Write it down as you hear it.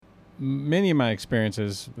many of my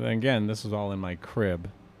experiences, again, this is all in my crib.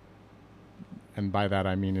 And by that,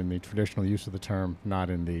 I mean in the traditional use of the term, not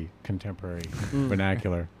in the contemporary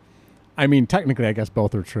vernacular. I mean, technically, I guess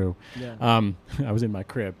both are true. Yeah. I was in my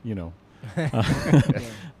crib, you know. Yeah.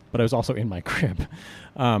 But I was also in my crib.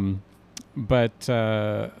 But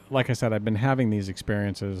like I said, I've been having these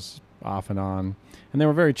experiences off and on. And they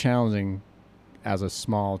were very challenging as a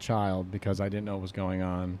small child because I didn't know what was going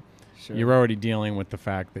on. Sure. You're already dealing with the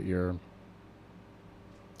fact that you're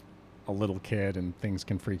a little kid and things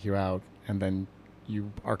can freak you out. And then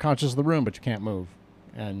you are conscious of the room, but you can't move.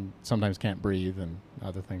 And sometimes can't breathe and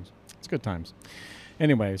other things. It's good times.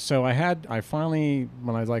 Anyway, so I finally,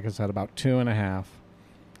 when I was, like I said, about 2.5,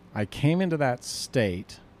 I came into that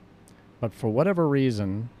state, but for whatever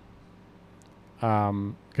reason,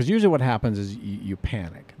 because usually what happens is you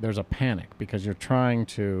panic. There's a panic because you're trying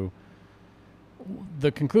to,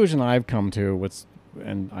 the conclusion I've come to,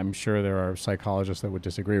 and I'm sure there are psychologists that would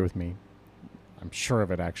disagree with me. I'm sure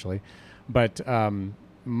of it, actually. But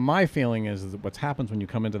my feeling is that what happens when you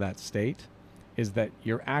come into that state is that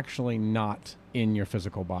you're actually not in your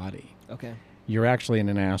physical body. Okay. You're actually in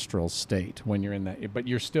an astral state when you're in that, but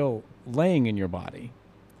you're still laying in your body.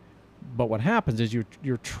 But what happens is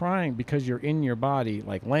you're trying, because you're in your body,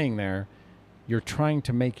 like laying there, you're trying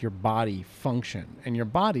to make your body function, and your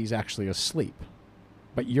body's actually asleep,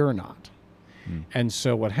 but you're not. And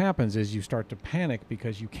so what happens is you start to panic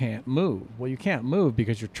because you can't move. Well, you can't move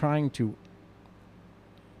because you're trying to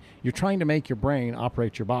make your brain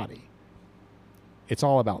operate your body. It's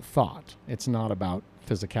all about thought. It's not about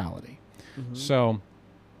physicality. Mm-hmm. So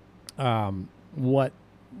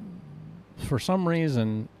for some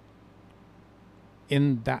reason,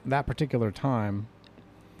 in that particular time,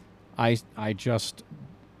 I guess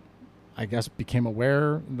became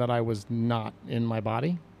aware that I was not in my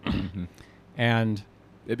body. Mm-hmm. And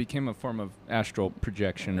it became a form of astral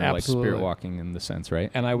projection or Absolutely. like spirit walking in the sense,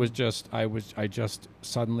 right? And I just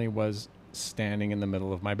suddenly was standing in the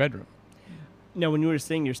middle of my bedroom. Now, when you were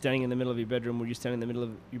saying you're standing in the middle of your bedroom, were you standing in the middle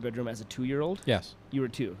of your bedroom as a 2-year-old? Yes. You were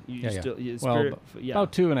 2. Yeah. About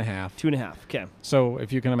 2.5. 2.5. Okay. So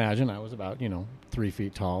if you can imagine, I was about 3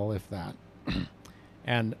 feet tall, if that.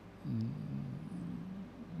 And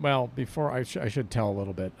well, before I should tell a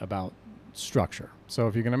little bit about structure. So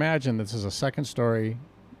if you can imagine, this is a second story,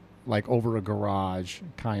 like over a garage,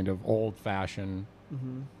 kind of old-fashioned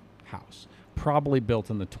house, probably built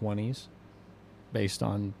in the 20s, based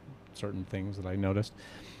on certain things that I noticed.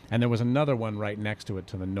 And there was another one right next to it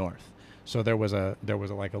to the north. So there was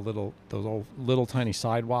like those old little tiny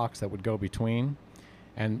sidewalks that would go between,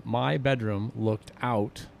 and my bedroom looked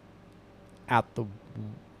out at the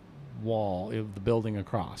wall of the building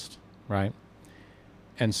across, right?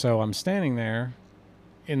 And so I'm standing there,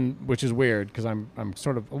 which is weird because I'm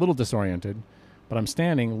sort of a little disoriented, but I'm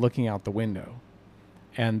standing looking out the window,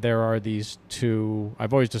 and there are these two.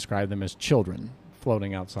 I've always described them as children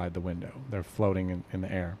floating outside the window. They're floating in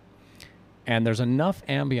the air, and there's enough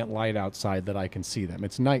ambient light outside that I can see them.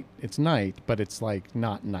 It's night, but it's like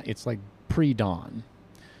not night. It's like pre-dawn,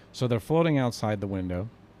 so they're floating outside the window.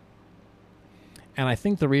 And I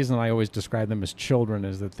think the reason I always describe them as children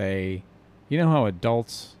is that they. You know how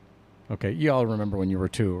adults, okay, you all remember when you were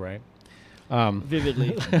 2, right?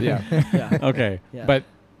 Vividly. Yeah. Okay. Yeah. But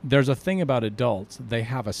there's a thing about adults. They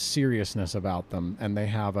have a seriousness about them, and they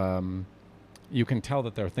have, you can tell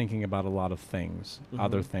that they're thinking about a lot of things,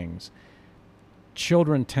 other things.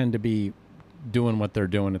 Children tend to be doing what they're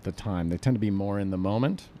doing at the time. They tend to be more in the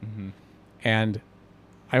moment. Mm-hmm. And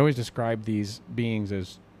I always describe these beings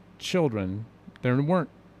as children. They weren't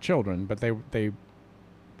children, but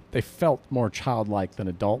they felt more childlike than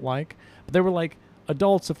adult-like. But they were like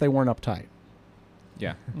adults if they weren't uptight.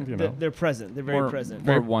 Yeah. They're present. They're very present.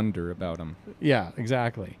 More wonder about them. Yeah,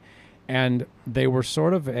 exactly. And they were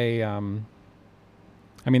sort of they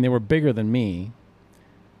were bigger than me,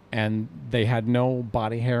 and they had no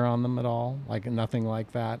body hair on them at all, like nothing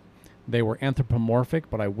like that. They were anthropomorphic,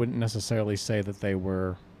 but I wouldn't necessarily say that they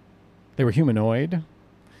were humanoid.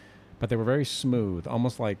 But they were very smooth,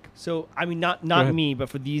 almost like... So, I mean, not me, but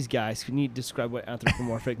for these guys, can you describe what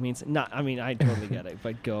anthropomorphic means? I totally get it,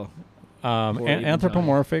 but go.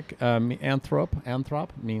 Anthropomorphic, anthrop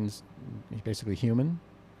means basically human.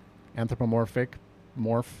 Anthropomorphic,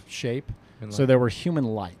 morph, shape. So they were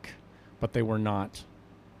human-like, but they were not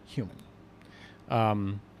human.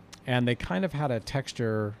 And they kind of had a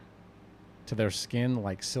texture to their skin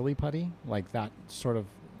like silly putty, like that sort of...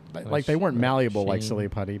 Like they weren't malleable like silly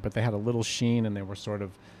putty, but they had a little sheen, and they were sort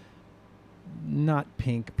of not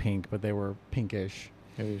pink, but they were pinkish.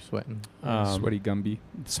 Yeah, you're sweating. Sweaty Gumby.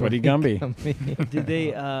 Sweaty Gumby. Did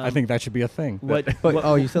they? I think that should be a thing. What?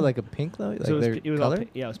 Oh, you said like a pink though? Like So their it was color?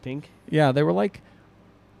 yeah, it was pink. Yeah, they were like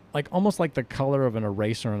almost like the color of an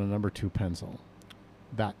eraser on a number 2 pencil.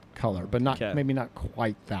 That color, but not 'Kay. maybe not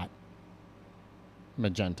quite that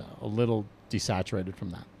magenta. A little desaturated from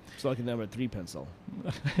that. It's like a number 3 pencil.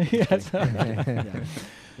 Yes. Yeah.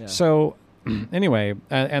 Yeah. So anyway,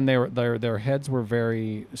 and their heads were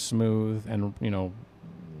very smooth, and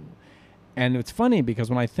and it's funny because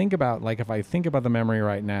when I think about, like, if I think about the memory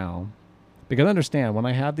right now, because understand when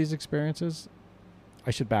I have these experiences,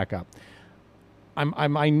 I should back up.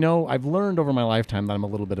 I know I've learned over my lifetime that I'm a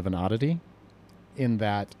little bit of an oddity, in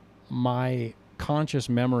that my conscious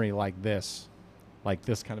memory like this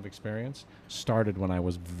kind of experience started when I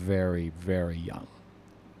was very, very young.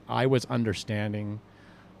 I was understanding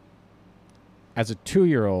as a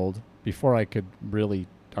 2-year-old, before I could really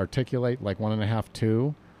articulate, like 1.5,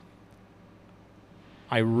 2,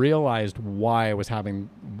 I realized why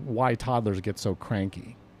toddlers get so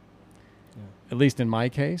cranky. Yeah. At least in my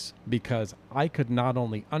case, because I could not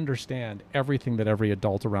only understand everything that every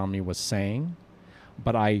adult around me was saying,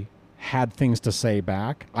 but I had things to say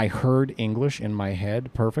back. I heard English in my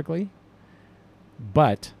head perfectly,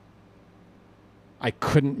 but I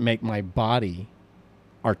couldn't make my body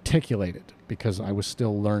articulate it because I was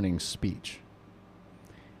still learning speech.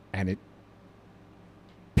 And it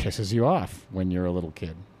pisses you off when you're a little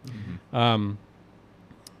kid. Mm-hmm.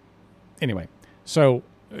 Anyway, so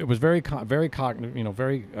it was very cognitive,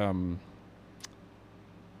 very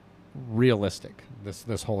realistic.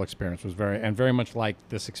 This whole experience was very much like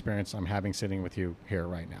this experience I'm having sitting with you here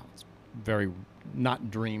right now. It's very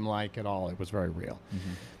not dreamlike at all. It was very real.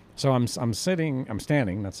 Mm-hmm. So I'm standing,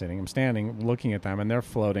 looking at them, and they're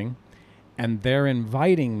floating, and they're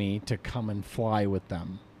inviting me to come and fly with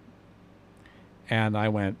them. And I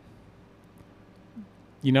went,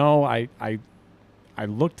 I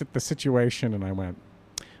looked at the situation and I went,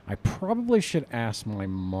 I probably should ask my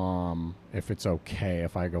mom if it's okay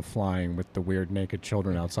if I go flying with the weird naked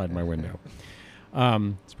children outside my window.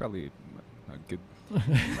 It's probably a good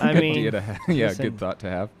I mean, idea to have. Yeah, listen, good thought to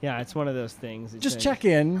have. yeah, it's one of those things. It's Just like, check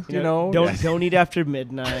in, Don't eat after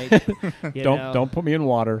midnight. Don't put me in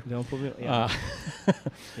water. Don't put me. Yeah.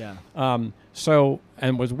 Yeah. So,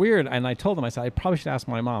 and it was weird, and I told them, I said, I probably should ask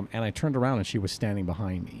my mom, and I turned around and she was standing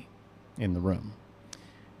behind me in the room.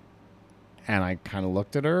 And I kind of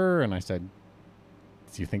looked at her and I said,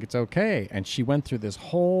 do you think it's okay? And she went through this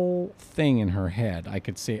whole thing in her head. I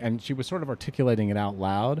could see, and she was sort of articulating it out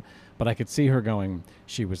loud, but I could see her going,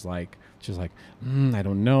 she was like, I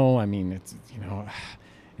don't know. I mean, it's,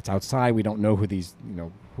 it's outside. We don't know who these,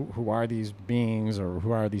 who are these beings, or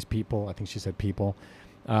who are these people? I think she said people.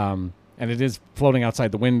 And it is floating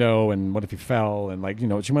outside the window, and what if you fell?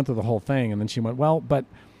 And she went through the whole thing, and then she went, well, but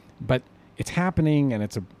it's happening, and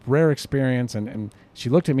it's a rare experience. And she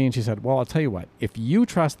looked at me and she said, well, I'll tell you what, if you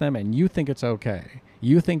trust them and you think it's okay,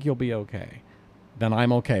 you think you'll be okay, then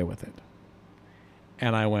I'm okay with it.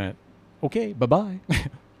 And I went, okay, bye-bye.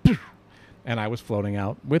 And I was floating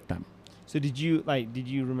out with them. So did you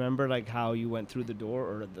remember how you went through the door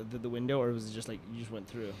or the window, or was it just like you just went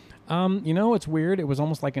through? It's weird. It was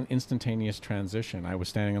almost like an instantaneous transition. I was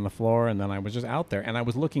standing on the floor, and then I was just out there, and I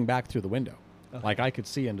was looking back through the window. Okay. Like I could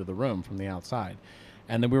see into the room from the outside.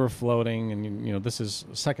 And then we were floating, and this is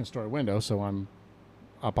a second-story window, so I'm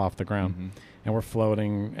up off the ground. Mm-hmm. And we're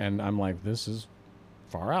floating, and I'm like, this is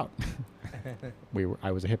far out.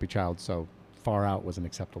 I was a hippie child, so far out was an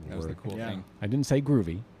acceptable That was word. the cool thing. I didn't say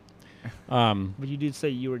groovy. But you did say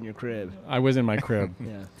you were in your crib. I was in my crib.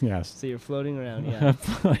 Yeah. Yes. So you're floating around. Yeah. I'm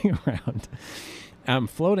floating around. I'm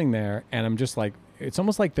floating there, and I'm just like, it's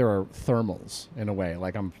almost like there are thermals in a way.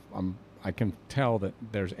 Like I can tell that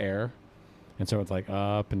there's air, and so it's like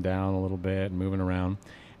up and down a little bit and moving around.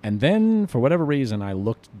 And then, for whatever reason, I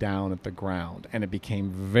looked down at the ground, and it became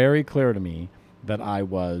very clear to me that I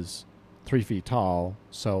was 3 feet tall,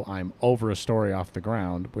 so I'm over a story off the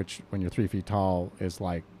ground, which when you're 3 feet tall is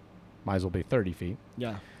like, might as well be 30 feet.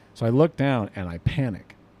 Yeah. So I look down, and I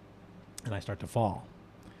panic, and I start to fall.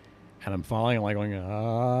 And I'm falling, and going,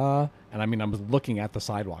 and I was looking at the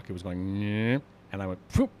sidewalk. It was going, and I went,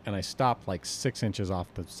 poof, and I stopped like 6 inches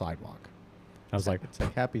off the sidewalk. I was like, It's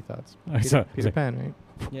like Happy Thoughts. Peter Peter Pan, right?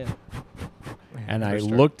 Yeah. and I First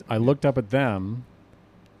looked up at them,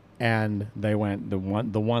 and they went, the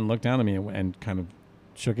one looked down at me and kind of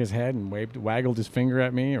shook his head and waggled his finger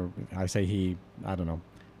at me, or I say he, I don't know,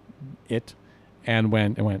 it, and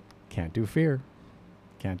went, can't do fear.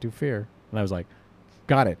 And I was like,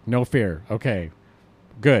 got it, no fear, okay.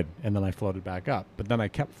 good. And then I floated back up. But then I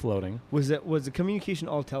kept floating. Was the communication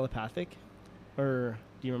all telepathic, or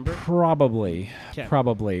do you remember? Probably. 'Kay.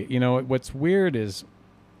 Probably. You know, what's weird is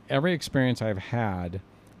every experience I've had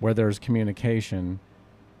where there's communication,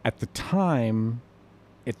 at the time,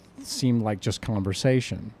 it seemed like just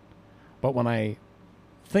conversation. But when I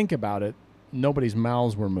think about it, nobody's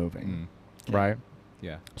mouths were moving, right?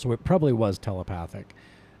 Yeah. So it probably was telepathic.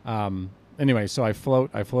 Anyway, so I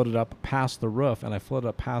floated up past the roof, and I floated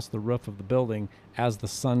up past the roof of the building as the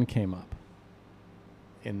sun came up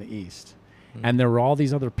in the east. And there were all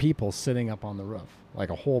these other people sitting up on the roof, like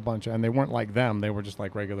a whole bunch and they weren't like them. They were just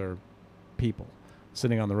like regular people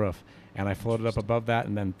sitting on the roof. And I floated up above that,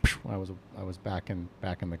 and then I was back in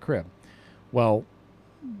the crib. Well,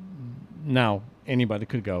 now anybody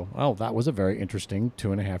could go, oh, that was a very interesting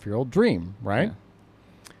 2.5-year-old dream, right?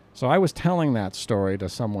 Yeah. So I was telling that story to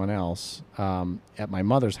someone else at my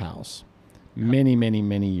mother's house many, many,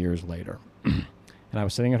 many years later. And I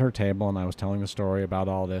was sitting at her table, and I was telling the story about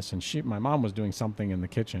all this. And my mom was doing something in the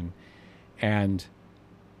kitchen. And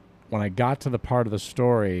when I got to the part of the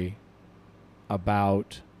story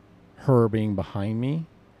about her being behind me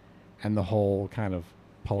and the whole kind of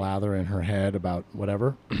palather in her head about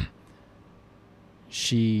whatever,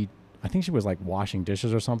 I think she was like washing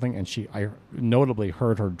dishes or something, and I notably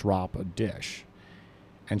heard her drop a dish.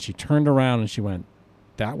 And she turned around and she went,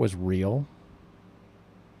 "That was real?"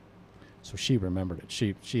 So she remembered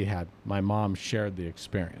it. My mom shared the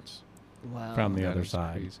experience Wow. from the That other is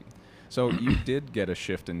side. crazy. So you did get a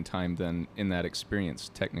shift in time then in that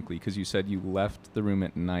experience, technically, because you said you left the room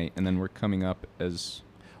at night and then were coming up as...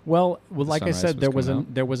 Well, like I sunrise said, was coming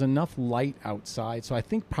out? there was enough light outside, so I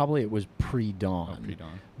think probably it was pre-dawn.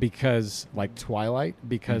 Pre-dawn. Because, like twilight,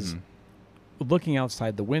 because looking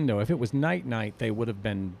outside the window, if it was night, they would have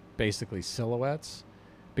been basically silhouettes,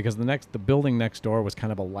 because the building next door was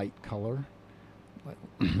kind of a light color,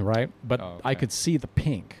 right? But I could see the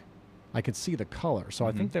pink. I could see the color. So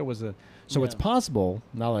I think there was so it's possible,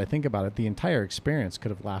 now that I think about it, the entire experience could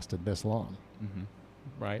have lasted this long,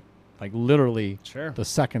 right? Like literally the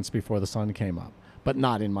seconds before the sun came up, but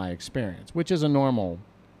not in my experience, which is a normal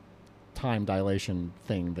time dilation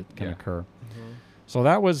thing that can occur. So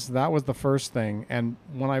that was the first thing. And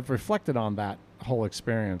when I've reflected on that whole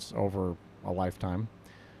experience over a lifetime,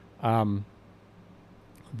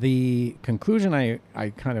 the conclusion I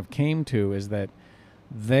kind of came to is that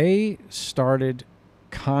they started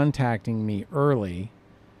contacting me early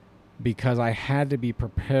because I had to be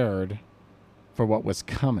prepared for what was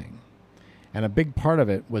coming. And a big part of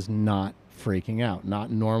it was not freaking out,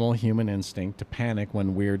 not normal human instinct to panic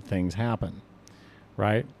when weird things happen,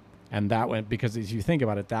 right? And that went, because as you think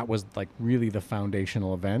about it, that was like really the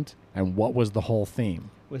foundational event. And what was the whole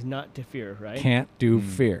theme? Was not to fear, right? Can't do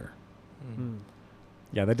fear. Mm.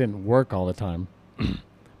 Yeah, that didn't work all the time.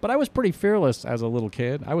 But I was pretty fearless as a little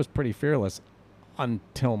kid. I was pretty fearless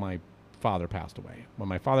until my father passed away. When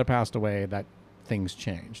my father passed away, that things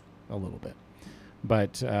changed a little bit.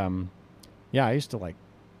 But yeah, I used to like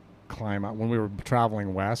climb out. When we were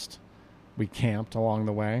traveling west, we camped along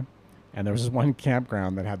the way. And there was this one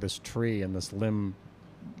campground that had this tree, and this limb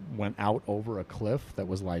went out over a cliff that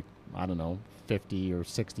was like, I don't know, 50 or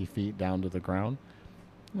 60 feet down to the ground.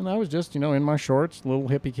 And I was just, in my shorts, little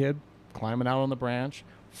hippie kid, climbing out on the branch,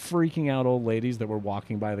 freaking out old ladies that were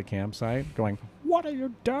walking by the campsite, going, "What are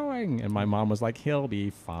you doing?" And my mom was like, "He'll be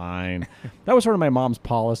fine." That was sort of my mom's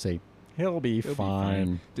policy. He'll be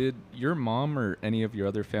fine. Did your mom or any of your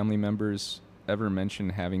other family members ever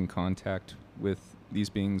mention having contact with these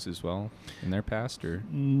beings as well in their past, or?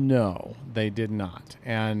 No, they did not.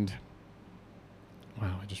 And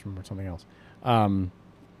wow, I just remembered something else.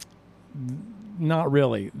 Not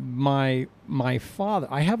really. My father,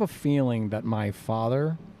 I have a feeling that my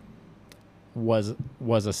father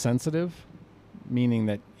was a sensitive, meaning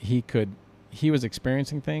that he was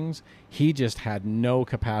experiencing things. He just had no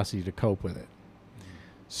capacity to cope with it.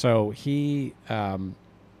 So he died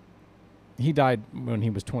when he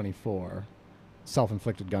was 24,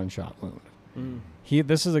 self-inflicted gunshot wound.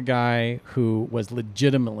 This is a guy who was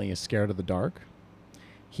legitimately scared of the dark.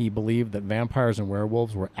 He believed that vampires and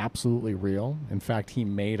werewolves were absolutely real. In fact, he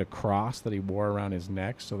made a cross that he wore around his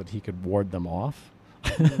neck so that he could ward them off.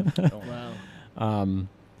 Oh, wow.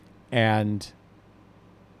 And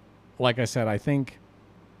like I said, I think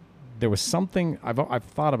there was something, I've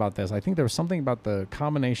thought about this. I think there was something about the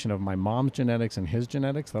combination of my mom's genetics and his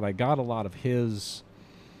genetics that I got a lot of his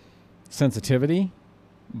sensitivity,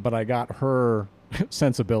 but I got her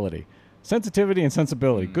sensibility. Sensitivity and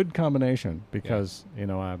sensibility, good combination, because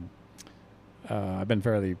I've been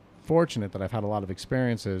fairly fortunate that I've had a lot of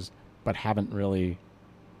experiences, but haven't really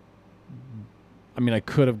I mean, I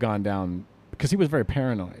could have gone down because he was very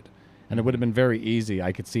paranoid. And it would have been very easy,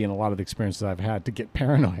 I could see in a lot of the experiences I've had, to get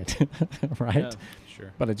paranoid, right? Yeah.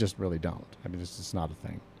 Sure. But I just really don't. I mean, it's just not a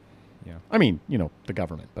thing. Yeah. I mean, the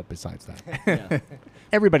government, but besides that, Yeah.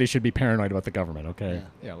 everybody should be paranoid about the government, okay?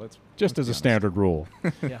 Yeah. Let's Just as be a honest. standard rule.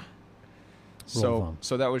 Yeah. So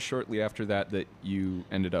that was shortly after that you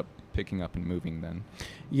ended up picking up and moving then.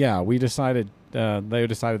 Yeah, we decided, they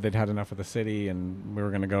decided they'd had enough of the city and we were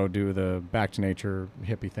going to go do the back to nature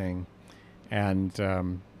hippie thing.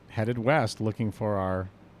 And headed west looking for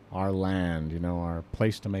our land, our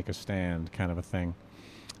place to make a stand kind of a thing.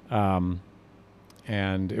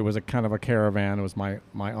 And it was a kind of a caravan. It was my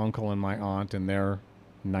uncle and my aunt in their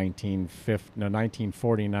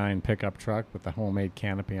 1949 pickup truck with the homemade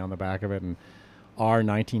canopy on the back of it, and our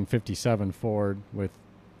 1957 Ford with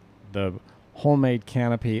the homemade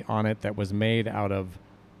canopy on it that was made out of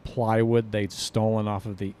plywood they'd stolen off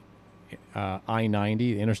of the I-90,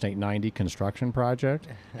 the Interstate 90 construction project,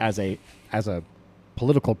 as a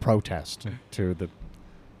political protest to the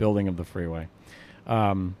building of the freeway.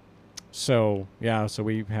 So we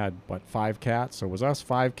had 5 cats. So it was us,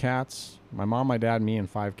 5 cats, my mom, my dad, me, and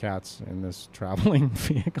 5 cats in this traveling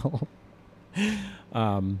vehicle.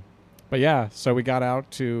 But yeah, so we got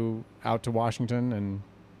out to Washington and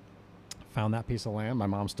found that piece of land. My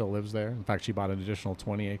mom still lives there. In fact, she bought an additional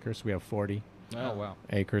 20 acres. So we have 40 Oh wow.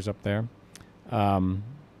 acres up there. And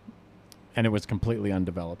it was completely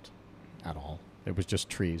undeveloped at all. It was just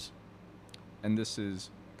trees. And this is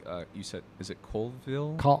you said, is it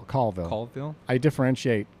Colville? Colville. Colville? I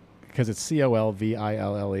differentiate because it's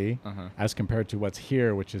Colville as compared to what's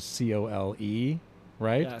here, which is Cole,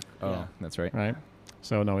 right? Yeah. Oh, Yeah. that's right. Right.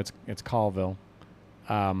 So no, it's Colville.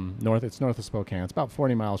 It's north of Spokane. It's about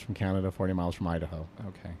 40 miles from Canada, 40 miles from Idaho.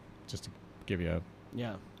 Okay. Just to give you a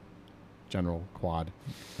Yeah. general quad.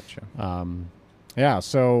 Gotcha.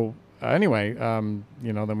 So anyway, then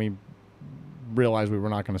we realized we were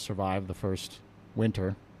not going to survive the first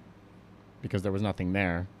winter because there was nothing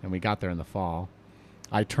there, and we got there in the fall.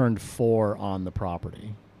 I turned 4 on the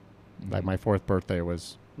property. Like my 4th birthday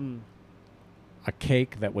was a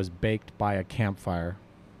cake that was baked by a campfire,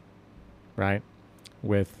 right?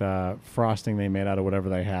 With frosting they made out of whatever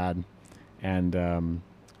they had, and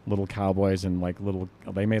little cowboys and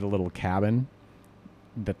they made a little cabin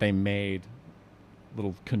that they made,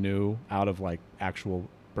 little canoe out of actual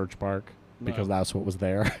birch bark because Wow. that's what was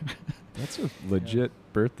there. That's a legit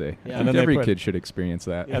birthday. Yeah. I And think then they every put- kid should experience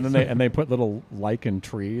that. And then they put little lichen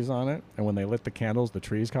trees on it, and when they lit the candles, the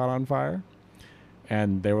trees caught on fire.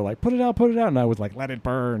 And they were like, "Put it out," and I was like, "Let it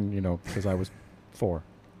burn," because I was 4.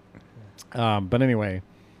 But anyway,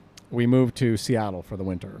 we moved to Seattle for the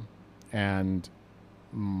winter, and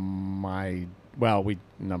we a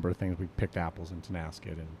number of things. We picked apples in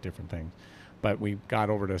Tonasket and different things, but we got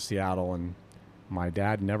over to Seattle, and my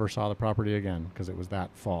dad never saw the property again because it was that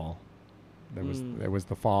fall. It was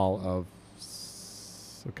the fall of,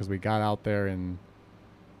 because we got out there in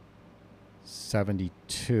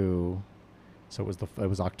 72, so it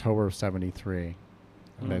was October of 73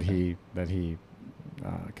 that he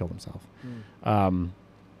killed himself.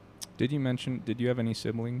 Did you have any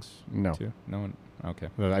siblings? No. Too? No one. Okay.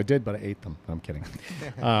 I did, but I ate them. I'm kidding.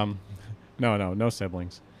 No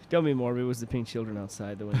siblings. Don't be morbid. It was the pink children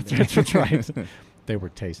outside the window. That's right. They were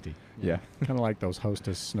tasty. Yeah. Kind of like those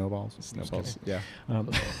Hostess snowballs. Snowballs. Yeah.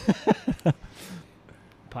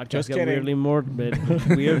 Podcast Just got kidding. weirdly morbid.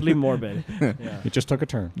 Weirdly morbid. Yeah. It just took a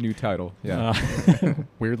turn. New title. Yeah.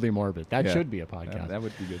 Weirdly morbid. That Yeah. should be a podcast. That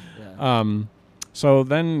would be good. Yeah. So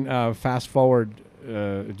then fast forward.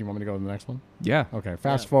 Do you want me to go to the next one? Yeah. Okay.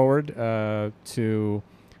 Fast Yeah. forward to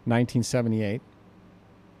 1978.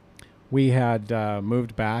 We had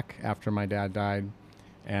moved back after my dad died,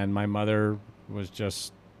 and my mother was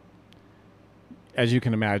just, as you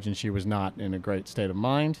can imagine, she was not in a great state of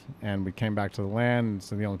mind. And we came back to the land. It's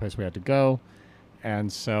the only place we had to go. And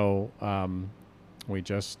so we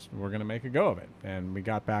just were going to make a go of it. And we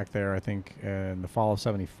got back there, I think, in the fall of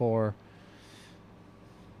 74.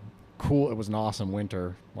 Cool. It was an awesome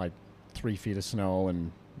winter, 3 feet of snow,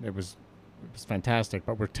 and it was fantastic.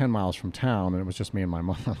 But we're 10 miles from town, and it was just me and my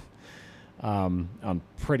mom on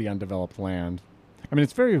pretty undeveloped land. I mean,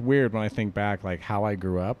 it's very weird when I think back, how I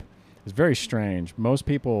grew up. It's very strange. Most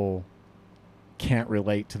people can't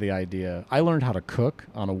relate to the idea. I learned how to cook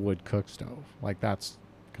on a wood cook stove. That's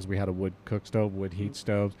because we had a wood cook stove, wood heat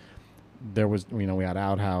stoves. There was, we had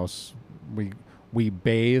outhouse. We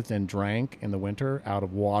bathed and drank in the winter out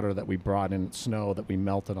of water that we brought in snow that we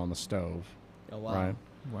melted on the stove. Oh, wow. Right.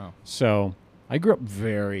 Wow. So I grew up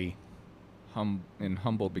very in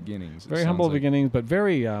humble beginnings. it Very sounds humble like. beginnings, but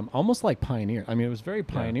very almost like pioneer. I mean, it was very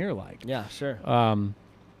pioneer-like. Yeah, sure.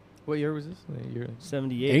 What year was this? What year?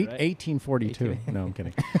 78, right? 1842. No, I'm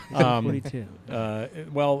kidding. 42.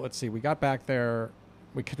 Well, let's see. We got back there.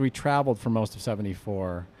 We traveled for most of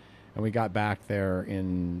 74, and we got back there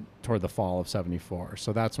toward the fall of 74.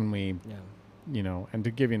 So that's when we, Yeah. And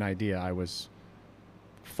to give you an idea, I was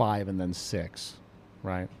 5 and then 6,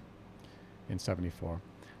 right, in 74.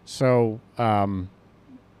 So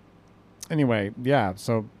anyway, yeah.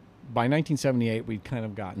 So by 1978, we'd kind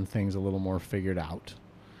of gotten things a little more figured out.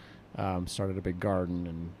 Started a big garden,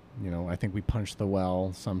 and I think we punched the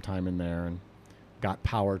well sometime in there and got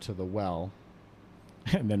power to the well,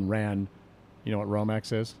 and then ran. You know what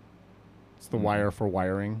Romex is? It's the wire for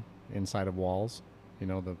wiring inside of walls.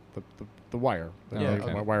 The wire that Yeah, they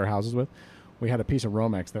okay. wire houses with. We had a piece of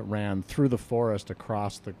Romex that ran through the forest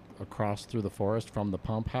across through the forest from the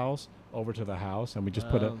pump house over to the house, and we just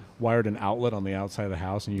wired an outlet on the outside of the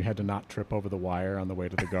house, and you had to not trip over the wire on the way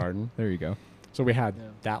to the garden. There you go. So we had Yeah.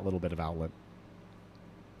 that little bit of outlet.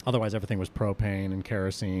 Otherwise, everything was propane and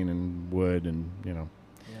kerosene and wood, and Yeah.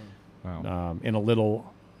 Wow. in a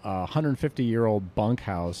little 150-year-old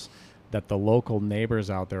bunkhouse that the local neighbors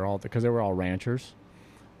out there, because they were all ranchers,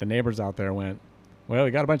 the neighbors out there went, well,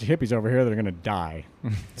 we got a bunch of hippies over here that are going to die.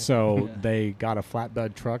 So Yeah. they got a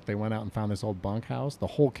flatbed truck. They went out and found this old bunkhouse. The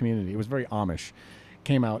whole community, it was very Amish,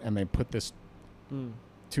 came out and they put this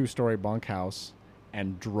 2-story bunkhouse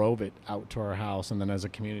and drove it out to our house. And then as a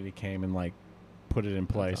community came and put it in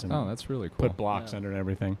place and Oh, that's really cool. put blocks Yeah. under and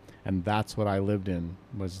everything. And that's what I lived in,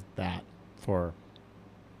 was that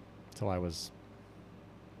till I was,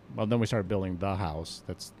 well, then we started building the house.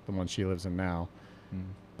 That's the one she lives in now. Mm.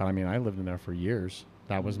 But I mean, I lived in there for years.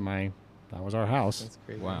 That was our house. That's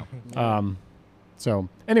crazy. Wow. So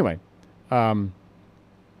anyway, going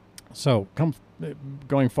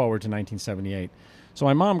forward to 1978. So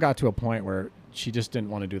my mom got to a point where she just didn't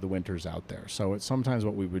want to do the winters out there. So sometimes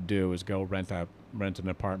what we would do is go rent an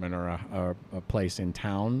apartment or a place in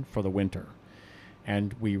town for the winter.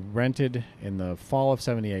 And we rented in the fall of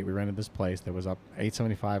 78. We rented this place that was up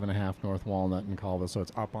 875 and a half North Walnut in Colville. So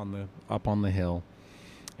it's up on the hill.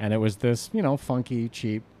 And it was this, funky,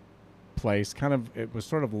 cheap place. It was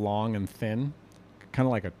sort of long and thin, kind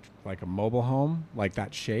of like a mobile home, like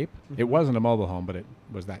that shape. It wasn't a mobile home, but it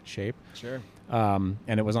was that shape. Sure. And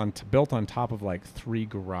it was built on top of 3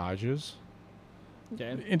 garages.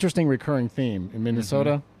 Okay. Interesting recurring theme in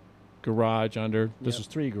Minnesota. Garage under. This Yep. was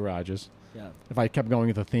 3 garages. Yeah. If I kept going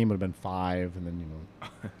with the theme, it would have been 5, and then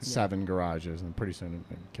 7 garages, and pretty soon,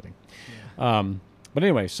 I'm kidding. But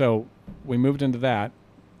anyway, so we moved into that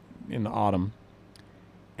in the autumn,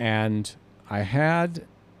 and I had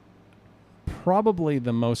probably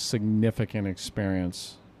the most significant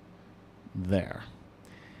experience there,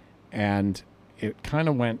 and it kind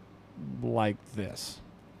of went like this.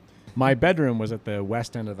 My bedroom was at the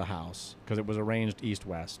west end of the house because it was arranged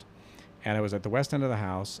east-west. And it was at the west end of the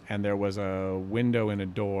house, and there was a window and a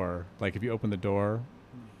door. Like, if you open the door,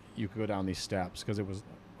 you could go down these steps because it was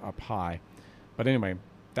up high. But anyway,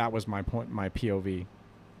 that was my point, my POV.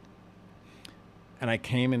 And I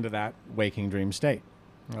came into that waking dream state,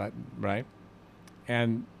 right?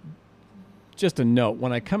 And just a note,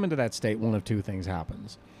 when I come into that state, one of 2 things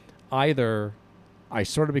happens. Either I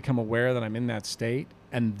sort of become aware that I'm in that state,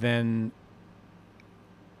 and then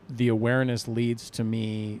the awareness leads to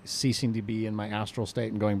me ceasing to be in my astral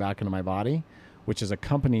state and going back into my body, which is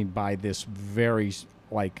accompanied by this very,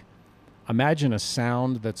 imagine a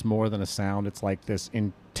sound that's more than a sound. It's like this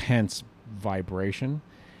intense vibration,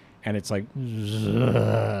 and it's like,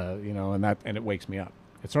 and it wakes me up.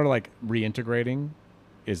 It's sort of like reintegrating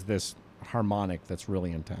is this harmonic that's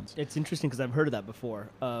really intense. It's interesting because I've heard of that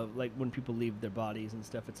before. Like when people leave their bodies and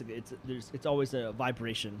stuff, it's always a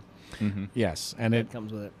vibration Mm-hmm. Yes, and that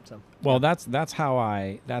comes with it. So well, that's how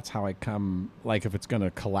I come. Like, if it's going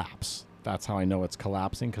to collapse, that's how I know it's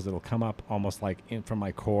collapsing, because it'll come up almost like from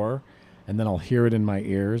my core, and then I'll hear it in my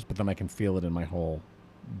ears, but then I can feel it in my whole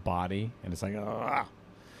body, and it's like, ah.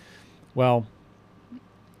 Well,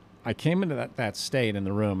 I came into that state in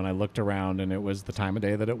the room, and I looked around, and it was the time of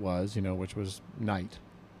day that it was, which was night,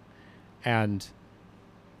 and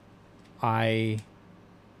I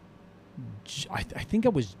think I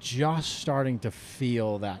was just starting to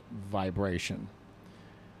feel that vibration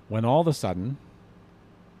when all of a sudden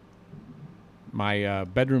my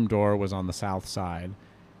bedroom door was on the south side,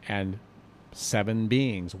 and 7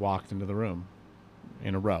 beings walked into the room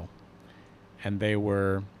in a row. And they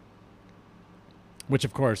were, which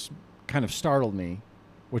of course kind of startled me,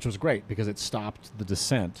 which was great because it stopped the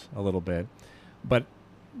descent a little bit. But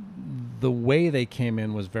the way they came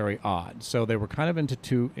in was very odd. So they were kind of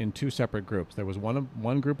in two separate groups. There was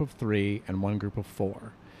one group of 3 and one group of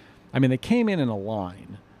 4. I mean, they came in a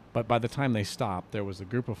line, but by the time they stopped, there was a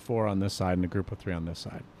group of 4 on this side and a group of 3 on this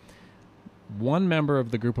side. One member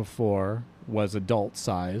of the group of 4 was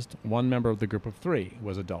adult-sized. One member of the group of 3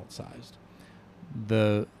 was adult-sized.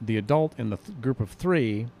 The adult in the group of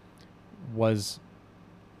 3 was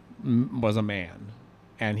a man.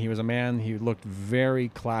 And he was a man, he looked very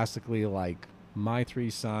classically like my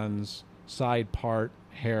 3 sons, side part,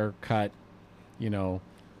 haircut, you know.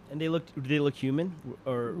 And did they look human?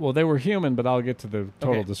 Or Well, they were human, but I'll get to the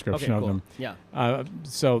total description of cool. them. Yeah.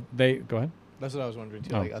 So they, go ahead. That's what I was wondering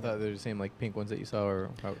too. Oh. Like I thought they were the same like pink ones that you saw,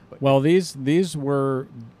 or but Well, these were,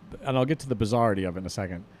 and I'll get to the bizarrety of it in a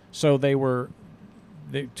second. So they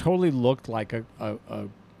totally looked like a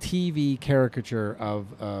TV caricature of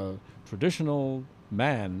a traditional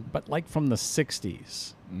man, but like from the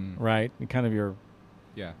 60s, right? And kind of your...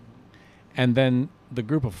 Yeah. And then the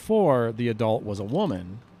group of 4, the adult was a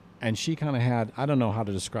woman, and she kind of had, I don't know how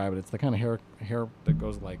to describe it. It's the kind of hair that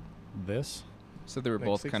goes like this. So they were Like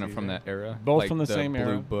both kind of 60s, from yeah. that era? Both like from the same Blue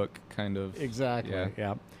era. Book kind of. Exactly. Yeah.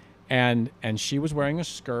 Yeah. And she was wearing a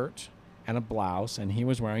skirt and a blouse, and he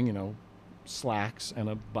was wearing, you know, slacks and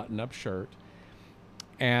a button-up shirt.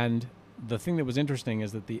 And the thing that was interesting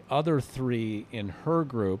is that the other 3 in her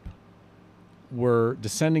group were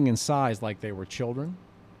descending in size like they were children.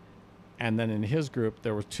 And then in his group,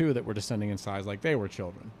 there were 2 that were descending in size like they were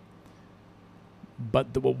children.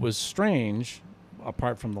 But what was strange,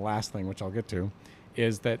 apart from the last thing, which I'll get to,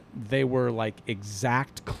 is that they were like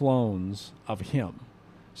exact clones of him.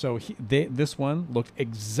 So this one looked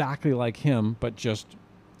exactly like him, but just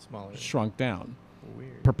smaller. shrunk down,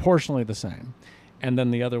 Weird. proportionally the same. And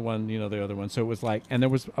then the other one, so it was like, and there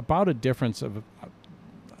was about a difference of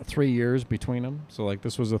 3 years between them. So like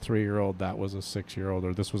this was a 3-year-old, that was a 6-year-old,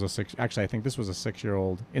 or this was a 6. Actually, I think this was a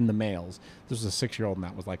 6-year-old in the males. This was a 6-year-old, and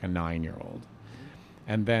that was like a 9-year-old.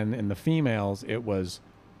 And then in the females, it was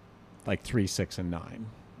like 3, 6, and 9.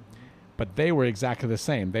 But they were exactly the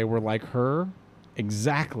same. They were like her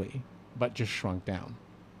exactly, but just shrunk down.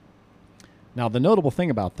 Now, the notable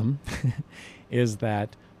thing about them is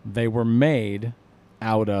that they were made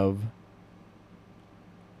out of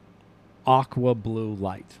aqua blue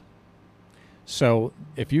light. So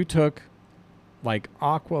if you took like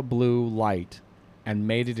aqua blue light and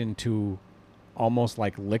made it into almost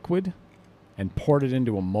like liquid and poured it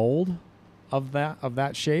into a mold of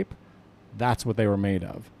that shape, that's what they were made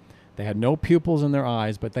of. They had no pupils in their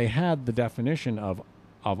eyes, but they had the definition of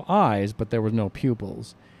eyes, but there was no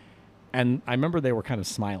pupils. And I remember they were kind of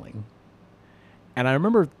smiling. And I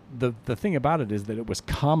remember the thing about it is that it was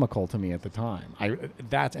comical to me at the time.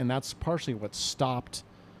 That's partially what stopped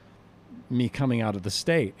me coming out of the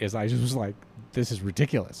state, is I just was like, this is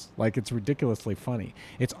ridiculous. Like, it's ridiculously funny.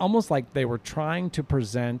 It's almost like they were trying to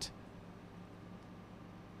present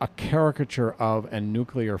a caricature of a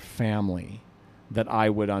nuclear family that I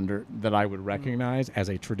would recognize as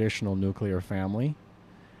a traditional nuclear family.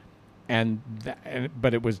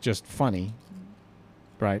 But it was just funny,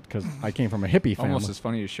 right? Because I came from a hippie family. Almost as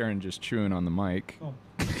funny as Sharon just chewing on the mic. Oh.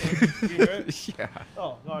 You hear it? Yeah.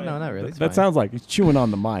 Oh, sorry. No, not really. It's That fine. sounds like he's chewing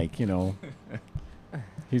on the mic, you know.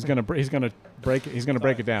 He's gonna break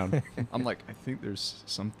it down. I'm like, I think there's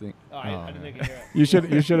something. Oh, I didn't think you hear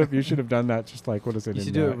it. You should have done that. Just like, what is it? You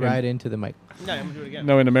should do it right into the mic. No, I'm gonna do it again.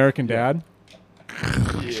 No, in American Dad.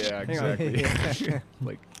 Yeah, Hang on. exactly.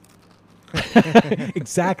 Like,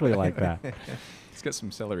 Exactly like that. let's get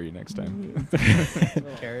some celery next time.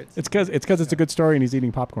 Carrots. It's because it's a good story, and he's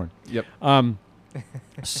eating popcorn. Yep.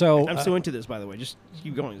 So I'm so into this, by the way. Just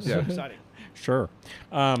keep going. It's so Yeah. exciting. sure.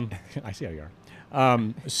 I see how you are.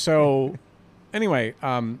 So anyway,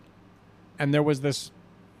 and there was this.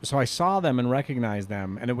 So I saw them and recognized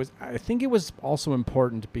them, and I think it was also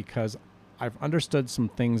important because I've understood some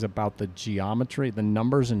things about the geometry, the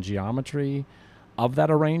numbers and geometry of that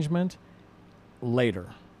arrangement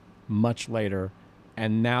later, much later,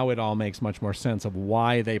 and now it all makes much more sense of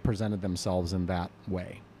why they presented themselves in that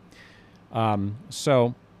way.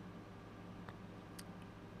 So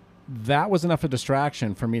that was enough of a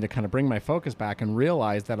distraction for me to kind of bring my focus back and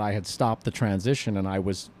realize that I had stopped the transition and I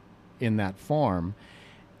was in that form.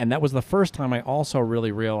 And that was the first time I also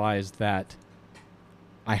really realized that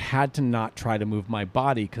I had to not try to move my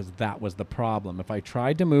body, because that was the problem. If I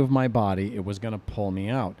tried to move my body, it was going to pull me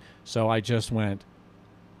out. So I just went,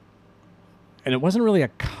 and it wasn't really a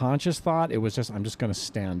conscious thought. It was just, I'm just going to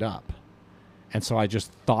stand up. And so I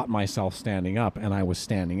just thought myself standing up, and I was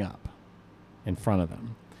standing up in front of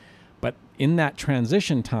them. But in that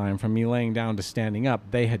transition time from me laying down to standing up,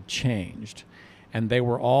 they had changed. And they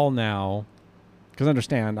were all now, because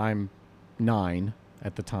understand, I'm 9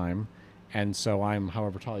 at the time. And so I'm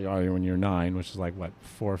however tall you are when you're 9, which is like, what,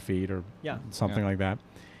 4 feet or something like that.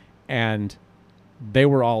 And they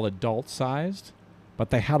were all adult-sized, but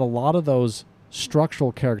they had a lot of those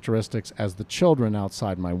structural characteristics as the children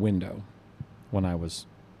outside my window when I was,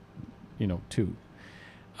 2.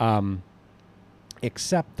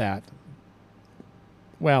 Except that,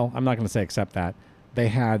 well, I'm not going to say except that, they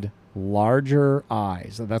had larger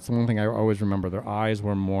eyes. That's the one thing I always remember. Their eyes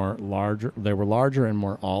were more larger. They were larger and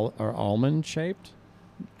more almond shaped.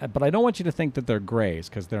 But I don't want you to think that they're grays,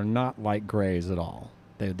 because they're not like grays at all.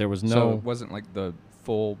 There was no. So it wasn't like the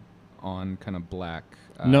full on kind of black.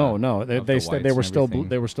 No. They were still everything.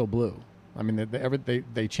 they were still blue. I mean,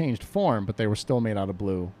 they changed form, but they were still made out of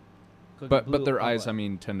blue. But their eyes, I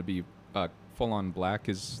mean, tend to be full on black.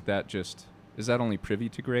 Is that only privy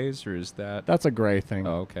to grays, or is that? That's a gray thing.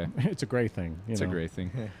 Oh, okay. It's a gray thing. It's a gray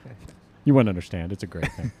thing. You wouldn't understand. It's a gray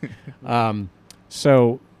thing.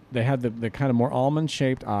 So they had the kind of more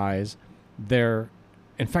almond-shaped eyes.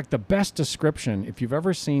 In fact, the best description, if you've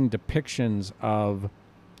ever seen depictions of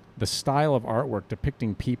the style of artwork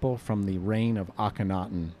depicting people from the reign of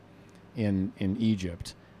Akhenaten in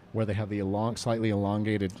Egypt, where they have the slightly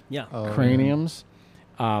elongated craniums,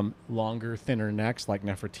 longer, thinner necks like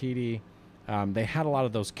Nefertiti. They had a lot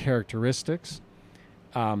of those characteristics.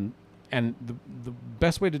 And the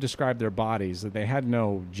best way to describe their bodies, that they had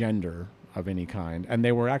no gender of any kind. And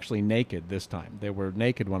they were actually naked this time. They were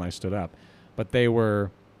naked when I stood up. But they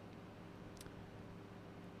were...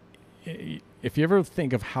 If you ever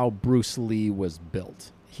think of how Bruce Lee was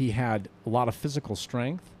built, he had a lot of physical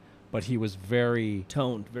strength, but he was very...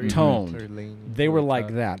 Toned. Very lean. They were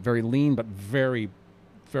like that. Very lean, but very,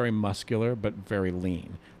 very muscular, but very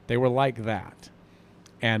lean. They were like that.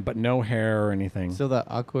 But no hair or anything. Still that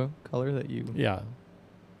aqua color that you... Yeah.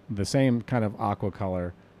 The same kind of aqua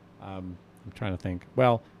color. I'm trying to think.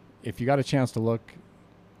 Well, if you got a chance to look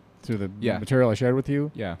through the material I shared with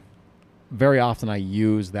you, very often I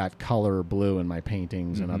use that color blue in my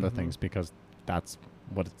paintings and other things, because that's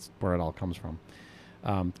where it all comes from.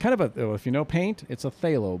 Kind of if you know paint, it's a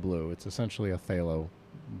phthalo blue. It's essentially a phthalo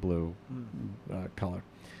blue color.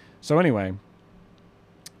 So anyway,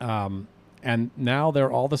 and now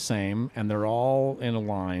they're all the same, and they're all in a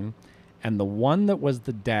line. And the one that was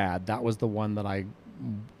the dad, that was the one that I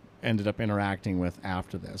ended up interacting with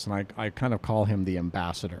after this. And I kind of call him the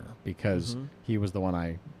ambassador, because he was the one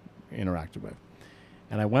I interacted with.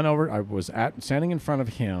 And I went over, I was standing in front of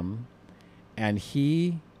him, and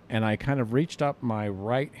I kind of reached up my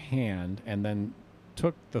right hand and then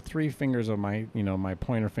took the 3 fingers of my, my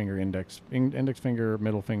pointer finger, index finger,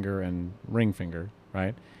 middle finger, and ring finger,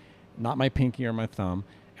 right? Not my pinky or my thumb.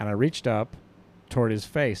 And I reached up toward his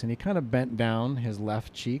face, and he kind of bent down his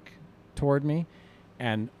left cheek toward me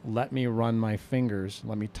and let me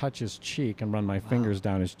touch his cheek and run my fingers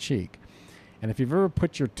down his cheek. And if you've ever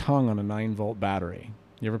put your tongue on a 9-volt battery,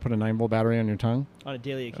 you ever put a 9-volt battery on your tongue? On a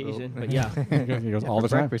daily occasion, but yeah. He goes all the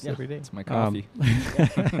time. Every day. It's my coffee.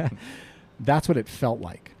 That's what it felt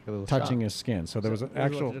like, touching shock. his skin. So there was an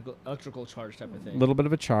actual electrical charge type of thing. Little bit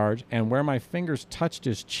of a charge, and where my fingers touched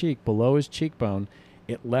his cheek, below his cheekbone,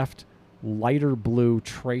 it left lighter blue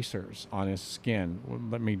tracers on his skin,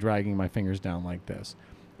 let me dragging my fingers down like this.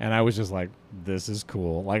 And I was just like, this is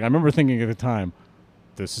cool. Like, I remember thinking at the time,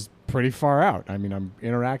 this is pretty far out. I mean, I'm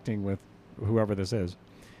interacting with whoever this is.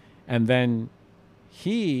 And then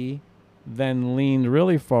he leaned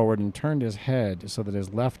really forward and turned his head so that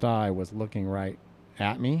his left eye was looking right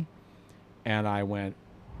at me. And I went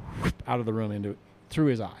out of the room through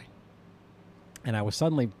his eye. And I was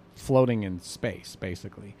suddenly floating in space,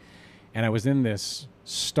 basically. And I was in this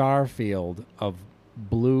star field of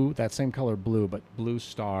blue, that same color blue, but blue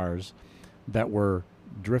stars that were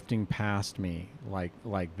drifting past me like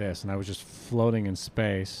this. And I was just floating in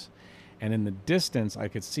space. And in the distance, I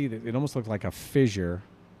could see that it almost looked like a fissure,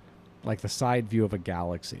 like the side view of a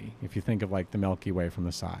galaxy, if you think of like the Milky Way from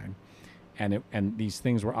the side. And these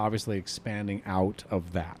things were obviously expanding out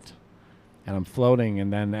of that. And I'm floating,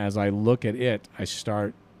 and then as I look at it, I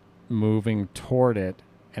start moving toward it,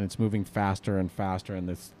 and it's moving faster and faster,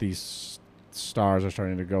 and these stars are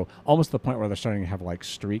starting to go almost to the point where they're starting to have like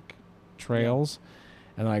streak trails.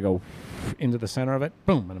 And then I go into the center of it,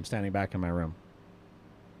 boom, and I'm standing back in my room.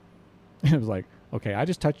 And it was like, okay, I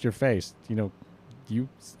just touched your face.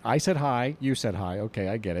 I said hi, you said hi. Okay,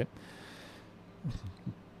 I get it.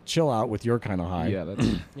 Chill out with your kind of hi. Yeah, that's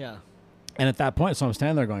Yeah. And at that point, so I'm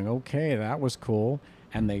standing there going, okay, that was cool.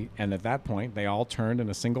 And at that point, they all turned in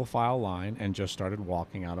a single file line and just started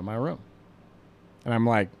walking out of my room. And I'm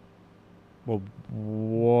like, well,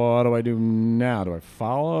 what do I do now? Do I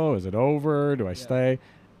follow? Is it over? Do I stay?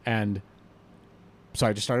 And so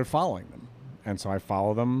I just started following them. And so I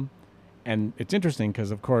follow them. And it's interesting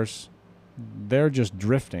because, of course, they're just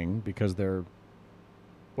drifting because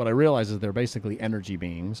what I realize is they're basically energy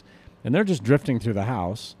beings. And they're just drifting through the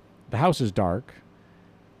house. The house is dark.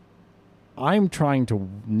 I'm trying to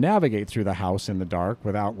navigate through the house in the dark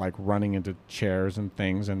without like running into chairs and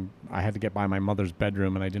things. And I had to get by my mother's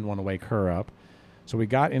bedroom and I didn't want to wake her up. So we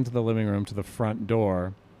got into the living room to the front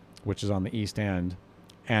door, which is on the east end.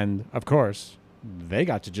 And of course, they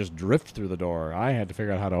got to just drift through the door. I had to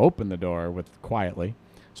figure out how to open the door quietly.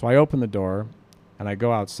 So I open the door and I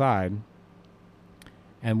go outside.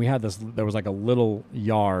 And we had there was like a little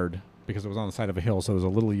yard because it was on the side of a hill. So there was a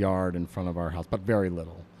little yard in front of our house, but very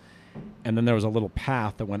little. And then there was a little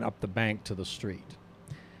path that went up the bank to the street.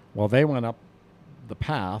 Well, they went up the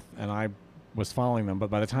path, and I was following them. But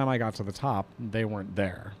by the time I got to the top, they weren't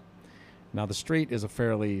there. Now, the street is a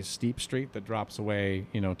fairly steep street that drops away,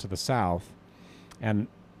 to the south. And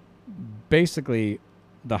basically,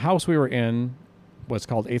 the house we were in was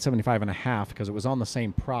called 875 and a half because it was on the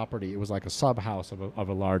same property. It was like a sub-house of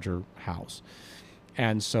a larger house.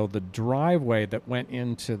 And so the driveway that went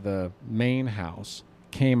into the main house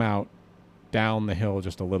came out down the hill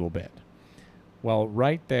just a little bit. Well,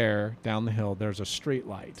 right there down the hill, there's a street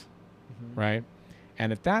light, right?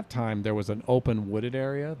 And at that time, there was an open wooded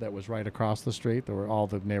area that was right across the street where all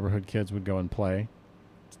the neighborhood kids would go and play.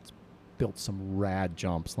 It's built some rad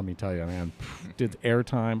jumps, let me tell you, man. Did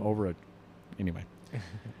airtime over it. Anyway.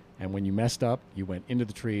 And when you messed up, you went into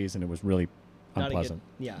the trees, and it was really unpleasant.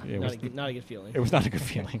 Not a good feeling. It was not a good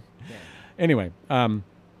feeling. Yeah. Anyway,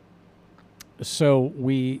 So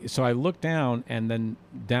I looked down, and then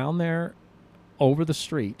down there over the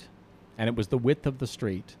street, and it was the width of the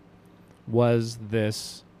street, was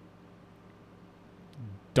this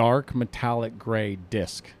dark metallic gray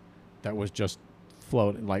disc that was just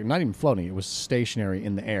floating, like not even floating, it was stationary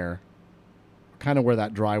in the air, kind of where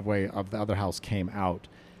that driveway of the other house came out,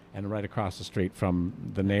 and right across the street from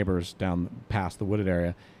the neighbors down past the wooded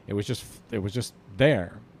area. It was just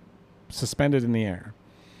there, suspended in the air.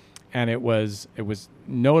 And it was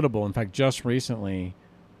notable. In fact, just recently,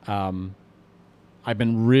 I've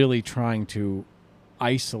been really trying to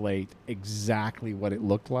isolate exactly what it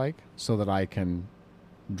looked like so that I can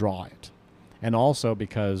draw it. And also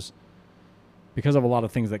because of a lot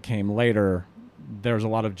of things that came later, there's a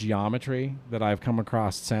lot of geometry that I've come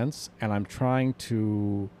across since, and I'm trying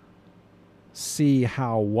to see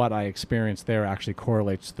how what I experienced there actually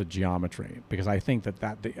correlates to the geometry, because I think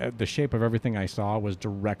that the shape of everything I saw was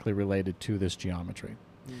directly related to this geometry.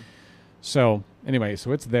 So anyway,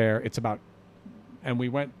 so it's there. It's about, and we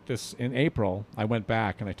went this in April. I went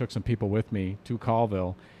back and I took some people with me to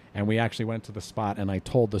Colville, and we actually went to the spot, and I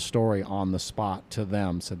told the story on the spot to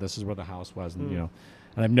them. Said this is where the house was, and and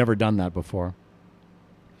I've never done that before.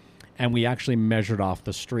 And we actually measured off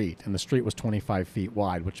the street, and the street was 25 feet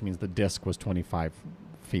wide, which means the disc was 25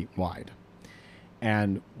 feet wide.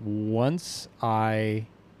 And once I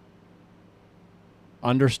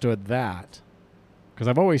understood that, because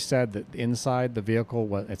I've always said that inside the vehicle,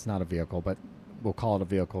 well, it's not a vehicle, but we'll call it a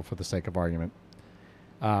vehicle for the sake of argument.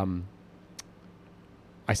 I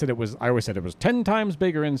always said it was 10 times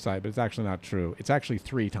bigger inside, but it's actually not true. It's actually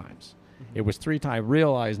 3 times. It was 3 times. I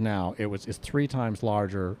realize now it's 3 times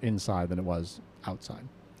larger inside than it was outside.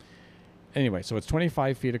 Anyway, so it's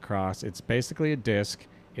 25 feet across. It's basically a disc.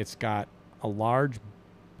 It's got a large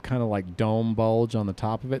kind of like dome bulge on the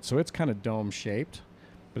top of it. So it's kind of dome shaped,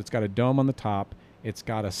 but it's got a dome on the top. It's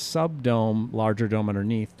got a subdome, larger dome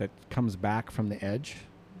underneath that comes back from the edge,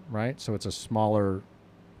 right? So it's a smaller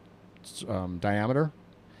diameter.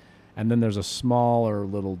 And then there's a smaller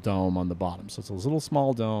little dome on the bottom. So it's a little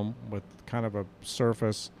small dome with kind of a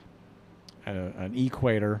surface, an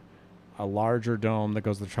equator, a larger dome that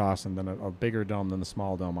goes to the truss, and then a bigger dome than the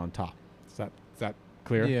small dome on top. Is that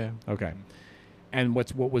clear? Yeah. Okay. And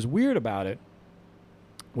what was weird about it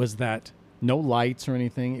was that no lights or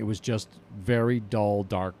anything. It was just very dull,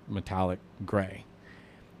 dark, metallic gray.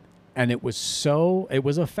 And it was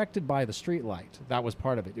affected by the street light. That was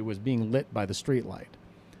part of it. It was being lit by the street light.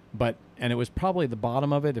 And it was probably the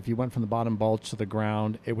bottom of it. If you went from the bottom bulge to the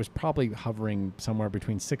ground, it was probably hovering somewhere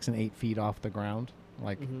between 6 and 8 feet off the ground.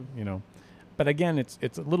 But again,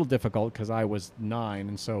 it's a little difficult because I was 9,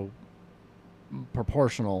 and so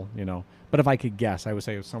proportional, But if I could guess, I would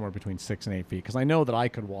say it was somewhere between 6 and 8 feet because I know that I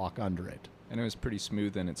could walk under it. And it was pretty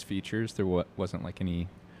smooth in its features. There wasn't like any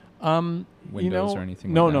Windows or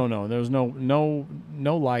anything No, like that? no. There was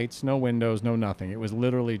no lights, no windows, no nothing. It was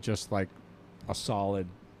literally just like a solid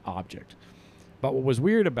object. But what was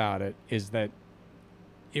weird about it is that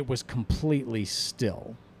it was completely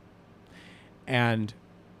still. And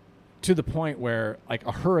to the point where like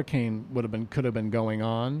a hurricane could have been going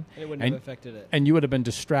on, And it wouldn't have affected it. and you would have been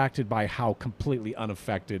distracted by how completely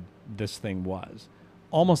unaffected this thing was.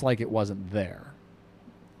 Almost like it wasn't there.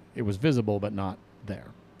 It was visible but not there.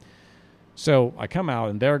 So I come out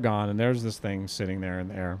and they're gone and there's this thing sitting there in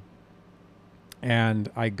the air. And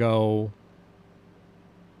I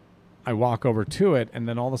walk over to it and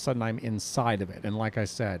then all of a sudden I'm inside of it. And like I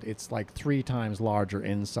said, it's like 3 times larger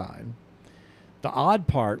inside. The odd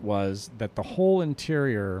part was that the whole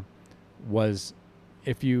interior was,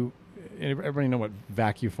 everybody know what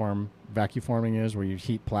vacuuming is, where you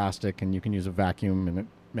heat plastic and you can use a vacuum and it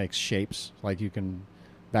makes shapes. Like you can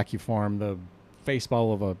vacuum the face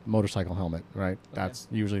bowl of a motorcycle helmet, right? Okay. That's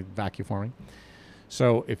usually vacuuming.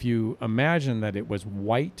 So if you imagine that it was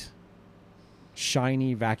white,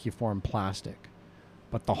 shiny vacuum plastic,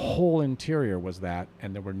 but the whole interior was that,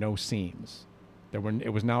 and there were no seams.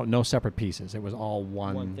 It was now no separate pieces. It was all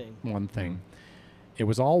one thing. It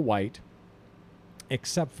was all white,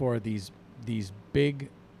 except for these big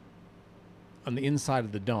on the inside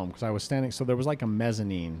of the dome, because I was standing. So there was like a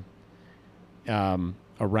mezzanine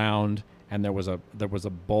around, and there was a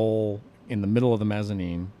bowl in the middle of the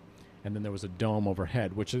mezzanine, and then there was a dome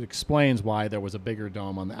overhead, which explains why there was a bigger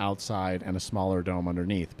dome on the outside and a smaller dome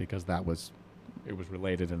underneath, because it was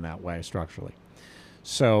related in that way structurally.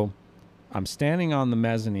 So I'm standing on the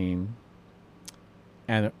mezzanine,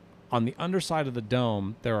 and on the underside of the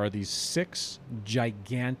dome, there are these 6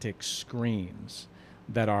 gigantic screens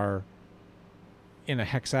that are in a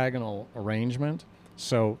hexagonal arrangement.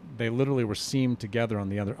 So they literally were seamed together on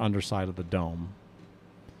the other underside of the dome.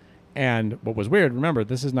 And what was weird, remember,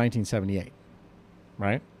 this is 1978,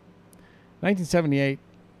 right? 1978,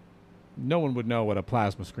 no one would know what a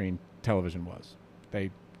plasma screen television was.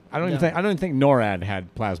 I don't even think NORAD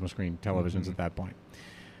had plasma screen televisions at that point.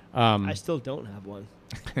 I still don't have one.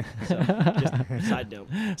 So, just side note.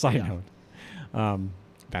 Side note.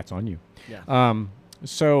 That's on you. Yeah.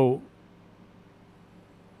 So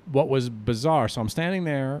what was bizarre, so I'm standing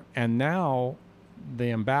there, and now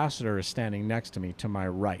the ambassador is standing next to me to my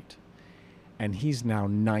right. And he's now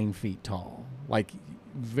 9 feet tall, like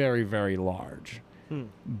very, very large,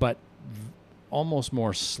 but almost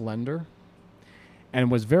more slender. And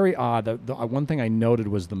was very odd. The one thing I noted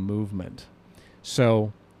was the movement.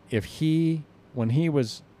 So because he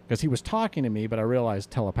was talking to me, but I realized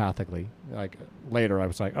telepathically, like later I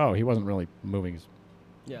was like, oh, he wasn't really moving his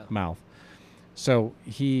mouth. So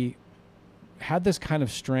he had this kind of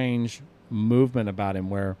strange movement about him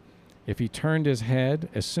where if he turned his head,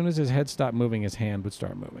 as soon as his head stopped moving, his hand would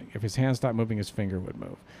start moving. If his hand stopped moving, his finger would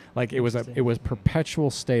move. Like it was perpetual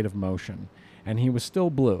state of motion. And he was still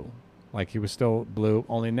blue. Like he was still blue,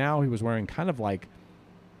 only now he was wearing kind of like,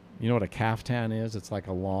 you know what a kaftan is? It's like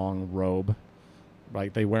a long robe.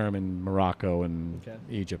 Like they wear them in Morocco and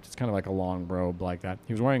Egypt. It's kind of like a long robe like that.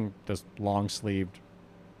 He was wearing this long-sleeved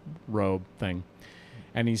robe thing.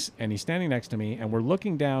 And he's standing next to me, and we're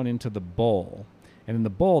looking down into the bowl. And in the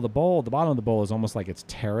bottom of the bowl is almost like it's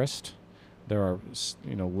terraced. There are,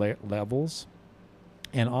 levels.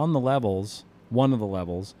 And on the levels, one of the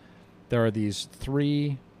levels, there are these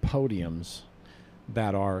 3 podiums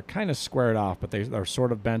that are kind of squared off, but they are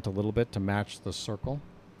sort of bent a little bit to match the circle.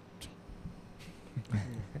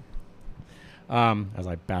 As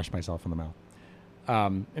I bash myself in the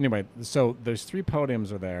mouth. Anyway, so those 3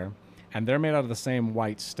 podiums are there, and they're made out of the same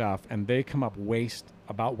white stuff, and they come up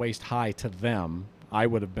about waist high to them. I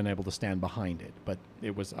would have been able to stand behind it, but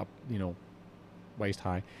it was up, waist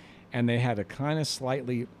high. And they had a kind of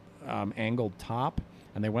slightly angled top,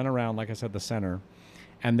 and they went around, like I said, the center.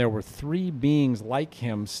 And there were 3 beings like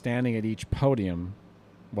him standing at each podium.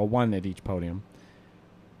 Well, one at each podium.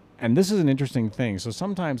 And this is an interesting thing. So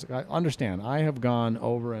sometimes, I understand, I have gone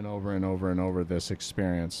over and over and over and over this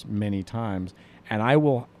experience many times, and I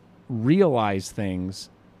will realize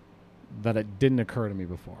things that it didn't occur to me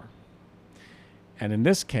before. And in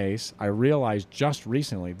this case, I realized just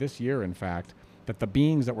recently, this year in fact, that the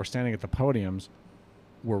beings that were standing at the podiums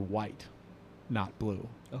were white, not blue.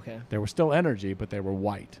 Okay. There was still energy, but they were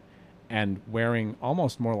white and wearing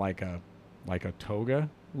almost more like a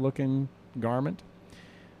toga-looking garment.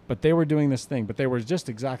 But they were doing this thing, but they were just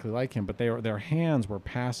exactly like him, but their hands were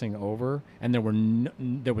passing over, and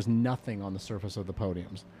there was nothing on the surface of the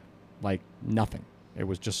podiums. Like nothing. It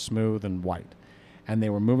was just smooth and white. And they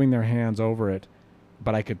were moving their hands over it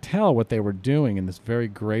but I could tell what they were doing in this very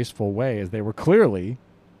graceful way is they were clearly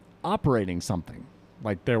operating something.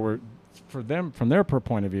 Like there were, for them, from their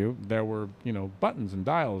point of view, there were, buttons and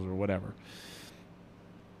dials or whatever.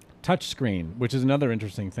 Touch screen, which is another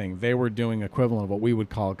interesting thing. They were doing equivalent of what we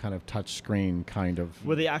would call kind of touch screen kind of.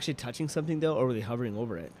 Were they actually touching something though, or were they hovering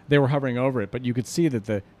over it? They were hovering over it, but you could see that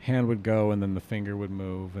the hand would go and then the finger would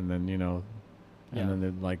move and then, and then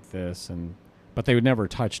they'd like this, but they would never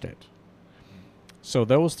touched it. So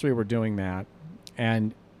those three were doing that,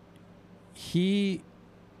 and he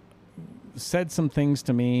said some things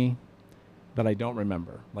to me that I don't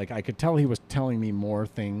remember. Like I could tell he was telling me more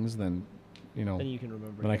things than, Then you can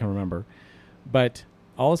remember. than I can remember. But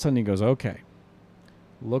all of a sudden he goes, okay,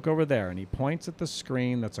 look over there. And he points at the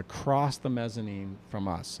screen that's across the mezzanine from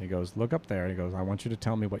us. He goes, look up there. He goes, I want you to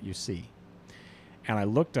tell me what you see. And I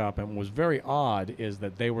looked up, and what was very odd is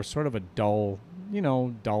that they were sort of a dull,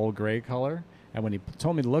 dull gray color. And when he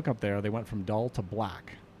told me to look up there, they went from dull to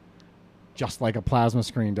black, just like a plasma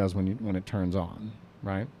screen does when it turns on,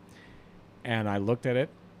 right? And I looked at it,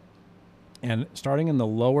 and starting in the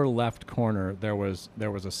lower left corner, there was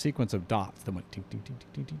a sequence of dots that went ting, ting, ting,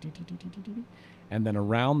 ting, ting, ting, ting, ting, ting, ting, ting, and then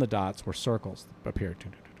around the dots were circles that appeared.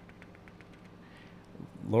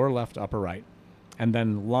 Lower left, upper right. And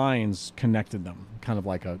then lines connected them, kind of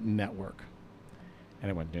like a network.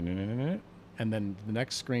 And it went, and then the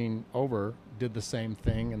next screen over did the same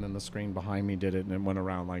thing, and then the screen behind me did it, and it went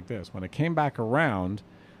around like this. When it came back around,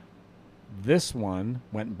 this one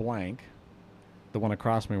went blank. The one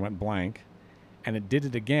across me went blank. And it did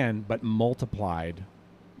it again, but multiplied.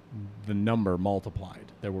 The number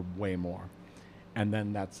multiplied. There were way more. And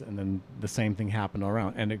then the same thing happened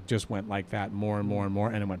around, and it just went like that more and more and more,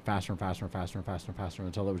 and it went faster and faster and faster and faster and faster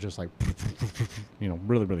until it was just like,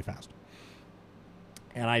 really, really fast.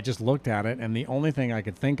 And I just looked at it, and the only thing I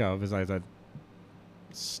could think of is I said,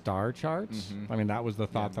 star charts? Mm-hmm. I mean, that was the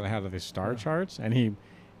thought that I had of these star charts. And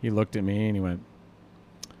he looked at me and he went,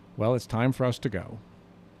 well, it's time for us to go.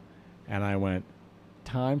 And I went,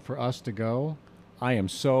 time for us to go? I am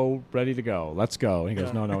so ready to go. Let's go. And he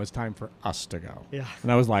goes, no, it's time for us to go. Yeah.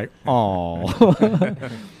 And I was like, oh.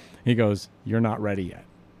 He goes, you're not ready yet.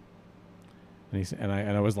 And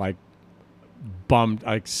I was like bummed,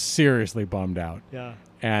 like seriously bummed out. Yeah.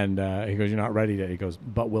 And he goes, you're not ready yet. He goes,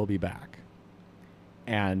 but we'll be back.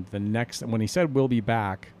 And when he said we'll be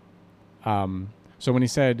back, so when he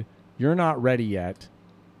said you're not ready yet,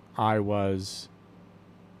 I was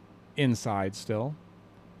inside still.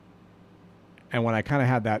 And when I kind of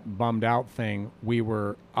had that bummed out thing, we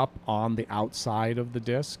were up on the outside of the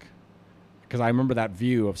disc, because I remember that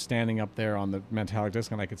view of standing up there on the metallic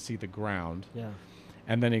disc and I could see the ground. Yeah.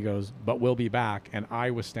 And then he goes, but we'll be back. And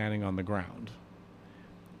I was standing on the ground.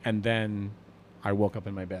 And then I woke up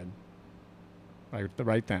in my bed,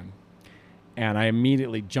 right then. And I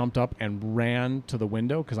immediately jumped up and ran to the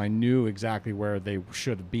window because I knew exactly where they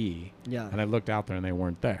should be. Yeah. And I looked out there and they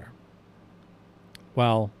weren't there.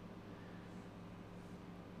 Well,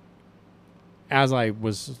 as I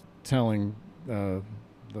was telling the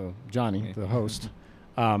Johnny, the host,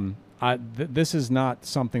 this is not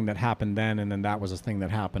something that happened then and then that was a thing that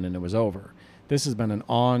happened and it was over. This has been an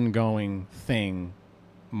ongoing thing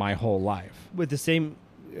my whole life. With the same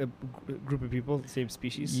group of people, same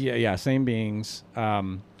species? Yeah, same beings.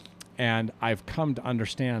 And I've come to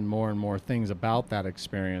understand more and more things about that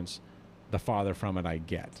experience the farther from it I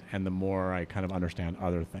get, and the more I kind of understand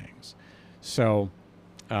other things. So,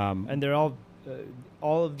 and they're all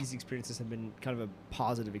of these experiences have been kind of a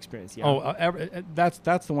positive experience. Yeah.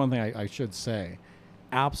 That's the one thing I should say.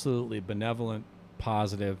 Absolutely benevolent,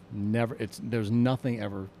 positive. There's nothing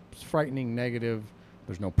ever frightening, negative.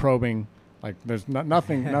 There's no probing. Like there's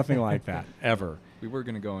nothing like that ever. We were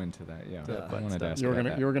going to go into that, yeah. I wanted to ask you were about going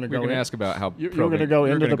that. to We're going to ask about how you were going to go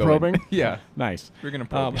into the probing. Yeah, nice. We're going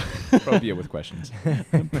to probe you with questions.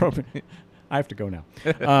 Probing. I have to go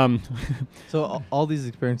now. So all these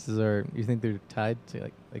experiences you think they're tied to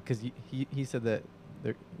like because he said that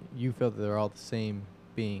you felt that they're all the same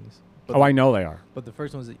beings. But I know they are. But the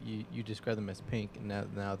first ones that you described them as pink, and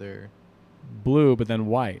now they're blue, but then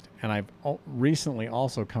white. And I've recently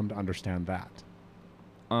also come to understand that.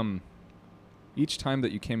 Each time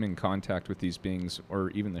that you came in contact with these beings, or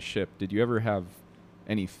even the ship, did you ever have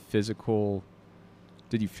any physical?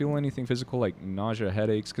 Did you feel anything physical, like nausea,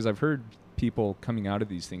 headaches? Because I've heard people coming out of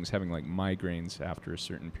these things having like migraines after a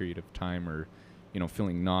certain period of time, or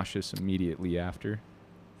feeling nauseous immediately after.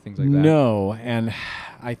 Things like that. No, and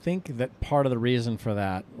I think that part of the reason for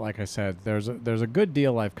that, like I said, there's a good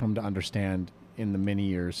deal I've come to understand in the many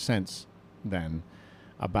years since then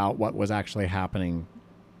about what was actually happening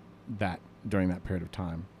that during that period of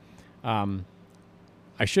time.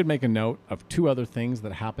 I should make a note of two other things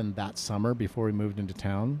that happened that summer before we moved into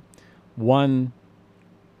town. One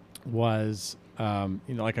was,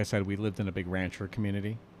 like I said, we lived in a big rancher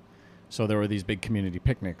community. So there were these big community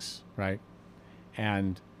picnics, right?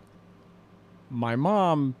 And my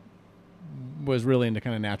mom was really into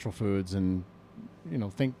kind of natural foods and,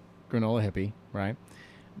 think granola hippie, right?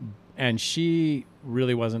 And she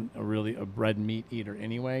really wasn't a red meat eater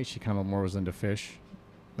anyway. She kind of more was into fish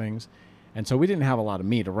things. And so we didn't have a lot of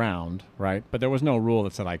meat around, right? But there was no rule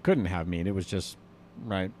that said I couldn't have meat. It was just,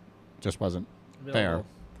 right, just wasn't there.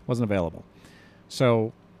 Wasn't available.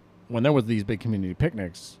 So when there was these big community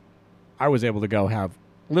picnics, I was able to go have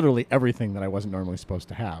literally everything that I wasn't normally supposed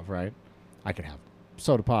to have, right? I could have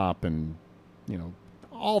soda pop and,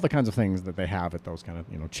 all the kinds of things that they have at those kind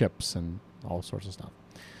of, chips and all sorts of stuff.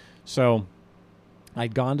 So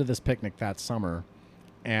I'd gone to this picnic that summer,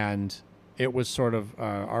 and it was sort of,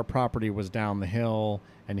 our property was down the hill,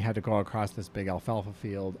 and you had to go across this big alfalfa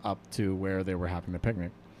field up to where they were having the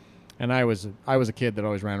picnic. And I was a kid that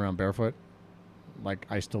always ran around barefoot. Like,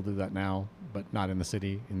 I still do that now, but not in the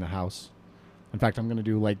city, in the house. In fact, I'm going to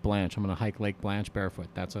do Lake Blanche. I'm going to hike Lake Blanche barefoot.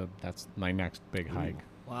 That's my next big hike.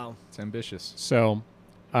 Wow. It's ambitious. So,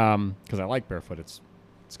 because I like barefoot, it's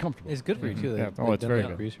comfortable. It's good for you too. Yeah. Oh, it's very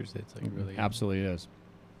good. Research it's like really Absolutely is.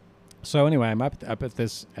 So anyway, I'm up at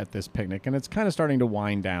this picnic, and it's kind of starting to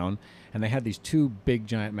wind down. And they had these two big,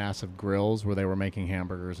 giant, massive grills where they were making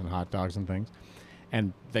hamburgers and hot dogs and things.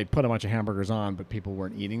 And they put a bunch of hamburgers on, but people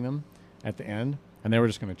weren't eating them at the end, and they were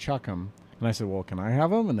just going to chuck them. And I said, "Well, can I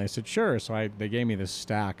have them?" And they said, "Sure." So they gave me this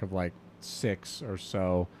stack of like 6 or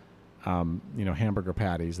so, hamburger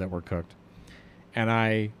patties that were cooked. And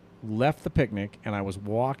I left the picnic, and I was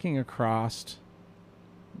walking across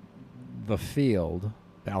the field,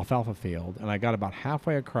 the alfalfa field, and I got about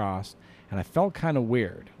halfway across, and I felt kind of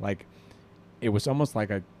weird. Like, it was almost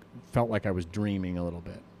like I felt like I was dreaming a little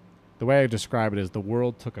bit. The way I describe it is the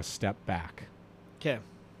world took a step back. Okay.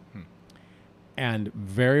 And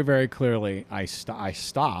very, very clearly, I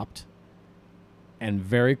stopped, and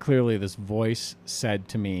very clearly this voice said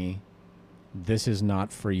to me, "This is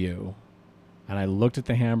not for you." And I looked at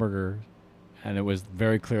the hamburger, and it was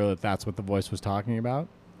very clear that that's what the voice was talking about.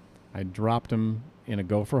 I dropped him in a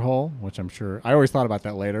gopher hole, which I'm sure... I always thought about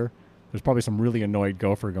that later. There's probably some really annoyed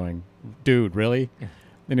gopher going, "Dude, really?" Yeah.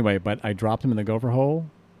 Anyway, but I dropped him in the gopher hole,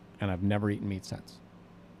 and I've never eaten meat since.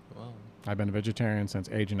 Wow. I've been a vegetarian since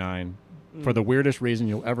age 9. For the weirdest reason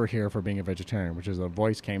you'll ever hear for being a vegetarian, which is a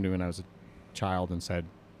voice came to me when I was a child and said,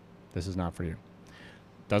 "This is not for you."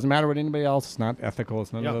 Doesn't matter what anybody else. It's not ethical.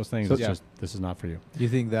 It's none of those things. So it's just, this is not for you. Do you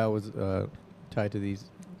think that was tied to these?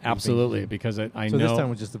 Absolutely, because I so know. this time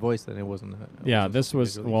was just the voice, then it wasn't. This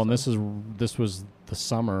was this was the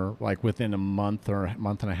summer, like within a month or a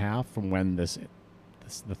month and a half from when the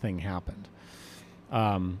thing happened.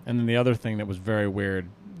 And then the other thing that was very weird,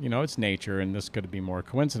 it's nature, and this could be more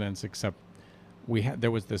coincidence, except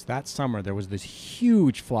that summer there was this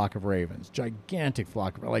huge flock of ravens, gigantic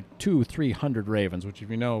flock of like 200-300 ravens, which, if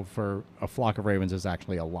you know, for a flock of ravens is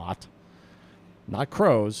actually a lot. Not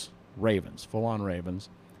crows, ravens, full on ravens.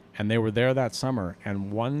 And they were there that summer,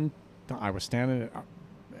 and I was standing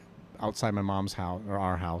outside my mom's house, or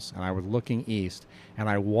our house, and I was looking east, and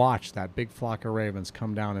I watched that big flock of ravens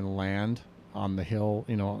come down and land on the hill,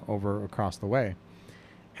 over across the way.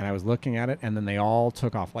 And I was looking at it, and then they all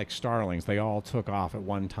took off like starlings. They all took off at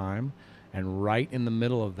one time, and right in the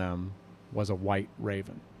middle of them was a white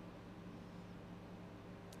raven,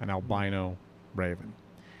 an albino raven.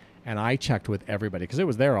 And I checked with everybody, because it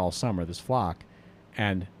was there all summer, this flock,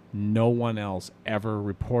 and no one else ever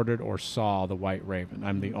reported or saw the white raven.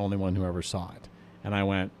 I'm the only one who ever saw it. And I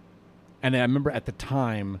went, and I remember at the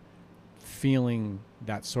time feeling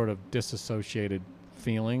that sort of disassociated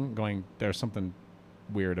feeling, going, there's something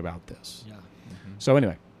weird about this. Yeah. Mm-hmm. So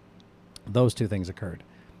anyway, those two things occurred.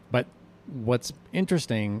 But what's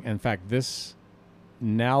interesting, in fact,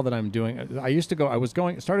 now that I'm doing,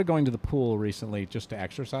 started going to the pool recently just to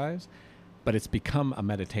exercise, but it's become a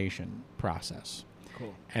meditation process.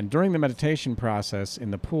 Cool. And during the meditation process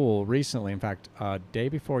in the pool recently, in fact, day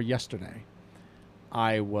before yesterday,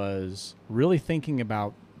 I was really thinking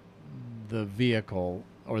about the vehicle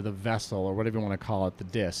or the vessel or whatever you want to call it, the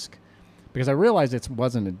disc, because I realized it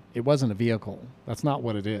wasn't a vehicle. That's not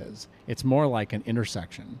what it is. It's more like an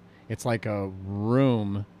intersection. It's like a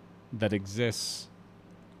room that exists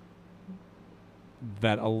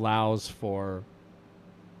that allows for,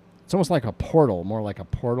 it's almost like a portal, more like a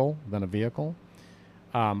portal than a vehicle.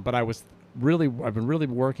 But I've been really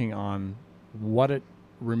working on what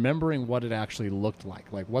remembering what it actually looked like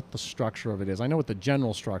what the structure of it is. I know what the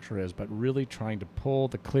general structure is, but really trying to pull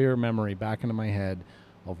the clear memory back into my head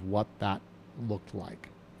of what that looked like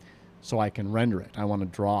so I can render it. I want to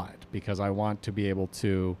draw it because I want to be able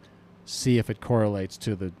to see if it correlates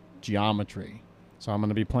to the geometry. So I'm going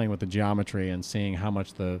to be playing with the geometry and seeing how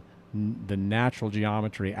much the natural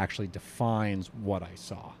geometry actually defines what I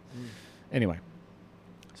saw. Anyway.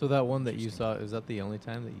 So that one that you saw, is that the only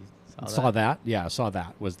time that you saw that? Yeah, I saw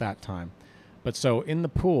that. Was that time. But so in the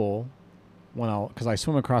pool, because I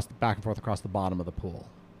swim back and forth across the bottom of the pool,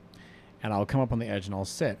 and I'll come up on the edge and I'll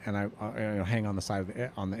sit and I hang on the side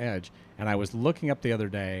of on the edge. And I was looking up the other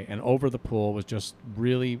day, and over the pool was just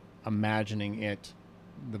really imagining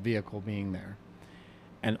the vehicle being there.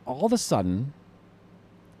 And all of a sudden,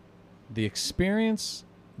 the experience,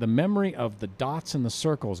 the memory of the dots and the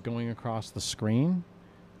circles going across the screen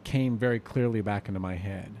came very clearly back into my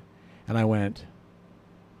head. And I went,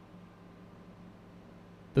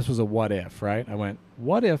 this was a what if, right? I went,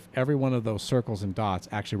 what if every one of those circles and dots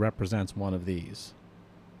actually represents one of these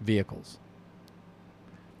vehicles?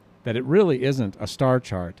 That it really isn't a star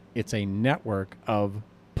chart. It's a network of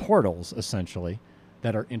portals, essentially,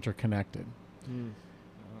 that are interconnected.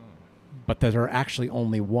 But that are actually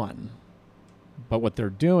only one. But what they're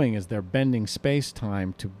doing is they're bending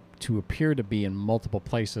space-time to appear to be in multiple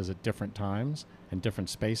places at different times and different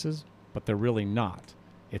spaces, but they're really not.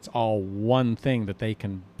 It's all one thing that they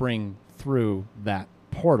can bring through that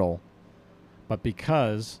portal, but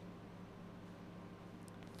because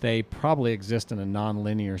they probably exist in a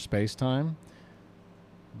non-linear space-time,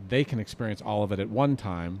 they can experience all of it at one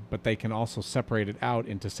time, but they can also separate it out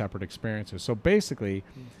into separate experiences. So basically,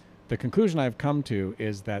 the conclusion I've come to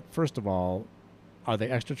is that, first of all, are they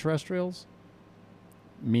extraterrestrials?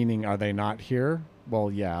 Meaning, are they not here?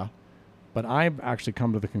 Well, yeah. But I've actually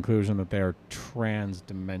come to the conclusion that they are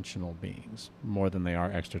trans-dimensional beings more than they are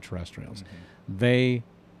extraterrestrials. They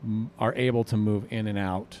are able to move in and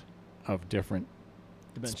out of different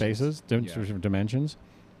spaces, different dimensions.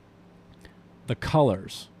 The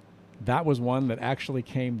colors. That was one that actually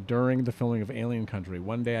came during the filming of Alien Country.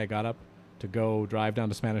 One day I got up to go drive down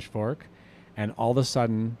to Spanish Fork, and all of a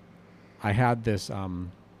sudden I had this...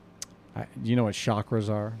 you know what chakras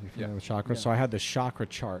are? You familiar with chakras? Yeah. So I had this chakra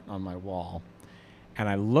chart on my wall, and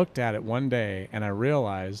I looked at it one day, and I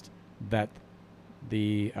realized that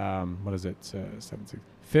the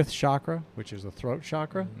fifth chakra, which is the throat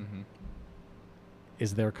chakra,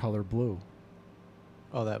 is their color blue.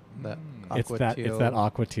 Oh, that it's that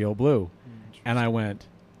aqua teal blue, and I went,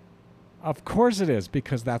 of course it is,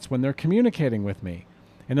 because that's when they're communicating with me.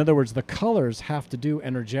 In other words, the colors have to do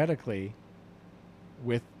energetically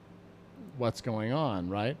with what's going on,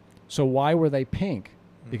 right? So why were they pink?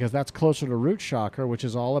 Because that's closer to root chakra, which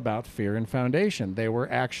is all about fear and foundation. They were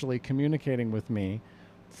actually communicating with me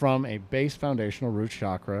from a base foundational root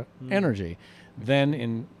chakra energy. Then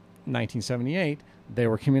in 1978, they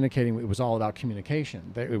were communicating. It was all about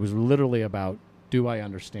communication. It was literally about, do I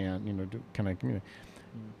understand? Can I communicate?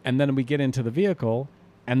 And then we get into the vehicle,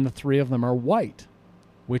 and the three of them are white,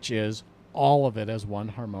 which is all of it as one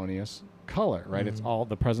harmonious color, right? It's all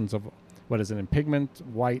the presence of... What is it in pigment?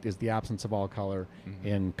 White is the absence of all color.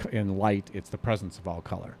 In light, it's the presence of all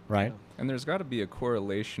color, right? Yeah. And there's got to be a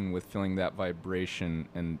correlation with feeling that vibration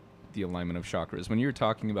and the alignment of chakras. When you're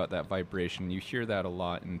talking about that vibration, you hear that a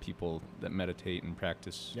lot in people that meditate and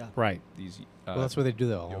practice. Yeah. Right. These. Well, that's where they do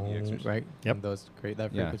that, right? Yep. And those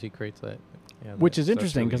that frequency creates that. Yeah, which is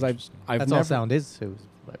interesting because I've that's never, all sound is. So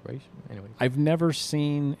vibration. Anyway. I've never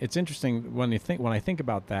seen. It's interesting when I think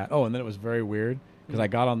about that. Oh, and then it was very weird. Because I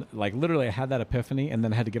got on, literally I had that epiphany, and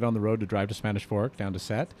then I had to get on the road to drive to Spanish Fork down to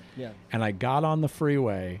set. Yeah. And I got on the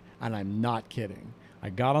freeway, and I'm not kidding. I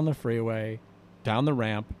got on the freeway, down the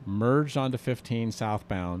ramp, merged onto 15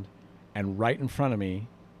 southbound, and right in front of me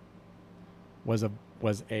was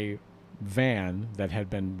a van that had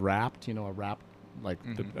been wrapped, a wrap, a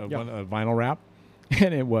vinyl wrap,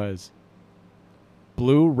 and it was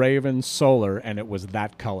Blue Raven Solar, and it was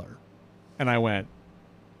that color. And I went,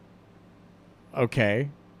 okay,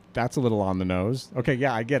 that's a little on the nose. Okay,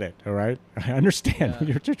 yeah, I get it. All right, I understand what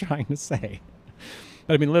you're trying to say.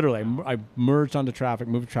 But I mean, literally, I merged onto traffic,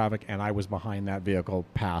 moved traffic, and I was behind that vehicle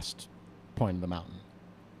past Point of the Mountain.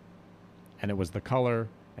 And it was the color,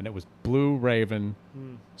 and it was Blue Raven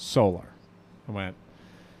Solar. I went,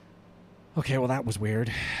 okay, well, that was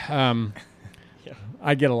weird.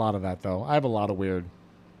 I get a lot of that, though. I have a lot of weird.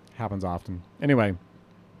 Happens often. Anyway,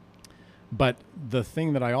 but the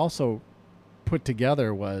thing that I also put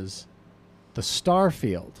together was the star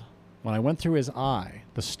field. When I went through his eye,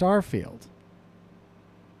 the star field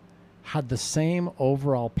had the same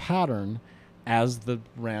overall pattern as the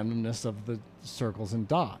randomness of the circles and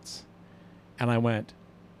dots. And I went,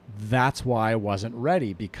 that's why I wasn't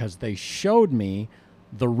ready, because they showed me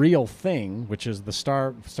the real thing, which is the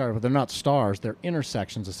star. They're not stars, they're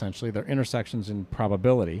intersections, essentially. They're intersections in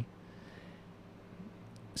probability.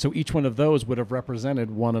 So each one of those would have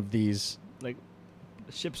represented one of these Like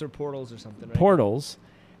ships or portals or something, right? portals.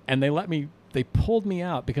 And they pulled me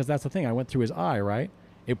out, because that's the thing. I went through his eye, right?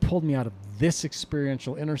 It pulled me out of this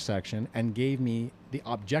experiential intersection and gave me the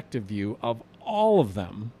objective view of all of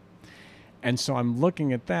them. And so I'm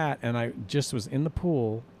looking at that, and I just was in the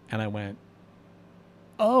pool, and I went,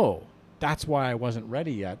 oh, that's why I wasn't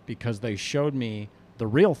ready yet, because they showed me the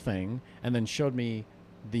real thing and then showed me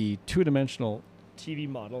the two-dimensional TV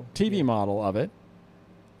model. TV model of it,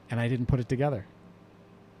 and I didn't put it together.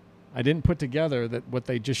 I didn't put together that what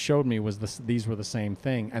they just showed me was these were the same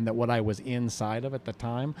thing, and that what I was inside of at the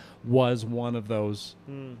time was one of those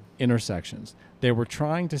intersections. They were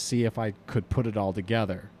trying to see if I could put it all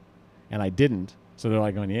together, and I didn't. So they're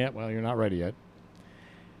like going, yeah, well, you're not ready yet.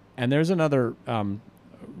 And there's another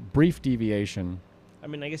brief deviation. I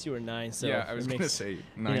mean, I guess you were 9, so yeah, I was going to say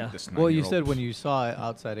 9. Yeah. This Well, you 9-year-old. said when you saw it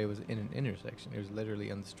outside, it was in an intersection. It was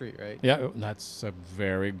literally on the street, right? Yeah, that's a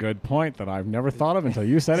very good point that I've never thought of until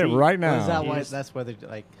you said it See, right Well, now. is that why? Yes. That's why they're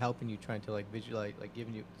like helping you, trying to like visualize, like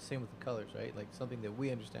giving you same with the colors, right? Like something that we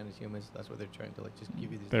understand as humans. That's what they're trying to like just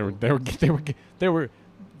give you these. They were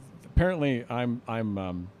apparently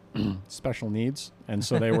I'm special needs, and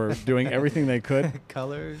so they were doing everything they could.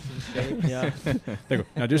 colors and shapes. Yeah. They go,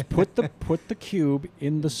 now just put the cube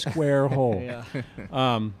in the square hole. Yeah.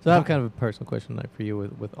 So I have kind of a personal question like for you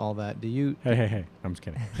with all that. Do you Hey, I'm just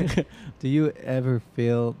kidding. do you ever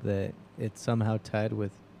feel that it's somehow tied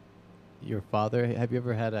with your father? Have you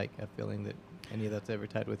ever had like a feeling that any of that's ever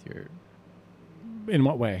tied with your In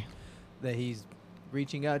what way? that he's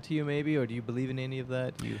reaching out to you maybe, or do you believe in any of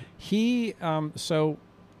that? Do you He so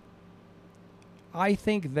I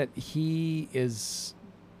think that he is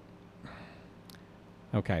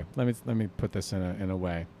okay. Let me put this in a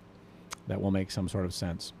way that will make some sort of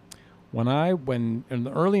sense. When in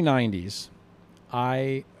the early 90s,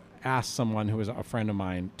 I asked someone who was a friend of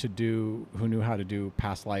mine who knew how to do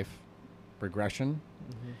past life regression.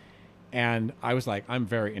 And I was like, I'm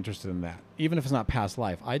very interested in that. Even if it's not past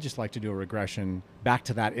life, I just like to do a regression back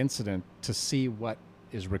to that incident to see what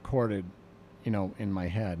is recorded, in my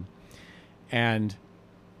head. And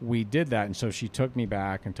we did that. And so she took me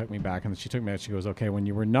back, and then she took me back. She goes, okay, when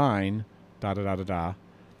you were 9, da-da-da-da-da.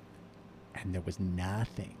 And there was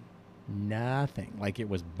nothing. Like it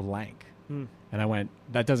was blank. And I went,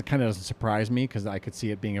 that doesn't surprise me, because I could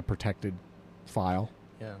see it being a protected file.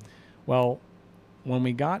 Yeah. Well, when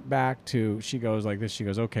we got back she goes like this, she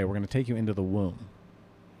goes, okay, we're going to take you into the womb.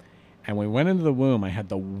 And we went into the womb, I had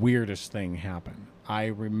the weirdest thing happen. I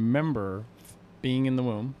remember being in the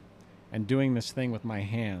womb and doing this thing with my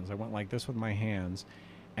hands. I went like this with my hands,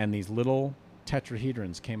 and these little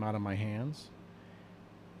tetrahedrons came out of my hands.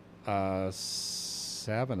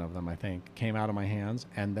 7 of them, I think, came out of my hands,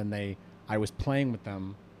 and then I was playing with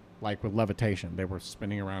them like with levitation. They were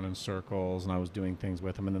spinning around in circles, and I was doing things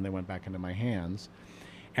with them, and then they went back into my hands.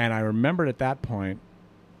 And I remembered at that point,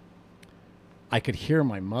 I could hear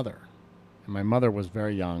my mother. And my mother was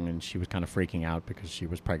very young, and she was kind of freaking out because she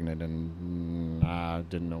was pregnant and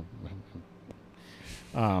didn't know.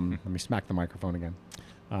 Let me smack the microphone again.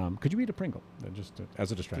 Could you eat a Pringle just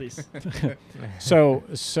as a distraction? Please.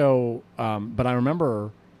 But I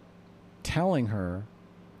remember telling her,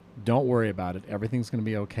 don't worry about it. Everything's going to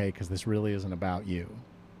be okay, because this really isn't about you.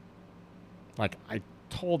 Like, I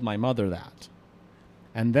told my mother that.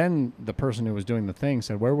 And then the person who was doing the thing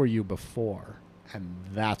said, where were you before? And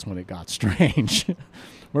that's when it got strange.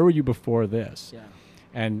 Where were you before this? Yeah.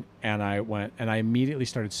 And I went, and I immediately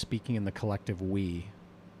started speaking in the collective we.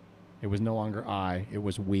 It was no longer I, it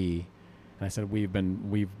was we. And I said, we've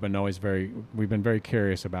been very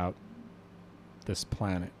curious about this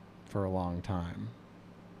planet for a long time.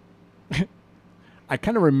 I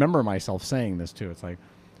kind of remember myself saying this too. It's like,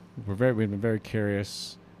 we've been very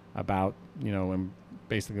curious about, and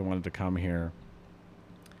basically wanted to come here.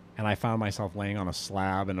 And I found myself laying on a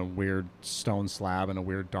slab, in a weird stone slab in a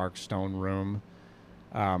weird dark stone room,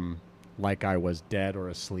 like I was dead or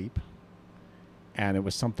asleep. And it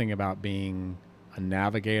was something about being a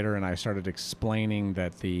navigator, and I started explaining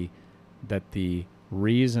that the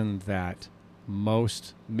reason that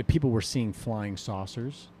most people were seeing flying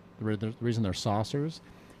saucers, the reason they're saucers,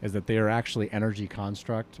 is that they are actually energy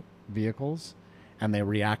construct vehicles, and they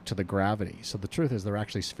react to the gravity. So the truth is they're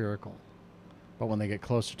actually spherical. but when they get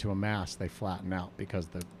closer to a mass, they flatten out because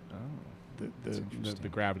Oh. That's the interesting.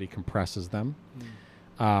 gravity compresses them.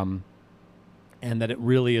 Mm. And that it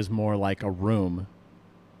really is more like a room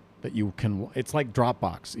that you can, it's like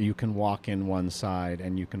Dropbox. You can walk in one side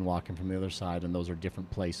and you can walk in from the other side, and those are different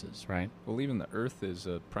places, right? Well, even the Earth is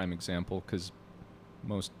a prime example because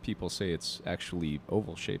most people say it's actually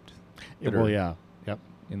oval shaped. Well, yeah. Yep.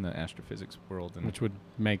 In the astrophysics world, and Which would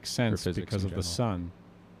make sense physics because in of the general. sun.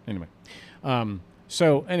 Anyway.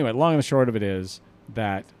 So anyway, long and the short of it is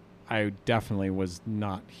that I definitely was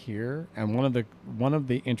not here. And one of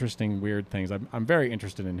the interesting weird things, I'm very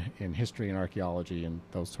interested in history and archaeology and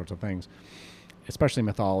those sorts of things, especially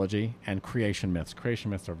mythology and creation myths. Creation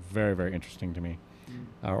myths are very, very interesting to me,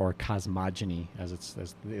 or cosmogony, as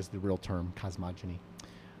is the real term, cosmogony.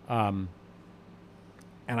 And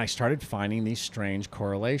I started finding these strange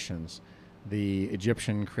correlations. The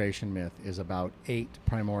Egyptian creation myth is about 8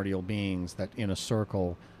 primordial beings that in a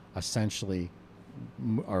circle essentially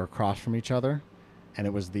are across from each other, and it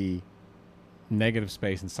was the negative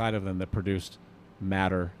space inside of them that produced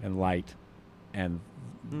matter and light and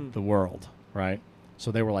the world, right?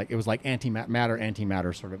 So they were like, it was like matter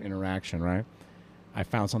antimatter sort of interaction, right? I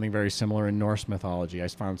found something very similar in Norse mythology. I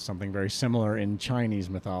found something very similar in Chinese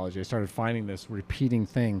mythology. I started finding this repeating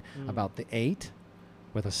thing about the 8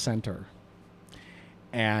 with a center.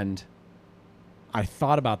 And I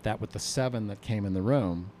thought about that with the 7 that came in the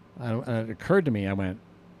room. And it occurred to me, I went,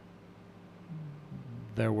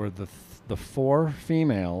 there were the 4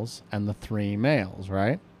 females and the 3 males,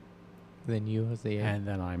 right? Then you as the 8th. And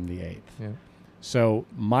then I'm the 8th. Yeah. So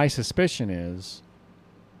my suspicion is,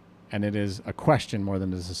 and it is a question more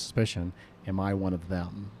than it is a suspicion, am I one of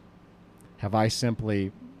them? Am I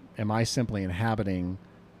simply inhabiting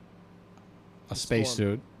a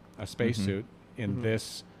spacesuit in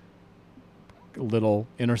this little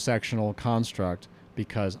intersectional construct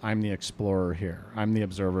because I'm the explorer here. I'm the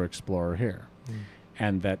observer explorer here.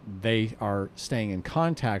 And that they are staying in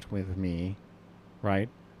contact with me, right?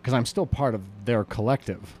 Because I'm still part of their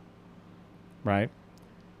collective, right?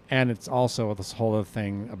 And it's also this whole other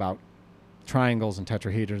thing about triangles and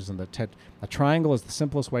tetrahedrons. And a triangle is the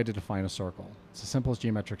simplest way to define a circle. It's the simplest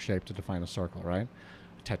geometric shape to define a circle, right?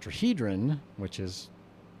 A tetrahedron, which is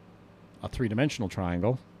a 3-dimensional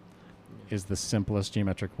triangle, is the simplest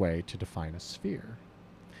geometric way to define a sphere.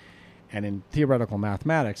 And in theoretical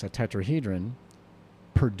mathematics, a tetrahedron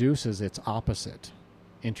produces its opposite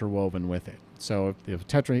interwoven with it. So if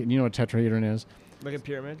you know what a tetrahedron is? Like a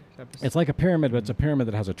pyramid? It's like a pyramid, but it's a pyramid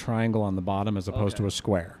that has a triangle on the bottom as opposed to a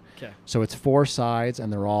square. Okay. So it's 4 sides,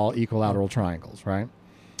 and they're all equilateral triangles, right?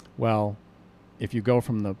 Well, if you go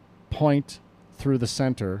from the point through the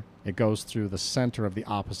center, it goes through the center of the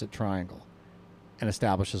opposite triangle and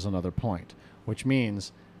establishes another point, which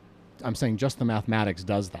means, I'm saying just the mathematics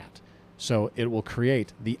does that. So it will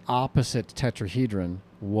create the opposite tetrahedron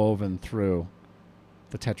woven through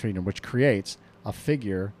the tetrahedron, which creates a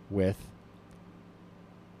figure with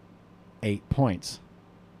 8 points.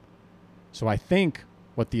 So I think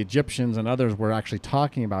what the Egyptians and others were actually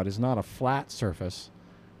talking about is not a flat surface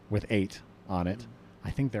with 8 on it.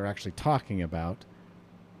 I think they're actually talking about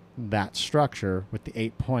that structure with the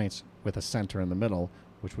 8 points with a center in the middle,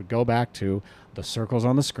 which would go back to the circles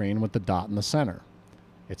on the screen with the dot in the center.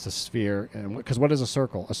 It's a sphere. Because what is a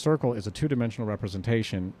circle? A circle is a 2-dimensional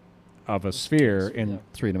representation of a sphere in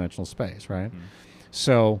 3-dimensional space, right?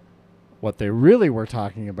 So what they really were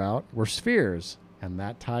talking about were spheres, and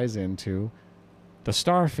that ties into the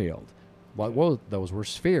star field. Those were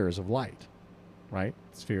spheres of light, right?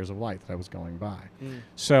 Spheres of light that I was going by.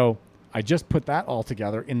 So I just put that all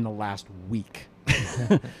together in the last week.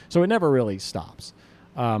 So it never really stops.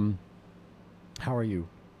 How are you?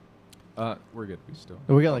 We're good. We still.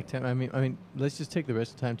 We got like 10. I mean, let's just take the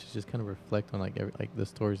rest of the time to just kind of reflect on like the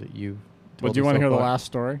stories that you've told. But do you want to hear the last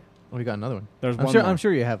story? Oh, we got another one. There's I'm one sure. more. I'm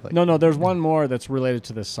sure you have like. No, there's one more that's related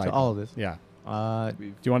to this site. To all of this. Yeah. Do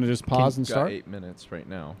We've you want to just pause and got start? 8 minutes right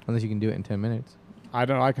now. Unless you can do it in 10 minutes. I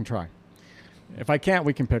don't know. I can try. If I can't,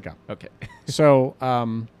 we can pick up. Okay. So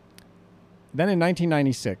then in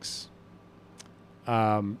 1996,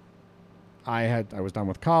 I was done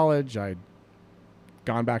with college. I'd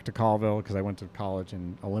gone back to Colville because I went to college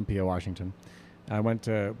in Olympia, Washington. I went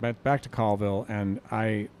back to Colville, and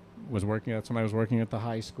I was working. That's when I was working at the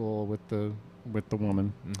high school with the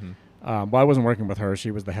woman. Well, I wasn't working with her. She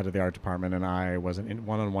was the head of the art department, and I was a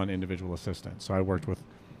one-on-one individual assistant. So I worked with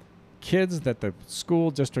kids that the school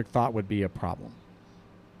district thought would be a problem.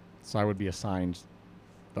 So I would be assigned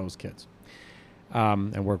those kids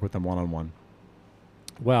and work with them one-on-one.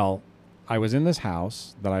 Well, I was in this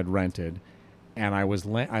house that I'd rented, and I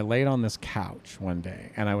laid on this couch one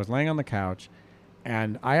day, and I was laying on the couch,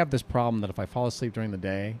 and I have this problem that if I fall asleep during the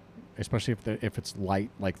day, especially if it's light,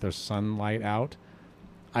 like there's sunlight out,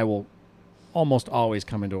 I will almost always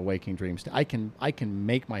come into a waking dream state. I can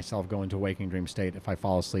make myself go into a waking dream state if I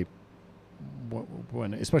fall asleep,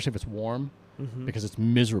 especially if it's warm, because it's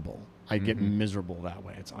miserable. I get miserable that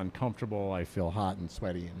way. It's uncomfortable. I feel hot and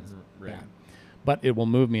sweaty and it's bad. But it will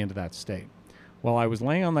move me into that state. Well, I was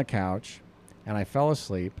laying on the couch, and I fell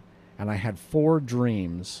asleep, and I had 4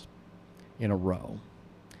 dreams in a row.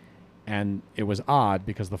 And it was odd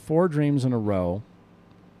because the 4 dreams in a row,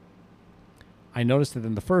 I noticed that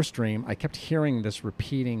in the first dream, I kept hearing this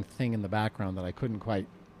repeating thing in the background that I couldn't quite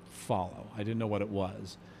follow. I didn't know what it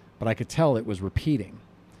was, but I could tell it was repeating.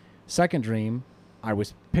 Second dream, I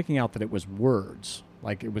was picking out that it was words,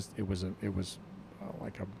 like it was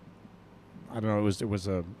like a, I don't know, it was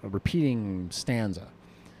a repeating stanza.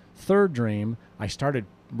 Third dream, I started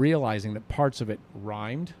realizing that parts of it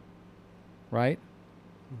rhymed, right?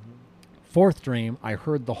 Fourth dream, I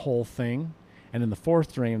heard the whole thing, and in the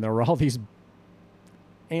fourth dream, there were all these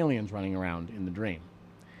aliens running around in the dream.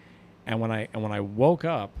 And when I woke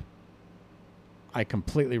up, I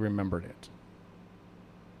completely remembered it.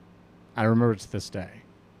 I remember it to this day.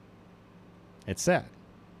 It said,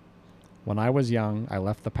 "When I was young, I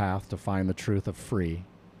left the path to find the truth of free.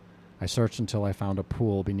 I searched until I found a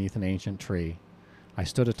pool beneath an ancient tree. I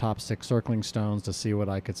stood atop 6 circling stones to see what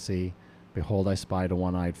I could see. Behold, I spied a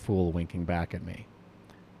one-eyed fool winking back at me."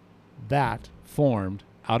 That formed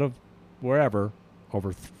out of wherever,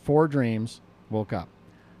 over 4 dreams, woke up.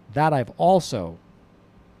 That I've also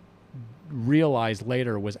realized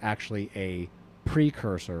later was actually a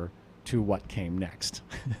precursor to what came next,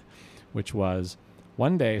 which was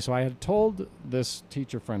one day. So I had told this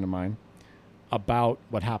teacher friend of mine about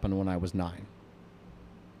what happened when I was 9.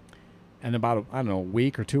 And about, I don't know, a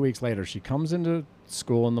week or 2 weeks later, she comes into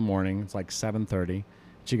school in the morning. It's like 7:30.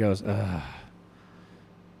 She goes, "Ugh."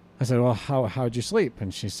 I said, "Well, how'd you sleep?"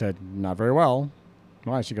 And she said, "Not very well."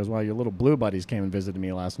 Why? She goes, "Well, your little blue buddies came and visited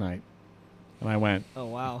me last night." And I went, Oh,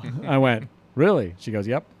 wow. I went, "Really?" She goes,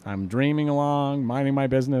 "Yep. I'm dreaming along, minding my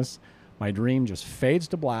business. My dream just fades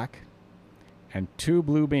to black, and 2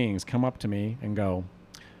 blue beings come up to me and go,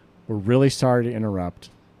 'We're really sorry to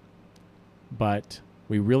interrupt, but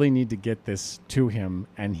we really need to get this to him,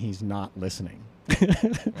 and he's not listening.'"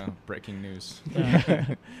 Wow, breaking news.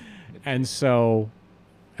 And so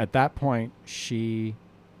at that point, she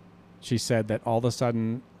said that all of a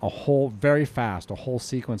sudden, very fast, a whole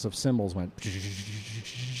sequence of symbols went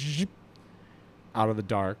out of the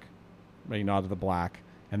dark, out of the black,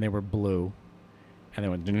 and they were blue, and they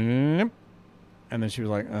went, and then she was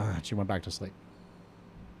like, she went back to sleep.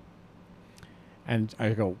 And I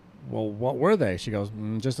go, "Well, what were they?" She goes,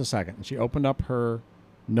 "Just a second." And she opened up her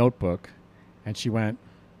notebook, and she went,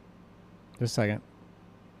 "Just a second,"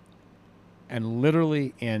 and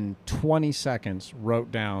literally in 20 seconds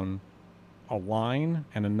wrote down a line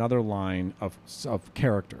and another line of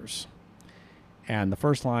characters. And the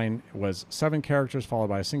first line was 7 characters followed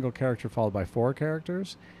by a single character followed by 4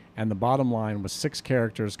 characters. And the bottom line was 6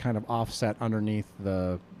 characters kind of offset underneath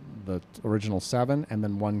the original 7, and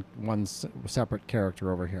then one separate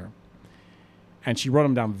character over here. And she wrote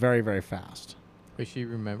them down very, very fast. But she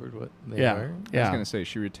remembered what they Yeah. were. I was going to say,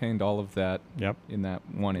 she retained all of that Yep. in that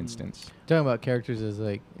one instance. Talking about characters as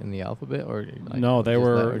like in the alphabet, or like No, they just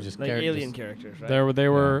were- that, or just Like characters? alien characters, right?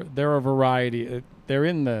 They're a variety. They're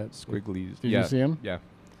in the Squigglies. Did yeah. you see them? Yeah.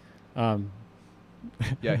 Um,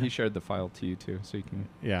 Yeah, he shared the file to you too, so you can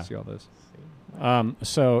Yeah. see all this.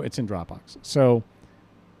 So it's in Dropbox. So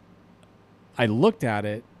I looked at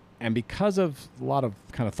it, and because of a lot of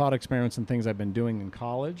kind of thought experiments and things I've been doing in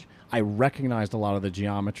college, I recognized a lot of the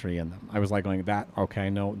geometry in them. I was like going, okay,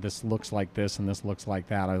 no, this looks like this and this looks like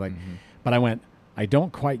that. I was like, but I went, I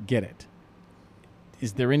don't quite get it.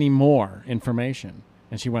 Is there any more information?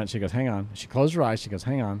 And she goes, hang on. She closed her eyes. She goes,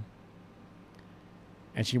 hang on.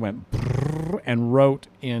 And she went and wrote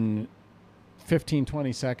in 15,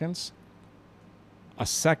 20 seconds a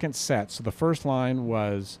second set. So the first line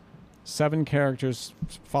was 7 characters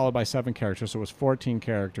followed by 7 characters. So it was 14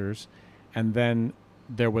 characters. And then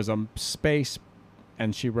there was a space,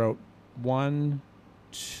 and she wrote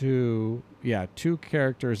 2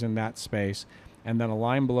 characters in that space. And then a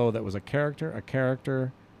line below that was a character, just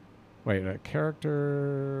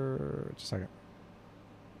a second.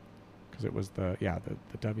 Because it was the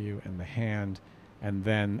W and the hand. And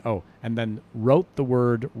then wrote the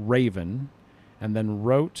word raven, and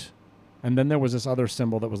then there was this other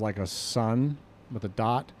symbol that was like a sun with a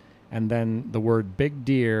dot, and then the word big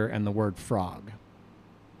deer and the word frog.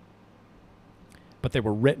 but they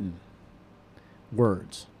were written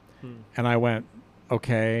words. And I went,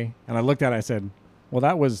 okay. And I looked at it, I said, well,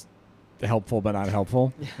 that was helpful, but not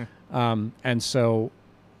helpful. And so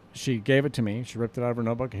she gave it to me. She ripped it out of her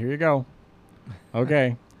notebook. Here you go.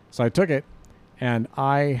 Okay. So I took it, and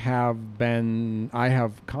I have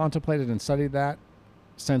contemplated and studied that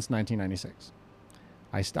since 1996.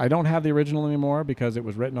 I don't have the original anymore because it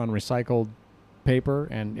was written on recycled paper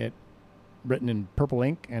and it written in purple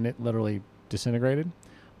ink, and it literally disintegrated.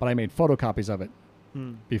 But I made photocopies of it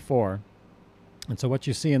before. And so what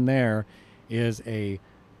you see in there is a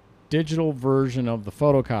digital version of the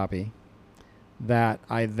photocopy that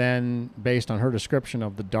I then, based on her description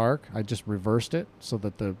of the dark, I just reversed it so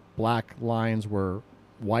that the black lines were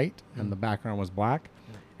white and the background was black,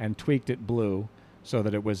 and tweaked it blue so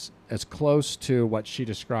that it was as close to what she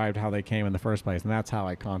described how they came in the first place. And that's how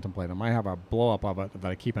I contemplate them. I have a blow-up of it that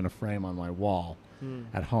I keep in a frame on my wall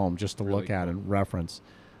at home just to Really look at cool. and reference.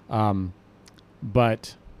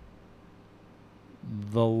 But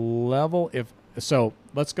the level, so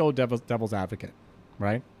let's go devil's advocate,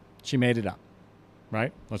 right? She made it up,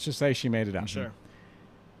 right? Let's just say she made it up. Sure.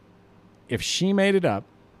 If she made it up,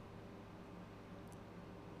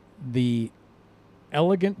 the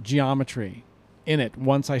elegant geometry in it,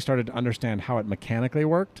 once I started to understand how it mechanically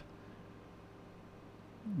worked,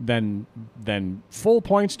 then full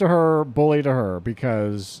points to her, bully to her,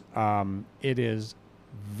 because it is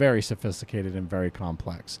very sophisticated and very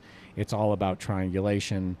complex. It's all about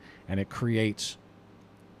triangulation, and it creates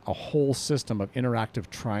a whole system of interactive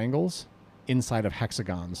triangles inside of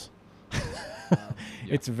hexagons.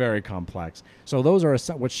 It's very complex. So those are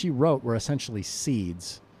what she wrote were essentially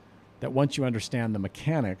seeds that once you understand the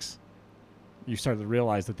mechanics, you start to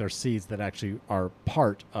realize that they're seeds that actually are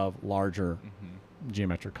part of larger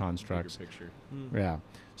geometric constructs. Bigger picture. Yeah.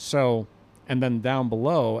 So, and then down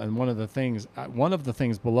below, and one of the things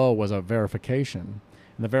below was a verification.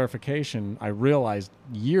 And the verification, I realized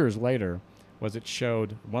years later, was it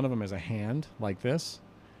showed one of them as a hand like this,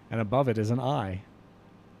 and above it is an eye.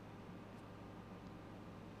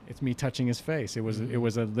 It's me touching his face. It was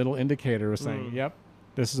a little indicator saying, "Yep,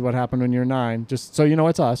 this is what happened when you're 9." Just so you know,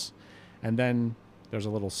 it's us. And then there's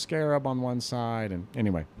a little scarab on one side, and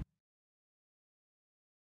anyway.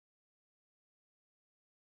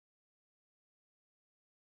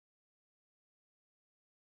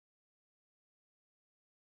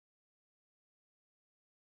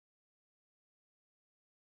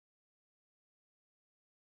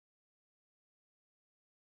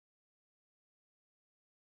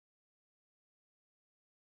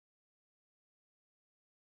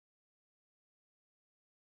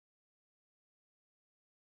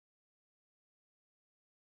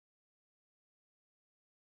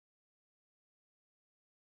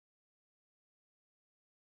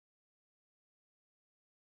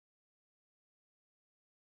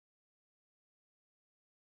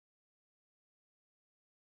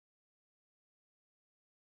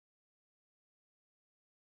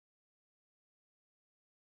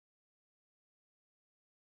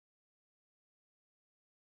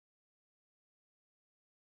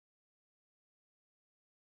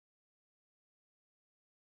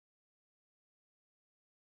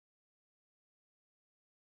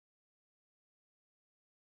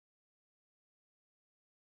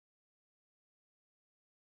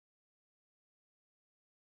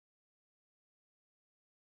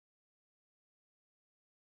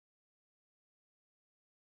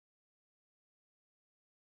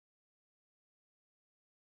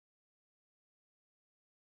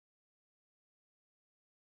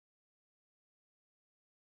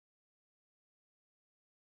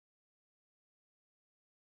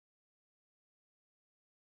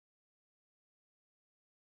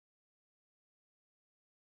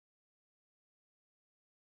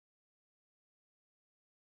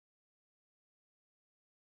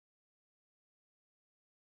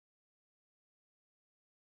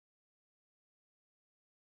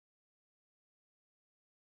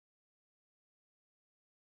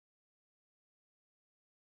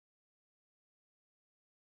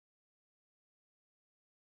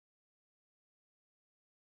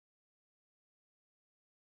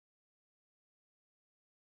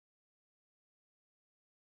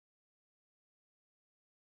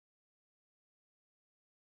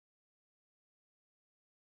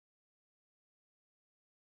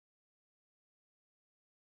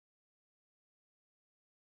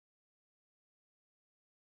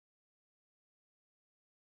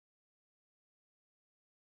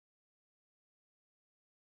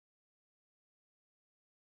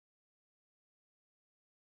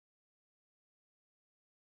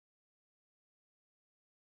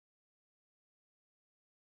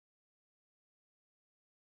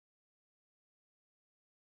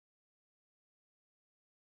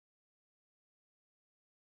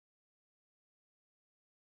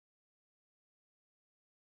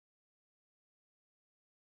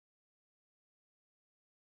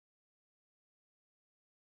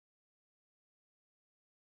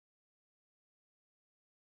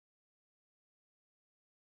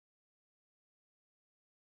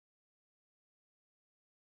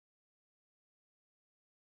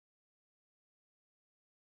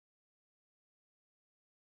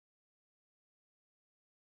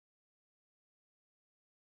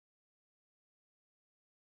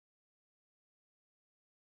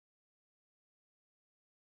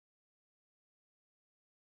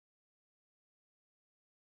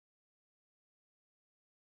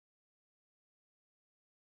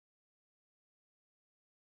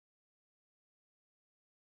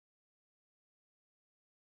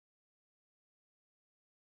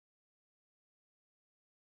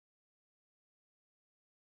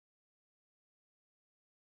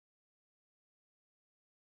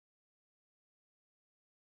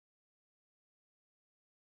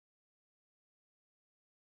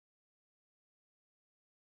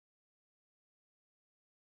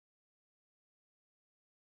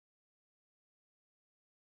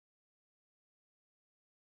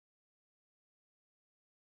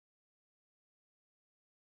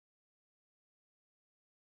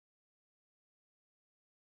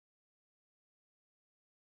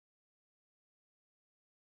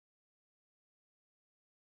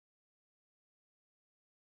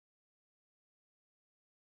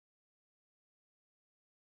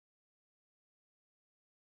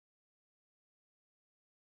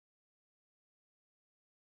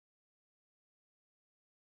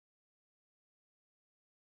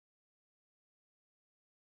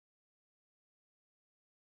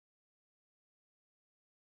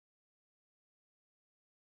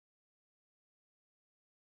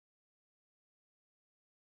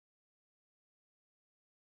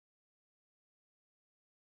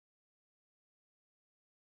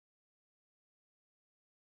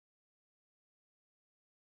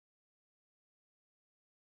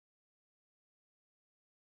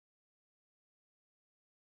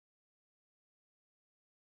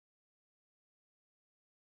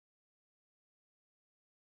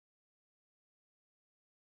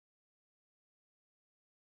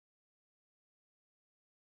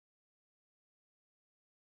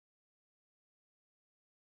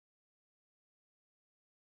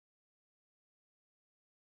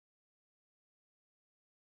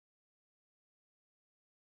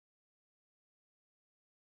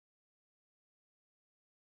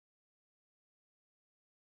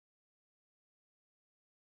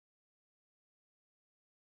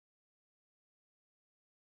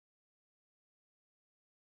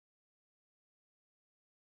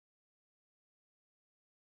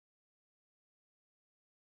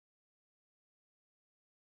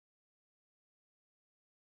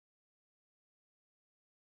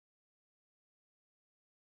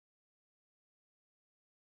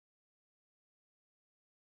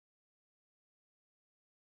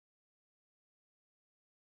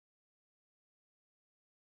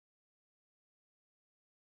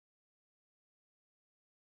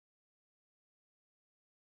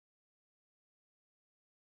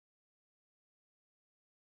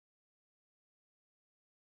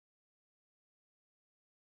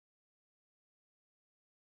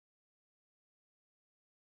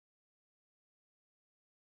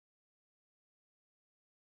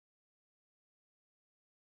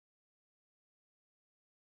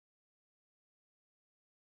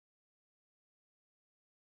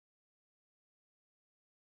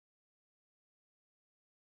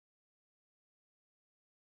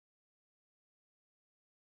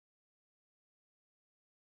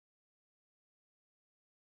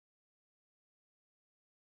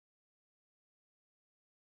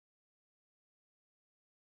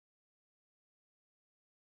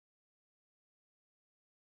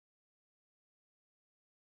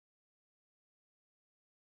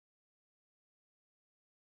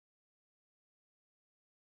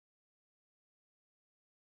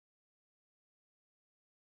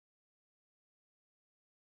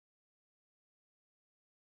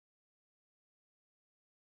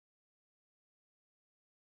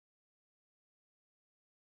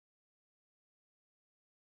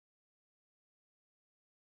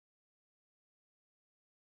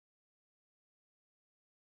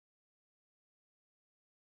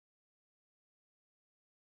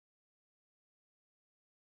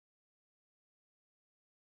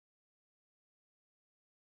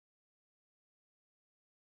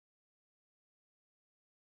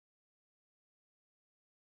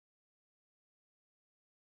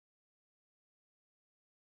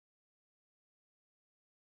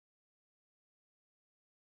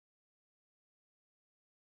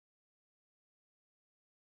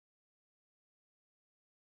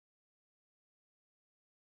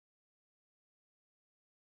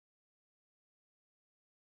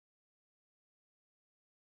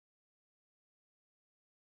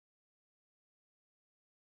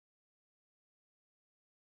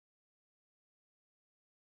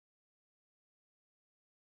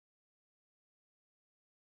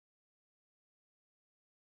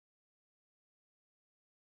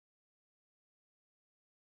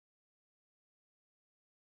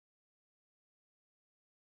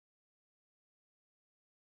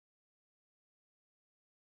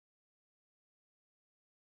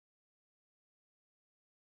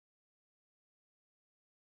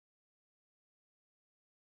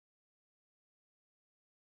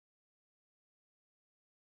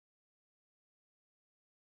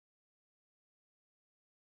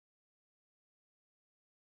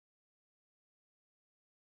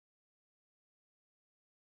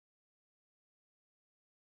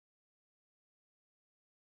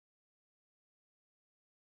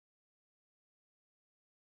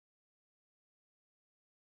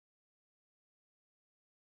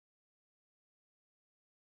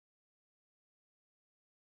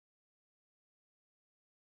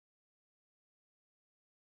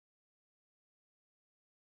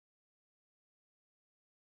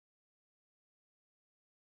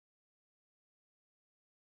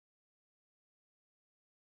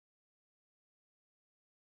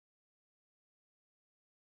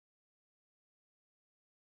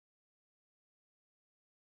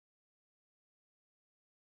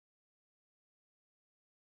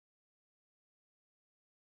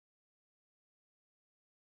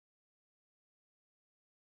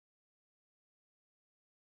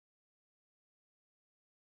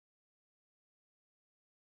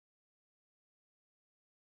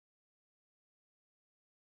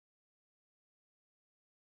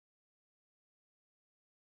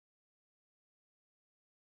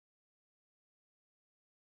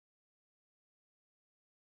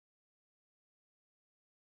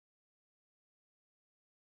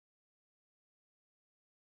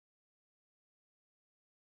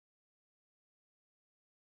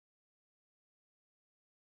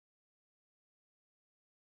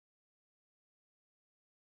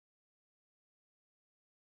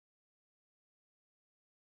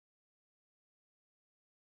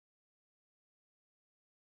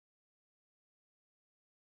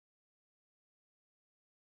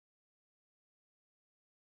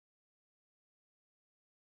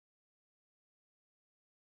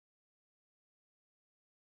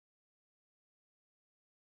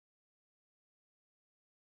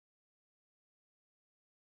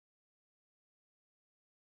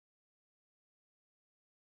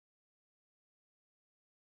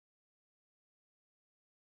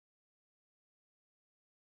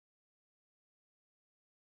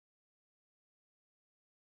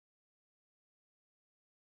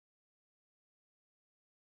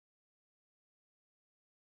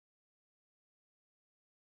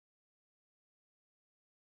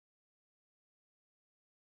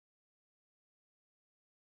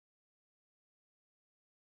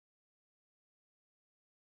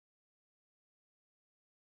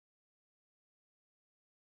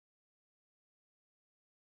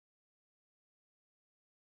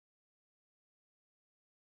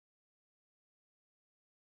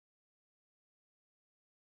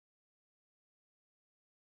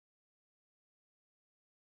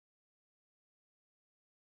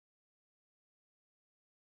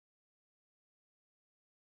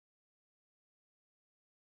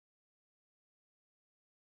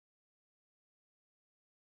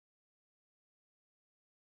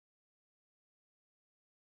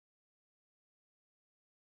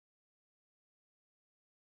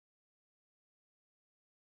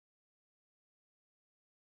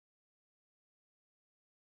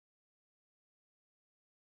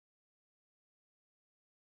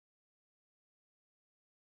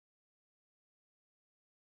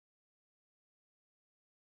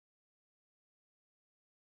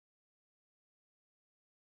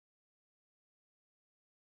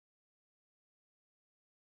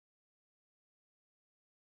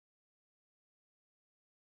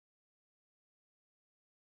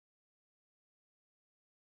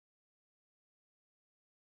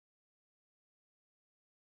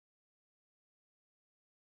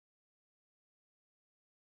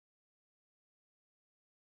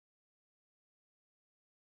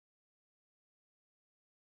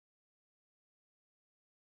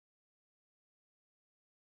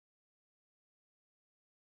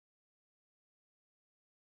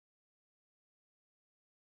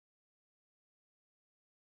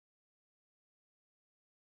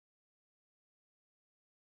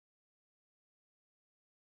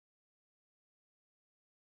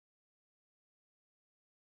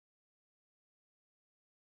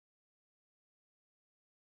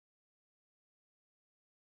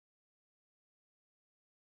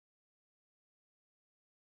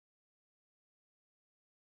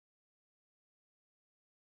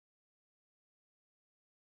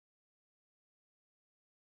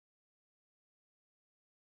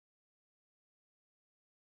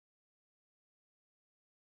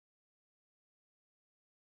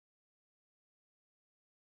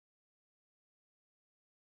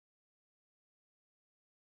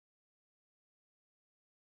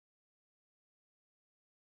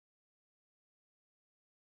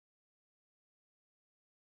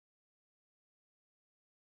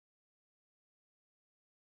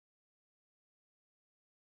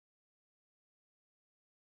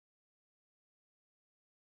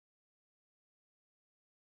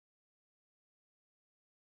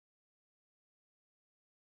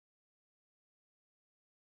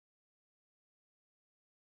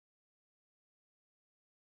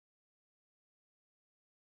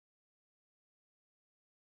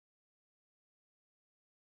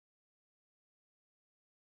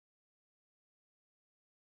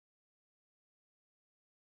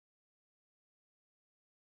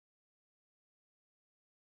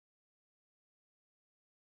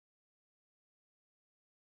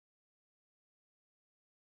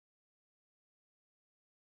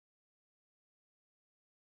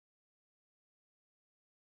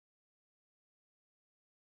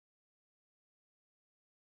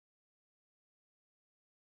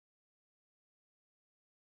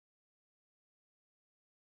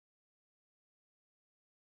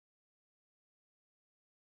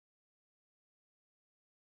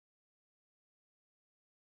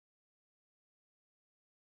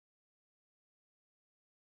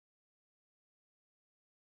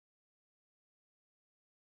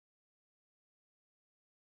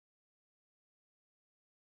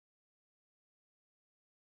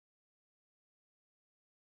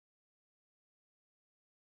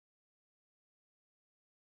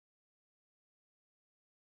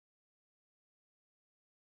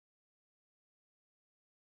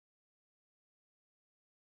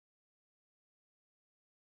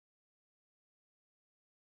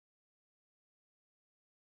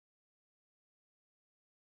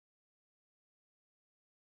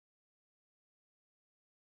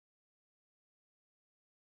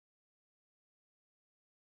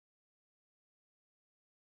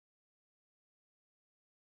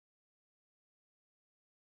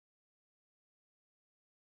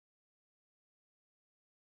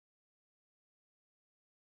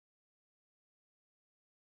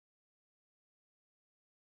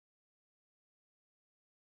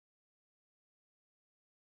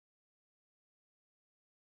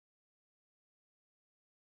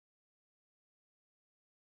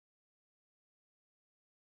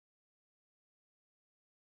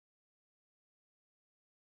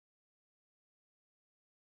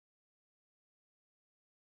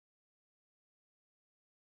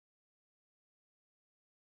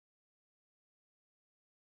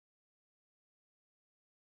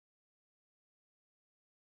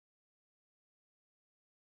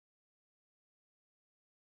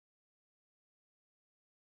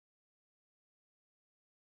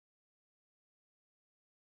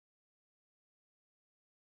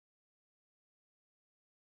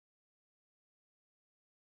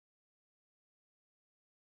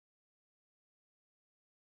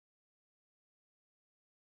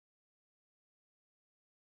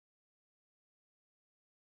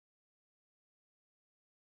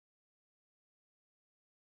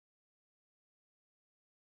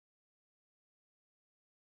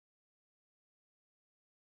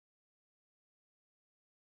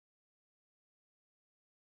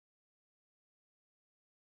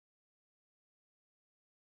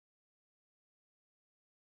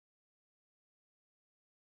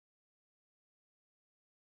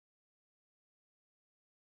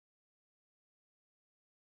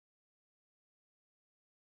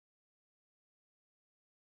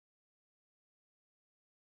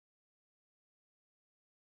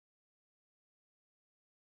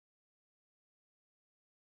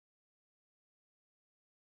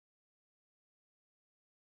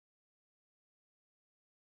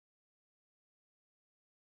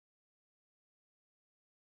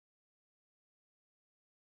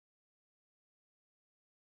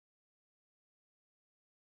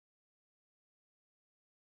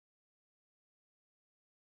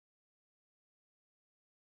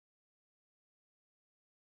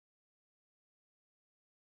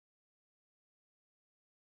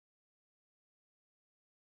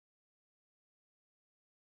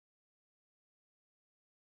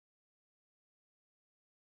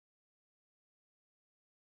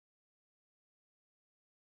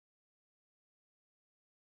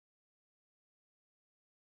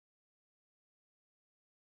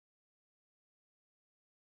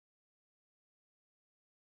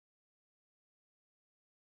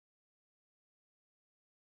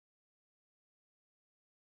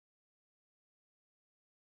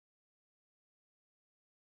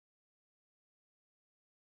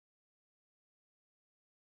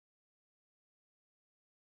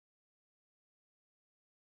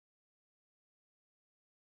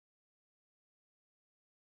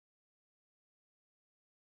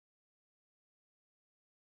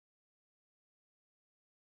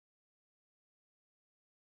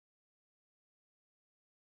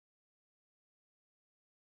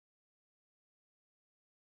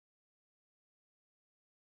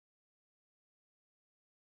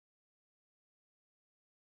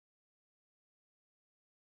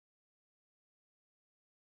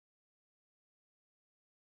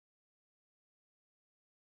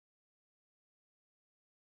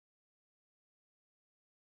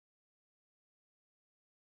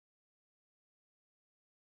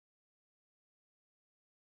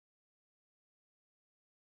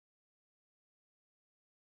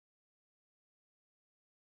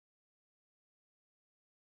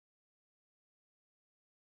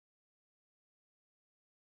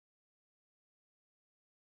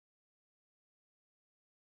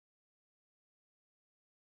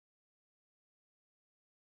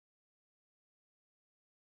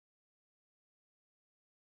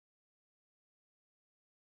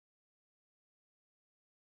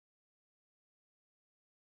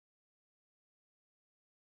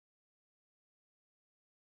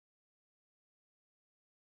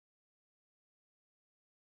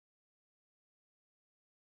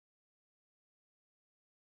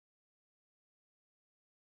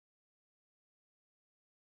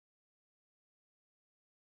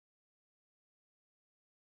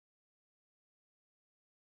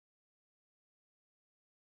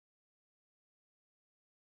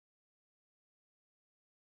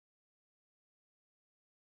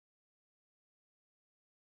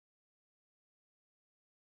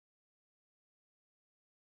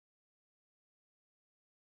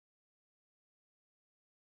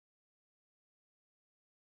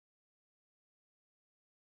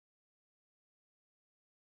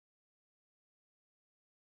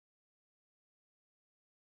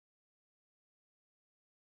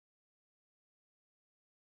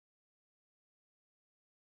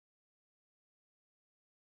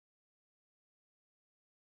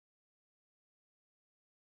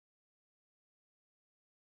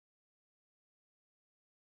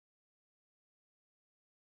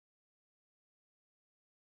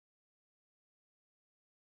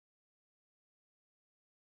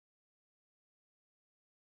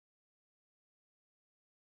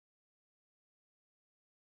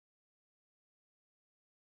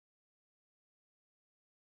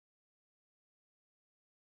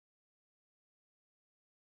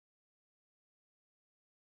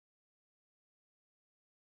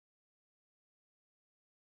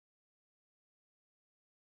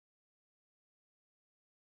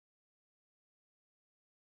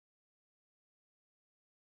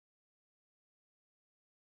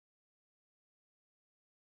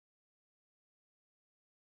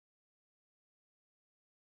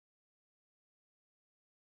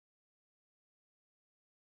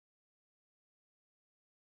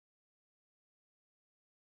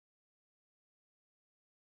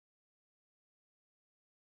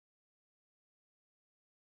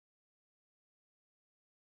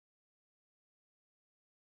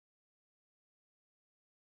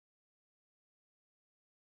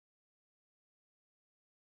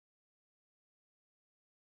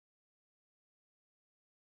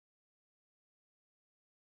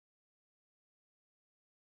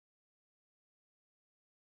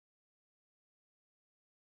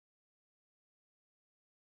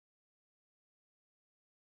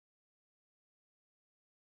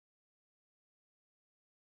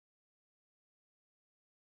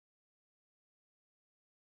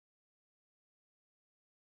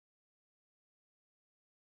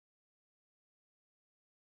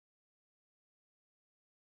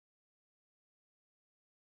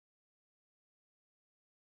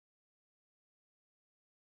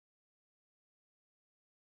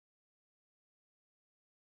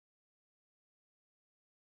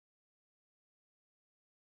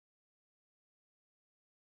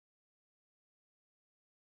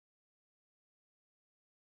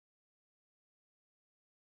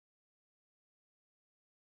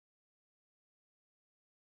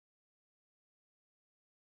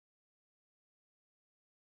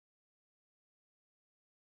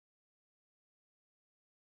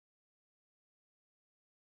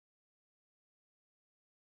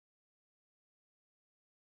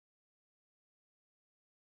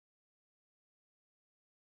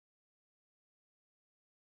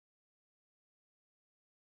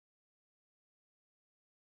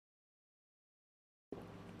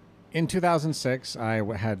 in 2006,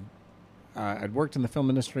 I'd worked in the film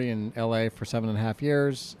industry in LA for 7.5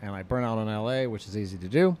 years, and I burnt out on LA, which is easy to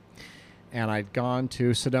do. And I'd gone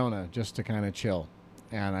to Sedona just to kind of chill.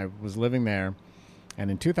 And I was living there. And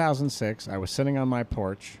in 2006, I was sitting on my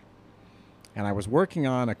porch, and I was working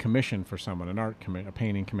on a commission for someone, a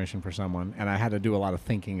painting commission for someone, and I had to do a lot of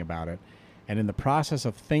thinking about it. And in the process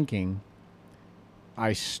of thinking,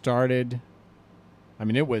 I started. I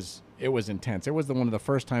mean, it was intense. It was one of the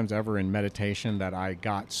first times ever in meditation that I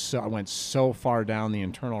went so far down the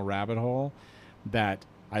internal rabbit hole that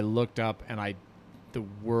I looked up and the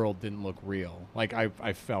world didn't look real. Like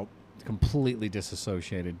I felt completely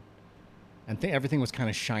disassociated, and everything was kind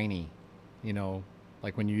of shiny, you know,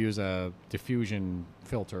 like when you use a diffusion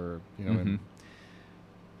filter, you know, and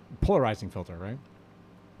polarizing filter, right?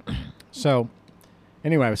 So,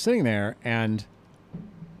 anyway, I was sitting there and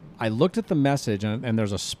I looked at the message, and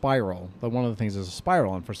there's a spiral. But one of the things is a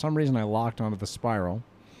spiral, and for some reason I locked onto the spiral,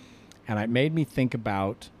 and it made me think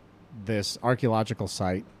about this archaeological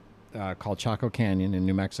site called Chaco Canyon in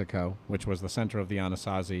New Mexico, which was the center of the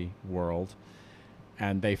Anasazi world,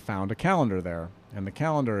 and they found a calendar there, and the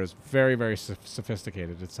calendar is very, very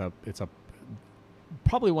sophisticated. It's a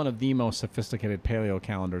probably one of the most sophisticated paleo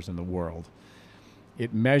calendars in the world.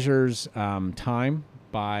 It measures time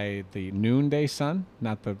by the noonday sun,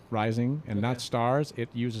 not the rising, and not stars. It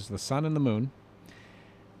uses the sun and the moon.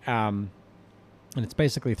 And it's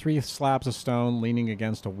basically 3 slabs of stone leaning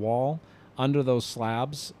against a wall. Under those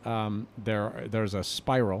slabs, there's a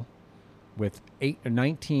spiral with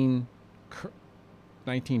 19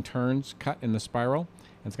 turns cut in the spiral.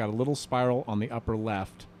 And it's got a little spiral on the upper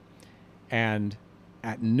left. And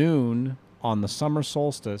at noon on the summer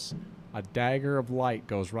solstice, a dagger of light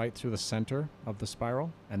goes right through the center of the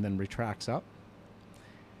spiral and then retracts up.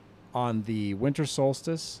 On the winter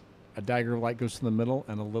solstice, a dagger of light goes to the middle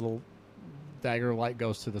and a little dagger of light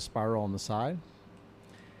goes through the spiral on the side.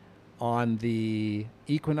 On the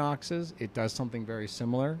equinoxes, it does something very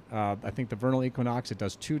similar. I think the vernal equinox, it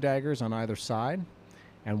does 2 daggers on either side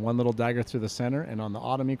and 1 little dagger through the center. And on the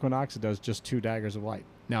autumn equinox, it does just 2 daggers of light.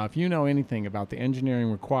 Now, if you know anything about the engineering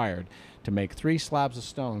required to make 3 slabs of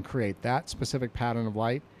stone create that specific pattern of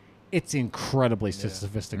light, it's incredibly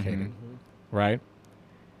sophisticated, right?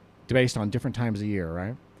 Based on different times of year,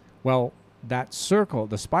 right? Well, that circle,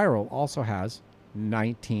 the spiral, also has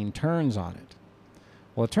 19 turns on it.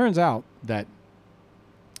 Well, it turns out that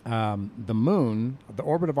the moon, the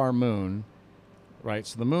orbit of our moon, right?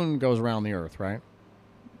 So the moon goes around the Earth, right?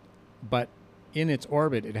 But in its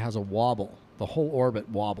orbit, it has a wobble. The whole orbit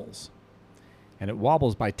wobbles. And it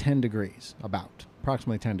wobbles by 10 degrees,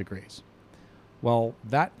 approximately 10 degrees. Well,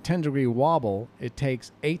 that 10-degree wobble, it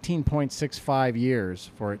takes 18.65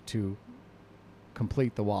 years for it to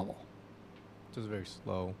complete the wobble. So it's a very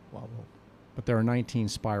slow wobble. But there are 19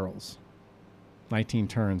 spirals, 19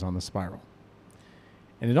 turns on the spiral.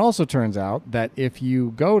 And it also turns out that if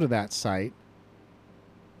you go to that site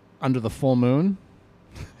under the full moon,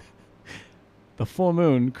 the full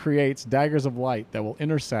moon creates daggers of light that will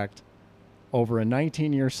intersect over a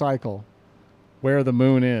 19-year cycle where the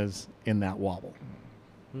moon is in that wobble.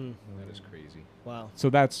 That is crazy. Wow. So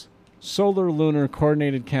that's solar-lunar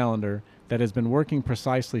coordinated calendar that has been working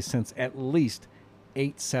precisely since at least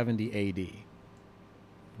 870 AD.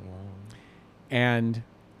 Wow. And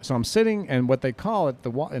so I'm sitting, and what they call it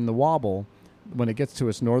in the wobble, when it gets to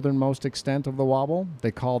its northernmost extent of the wobble, they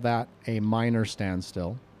call that a minor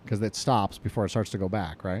standstill because it stops before it starts to go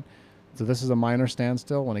back, right? So this is a minor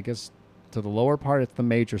standstill. When it gets to the lower part, it's the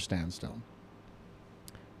major standstill.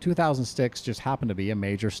 2006 just happened to be a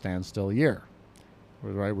major standstill year,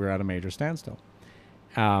 right? We're at a major standstill.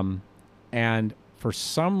 And for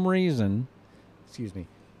some reason,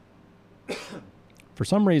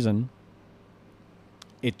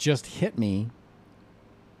 it just hit me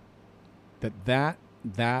that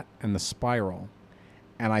and the spiral.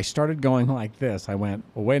 And I started going like this. I went,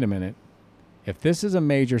 well, wait a minute. If this is a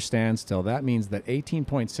major standstill, that means that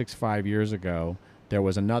 18.65 years ago, there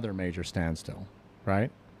was another major standstill,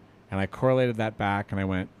 right? And I correlated that back and I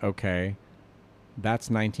went, okay,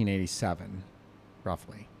 that's 1987,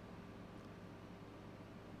 roughly,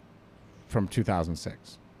 from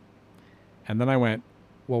 2006. And then I went,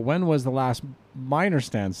 well, when was the last minor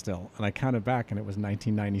standstill? And I counted back and it was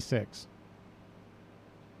 1996.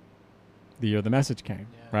 The year the message came,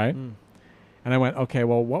 right? And I went, okay,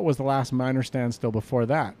 well, what was the last minor standstill before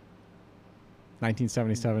that?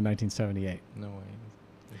 1977, 1978. No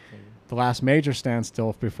way. The last major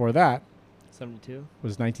standstill before that 72?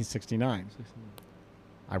 was 1969.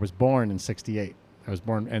 I was born in 68. I was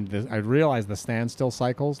born, and I realized the standstill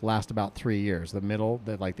cycles last about 3 years. The middle,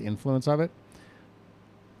 the influence of it.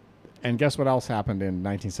 And guess what else happened in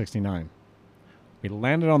 1969? We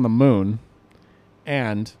landed on the moon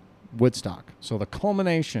and Woodstock. So the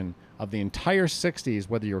culmination of the entire 60s,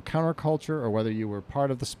 whether you were counterculture or whether you were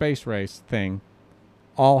part of the space race thing,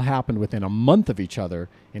 all happened within a month of each other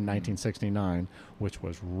in 1969, which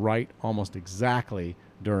was right almost exactly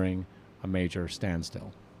during a major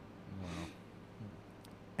standstill. Wow.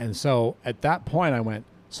 And so at that point I went,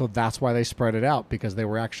 so that's why they spread it out, because they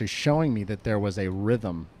were actually showing me that there was a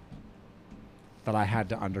rhythm that I had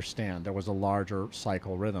to understand. There was a larger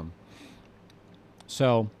cycle rhythm.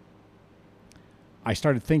 So I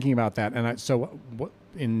started thinking about that. And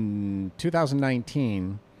in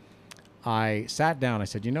 2019, I sat down. I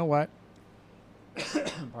said, you know what?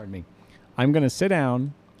 Pardon me. I'm going to sit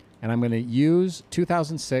down and I'm going to use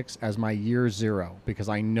 2006 as my year zero, because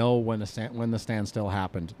I know when the standstill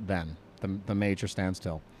happened then, the major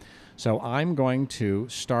standstill. So I'm going to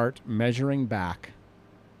start measuring back,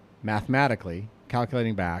 mathematically,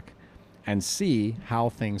 calculating back, and see how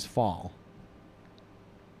things fall.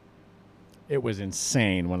 It was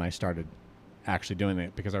insane when I started actually doing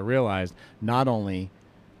it, because I realized not only...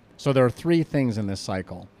 So there are three things in this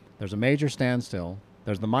cycle. There's a major standstill.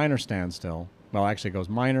 There's the minor standstill. Well, actually it goes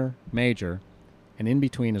minor, major, and in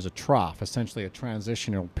between is a trough, essentially a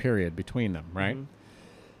transitional period between them, right?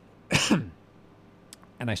 Mm-hmm.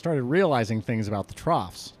 And I started realizing things about the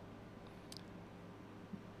troughs.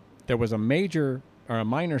 There was a major or a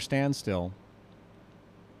minor standstill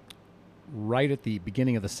right at the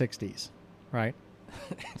beginning of the 60s, right?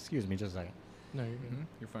 Excuse me just a second. No, you're good. Mm-hmm.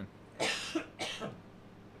 You're fine.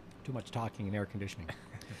 Too much talking and air conditioning.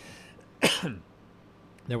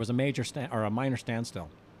 There was a major or a minor standstill.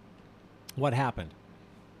 What happened?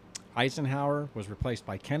 Eisenhower was replaced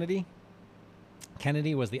by Kennedy.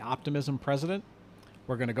 Kennedy was the optimism president.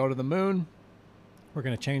 We're going to go to the moon. We're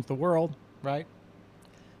going to change the world, right?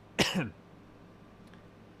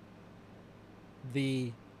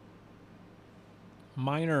 The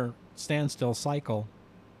minor standstill cycle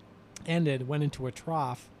ended, went into a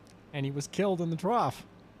trough, and he was killed in the trough.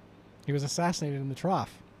 He was assassinated in the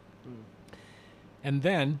trough. And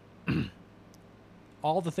then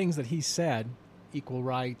all the things that he said, equal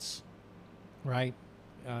rights, right?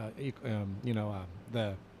 The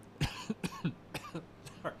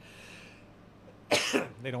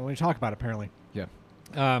they don't want to talk about it, apparently. Yeah.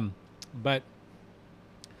 But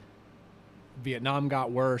Vietnam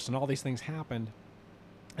got worse and all these things happened.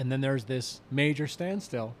 And then there's this major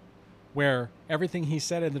standstill where everything he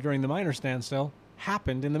said during the minor standstill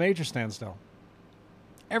happened in the major standstill.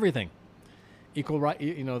 Everything. Equal right,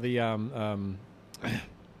 the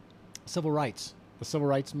civil rights, the civil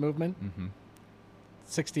rights movement,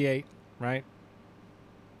 68, right?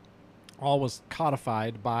 All was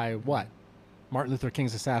codified by what? Martin Luther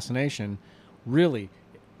King's assassination really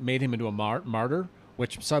made him into a martyr,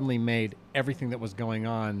 which suddenly made everything that was going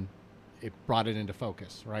on, it brought it into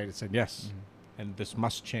focus, right? It said, yes, and this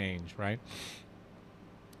must change, right?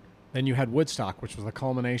 Then you had Woodstock, which was the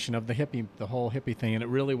culmination of the whole hippie thing, and it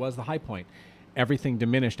really was the high point. Everything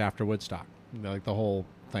diminished after Woodstock, like the whole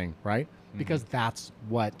thing, right? Because that's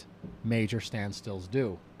what major standstills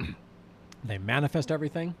do. They manifest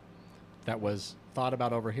everything that was thought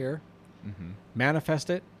about over here, manifest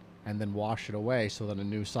it, and then wash it away so that a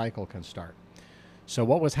new cycle can start. So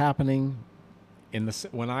what was happening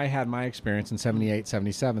when I had my experience in 78,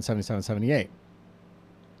 77, 77, 78,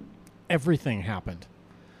 everything happened.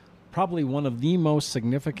 Probably one of the most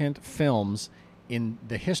significant films in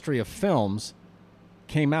the history of films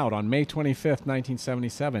came out on May 25th,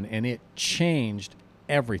 1977, and it changed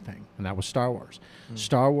everything, and that was Star Wars.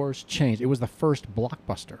 Star Wars changed. It was the first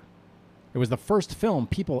blockbuster. It was the first film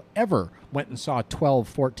people ever went and saw 12,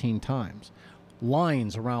 14 times.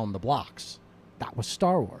 Lines around the blocks. That was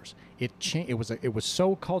Star Wars. It was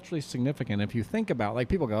so culturally significant. If you think about, like,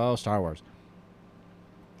 people go, oh, Star Wars.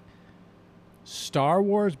 Star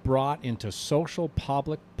Wars brought into social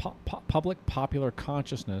public popular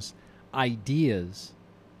consciousness ideas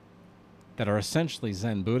that are essentially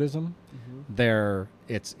Zen Buddhism.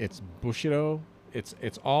 It's Bushido.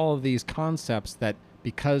 It's all of these concepts that,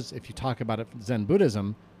 because if you talk about it Zen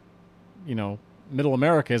Buddhism, middle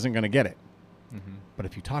America isn't going to get it. But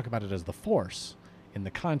if you talk about it as the Force in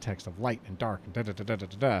the context of light and dark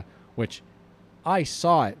and which I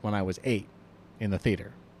saw it when I was 8 in the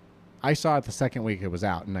theater. I saw it the second week it was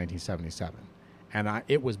out in 1977. And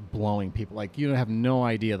it was blowing people. Like, you have no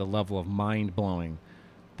idea the level of mind-blowing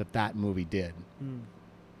that movie did.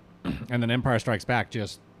 And then Empire Strikes Back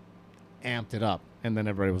just amped it up. And then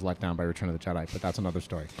everybody was let down by Return of the Jedi, but that's another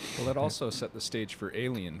story. Well, that also set the stage for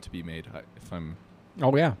Alien to be made.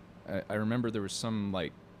 Oh, yeah. I remember there was some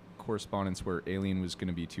like correspondence where Alien was going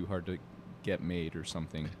to be too hard to get made or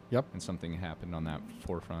something. Yep. And something happened on that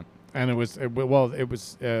forefront. And it was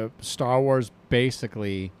Star Wars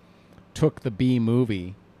basically took the B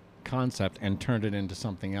movie concept and turned it into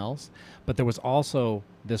something else. But there was also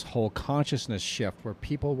this whole consciousness shift where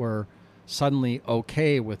people were suddenly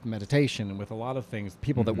okay with meditation and with a lot of things,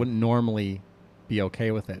 people that wouldn't normally be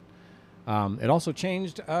okay with it. It also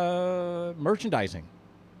changed merchandising.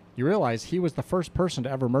 You realize he was the first person to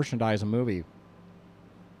ever merchandise a movie.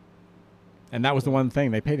 And that was the one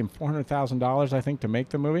thing. They paid him $400,000, I think, to make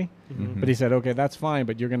the movie. But he said, "Okay, that's fine,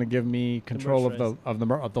 but you're going to give me control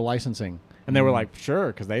of the licensing." And they were like, "Sure,"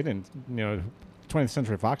 because they didn't. 20th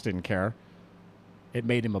Century Fox didn't care. It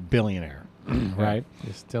made him a billionaire, right?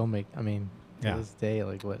 They still make. I mean, to Yeah. this day,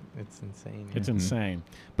 like what? It's insane. It's insane.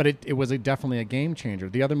 But it was definitely a game changer.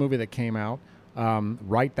 The other movie that came out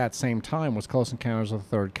right that same time was Close Encounters of the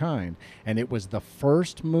Third Kind. And it was the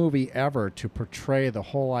first movie ever to portray the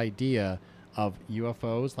whole idea of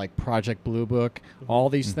UFOs, like Project Blue Book, all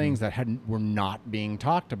these things that were not being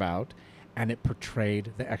talked about. And it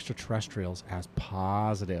portrayed the extraterrestrials as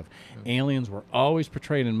positive. Aliens were always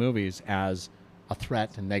portrayed in movies as a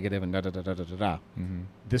threat and negative and da-da-da-da-da-da-da.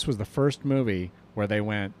 This was the first movie where they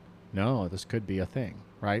went, no, this could be a thing,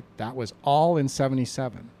 right? That was all in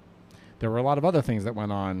 1977. There were a lot of other things that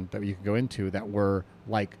went on that you could go into that were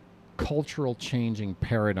like cultural changing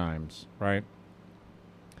paradigms, right?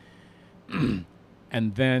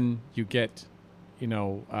 And then you get,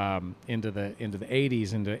 into the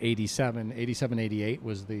 80s, into 87, 88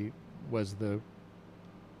 was the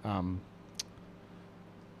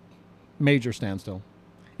major standstill.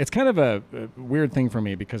 It's kind of a weird thing for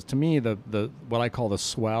me because to me the what I call the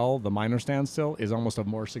swell, the minor standstill, is almost of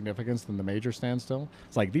more significance than the major standstill.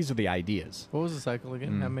 It's like these are the ideas. What was the cycle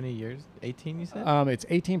again? How many years? 18, you said? It's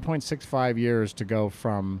 18.65 years to go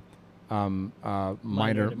from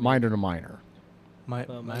minor to minor.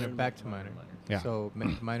 Minor back to minor. Yeah. So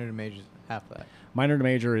minor to major is half that. Minor to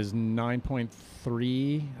major is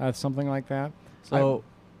 9.3, something like that. So,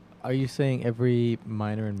 are you saying every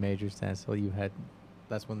minor and major standstill you had?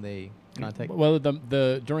 That's when they contact. Well,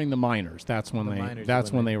 the during the minors, that's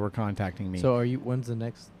when they were contacting me. So when's the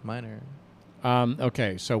next minor?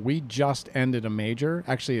 Okay, so we just ended a major.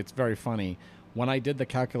 Actually, it's very funny. When I did the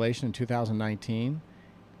calculation in 2019,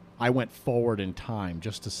 I went forward in time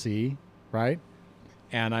just to see, right?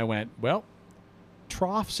 And I went, well,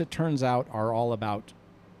 troughs, it turns out, are all about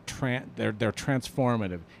they're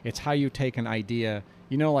transformative. It's how you take an idea.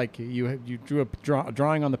 Like you drew a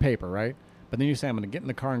drawing on the paper, right? But then you say, I'm going to get in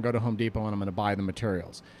the car and go to Home Depot and I'm going to buy the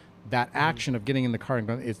materials. That action of getting in the car and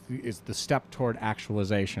going is the step toward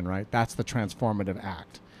actualization, right? That's the transformative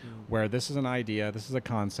act, where this is an idea, this is a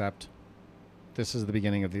concept, this is the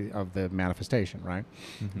beginning of the manifestation, right?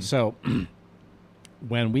 So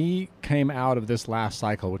when we came out of this last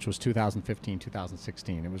cycle, which was 2015,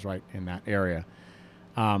 2016, it was right in that area,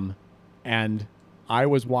 and I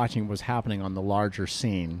was watching what was happening on the larger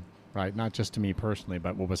scene, right? Not just to me personally,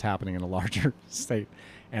 but what was happening in a larger state.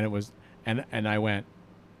 And it was, and I went,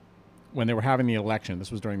 when they were having the election, this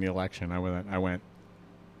was during the election, I went,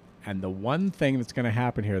 and the one thing that's going to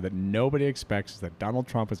happen here that nobody expects is that Donald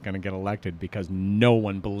Trump is going to get elected because no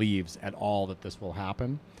one believes at all that this will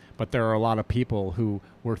happen. But there are a lot of people who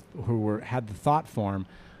had the thought form,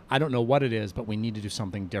 I don't know what it is, but we need to do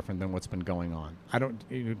something different than what's been going on.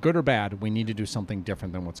 Good or bad, we need to do something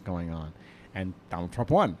different than what's going on. And Donald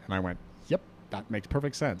Trump won. And I went, yep, that makes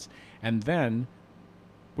perfect sense. And then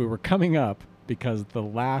we were coming up because the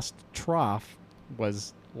last trough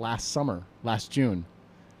was last June.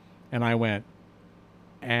 And I went,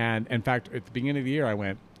 and in fact, at the beginning of the year,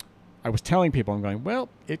 I was telling people, I'm going, well,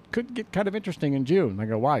 it could get kind of interesting in June. And I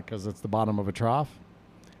go, why? Because it's the bottom of a trough.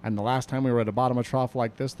 And the last time we were at a bottom of a trough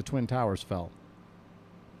like this, the Twin Towers fell.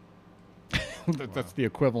 That's the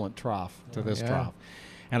equivalent trough to this trough.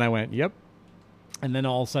 And I went, yep. And then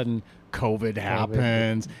all of a sudden, COVID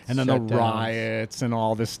happens, and then the riots and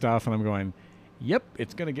all this stuff. And I'm going, yep,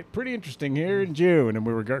 it's going to get pretty interesting here in June. And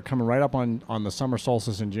we were coming right up on the summer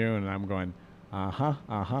solstice in June. And I'm going,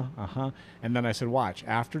 And then I said, watch,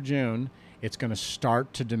 after June, it's going to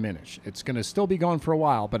start to diminish. It's going to still be going for a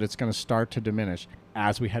while, but it's going to start to diminish.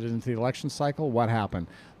 As we headed into the election cycle, what happened?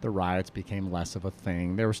 The riots became less of a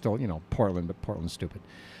thing. They were still, Portland, but Portland's stupid.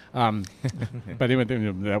 But anyway,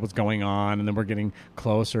 that was going on, and then we're getting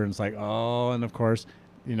closer, and it's like, oh, and of course,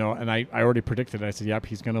 and I already predicted. I said, yep,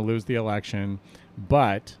 he's going to lose the election,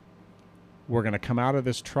 but we're going to come out of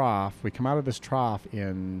this trough. We come out of this trough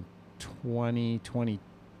in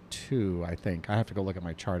 2022, I think. I have to go look at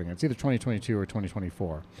my charting. It's either 2022 or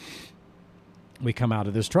 2024. We come out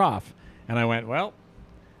of this trough, and I went, well,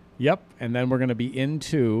 yep. And then we're going to be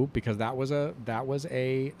into, because that was a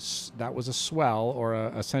swell, or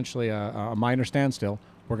essentially a minor standstill.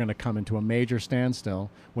 We're going to come into a major standstill,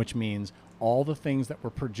 which means all the things that were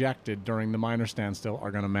projected during the minor standstill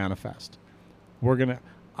are going to manifest.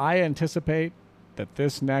 I anticipate that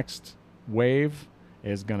this next wave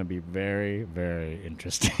is going to be very, very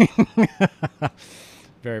interesting.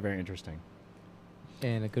 Very, very interesting.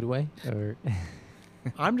 In a good way, or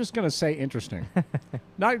I'm just going to say interesting.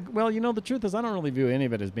 The truth is I don't really view any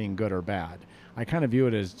of it as being good or bad. I kind of view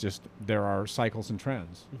it as just there are cycles and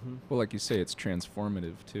trends. Mm-hmm. Well, like you say, it's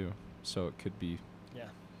transformative too. So it could be. Yeah.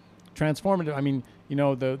 Transformative. I mean,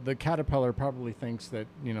 the caterpillar probably thinks that,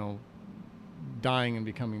 dying and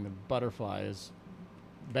becoming the butterfly is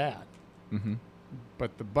bad. Mm-hmm.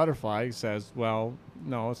 But the butterfly says, well,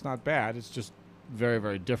 no, it's not bad. It's just very,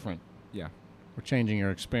 very different. Yeah. We're changing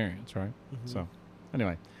your experience, right? Mm-hmm. So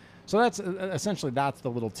anyway, so that's essentially that's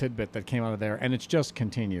the little tidbit that came out of there, and it's just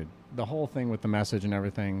continued. The whole thing with the message and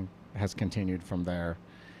everything has continued from there,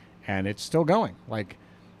 and it's still going. Like,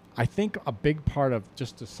 I think a big part of,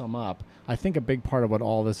 just to sum up, I think a big part of what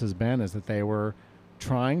all this has been is that they were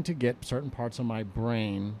trying to get certain parts of my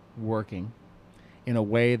brain working in a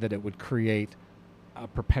way that it would create a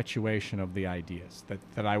perpetuation of the ideas,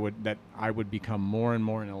 that I would become more and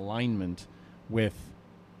more in alignment with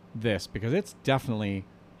this, because it's definitely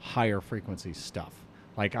higher frequency stuff.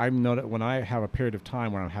 Like, I've noticed when I have a period of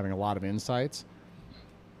time where I'm having a lot of insights,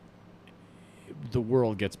 the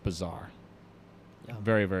world gets bizarre. Yeah.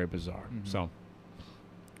 Very, very bizarre. Mhm. So,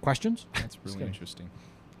 questions? That's really kidding. interesting.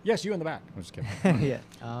 Yes, you in the back. I'm just kidding. yeah.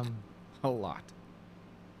 A lot.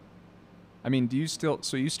 I mean,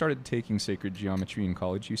 so you started taking sacred geometry in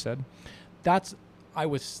college, you said? I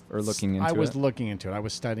was looking into I was it? looking into it. I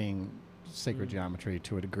was studying sacred geometry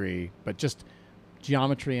to a degree, but just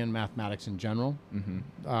geometry and mathematics in general. Mm-hmm.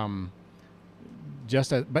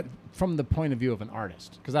 But from the point of view of an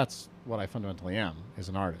artist, because that's what I fundamentally am, is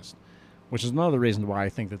an artist, which is another reason why I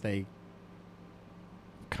think that they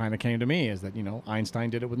kind of came to me, is that, Einstein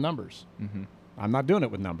did it with numbers. Mm-hmm. I'm not doing it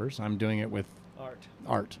with numbers. I'm doing it with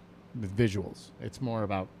Art. with visuals. It's more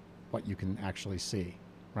about what you can actually see,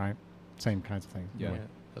 right? Same kinds of things. Yeah.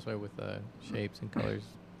 That's why with shapes and colors,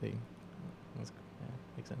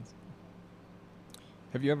 makes sense.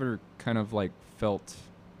 Have you ever kind of like felt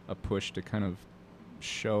a push to kind of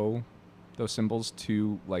show those symbols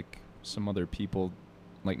to like some other people,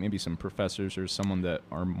 like maybe some professors or someone that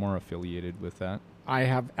are more affiliated with that? I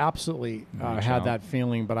have absolutely Reach had out. that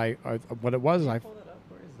feeling, but what it was, Pull that up.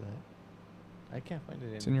 Where is that? I can't find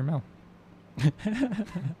it. It's in your mail.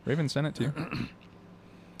 Raven sent it to you. You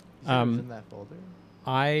said it was in that folder.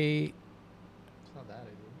 I It's not that,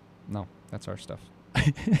 is it? No, that's our stuff.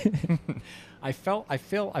 I felt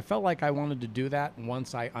like I wanted to do that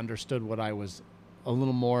once I understood a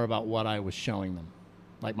little more about what I was showing them,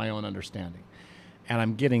 like my own understanding, and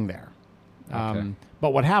I'm getting there. Okay.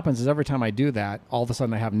 But what happens is every time I do that, all of a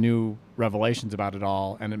sudden I have new revelations about it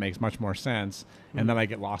all, and it makes much more sense. And then I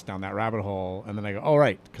get lost down that rabbit hole, and then I go, oh,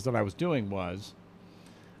 right, because what I was doing was,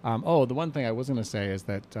 the one thing I was going to say is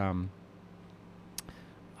that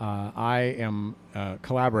I am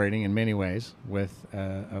collaborating in many ways with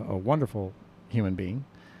a wonderful human being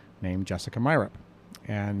named Jessica Myrup.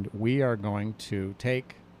 And we are going to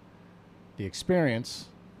take the experience,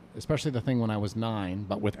 especially the thing when I was 9,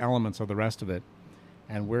 but with elements of the rest of it,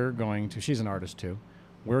 and we're going to, she's an artist too,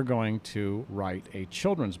 we're going to write a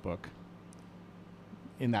children's book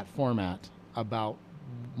in that format about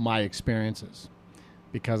my experiences.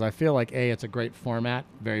 Because I feel like, it's a great format,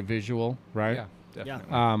 very visual, right? Yeah,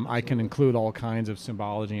 definitely. I can include all kinds of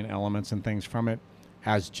symbology and elements and things from it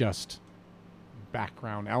as just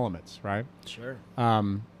background elements, right? Sure.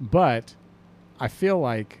 But I feel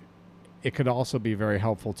like it could also be very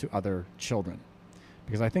helpful to other children,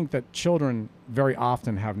 because I think that children very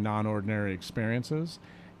often have non-ordinary experiences,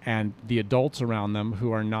 and the adults around them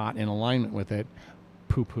who are not in alignment with it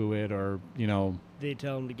poo-poo it, or They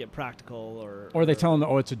tell them to get practical, or they tell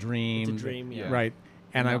them, it's a dream. It's a dream, yeah. Right.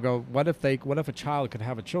 And Yeah. I go, what if a child could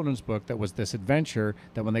have a children's book that was this adventure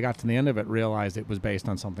that when they got to the end of it realized it was based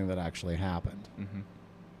on something that actually happened, Mm-hmm.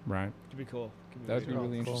 right? Could be cool. Could That would be Cool.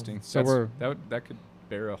 really Cool. interesting. So that could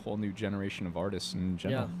bear a whole new generation of artists in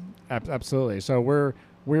general. Absolutely. So we're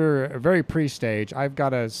very pre-stage. I've got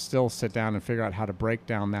to still sit down and figure out how to break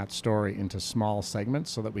down that story into small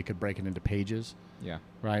segments so that we could break it into pages, Yeah.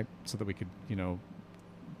 right? So that we could,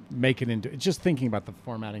 make it into just thinking about the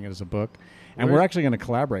formatting it as a book. And Where- we're actually going to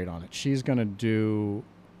collaborate on it. She's going to do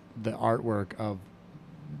the artwork of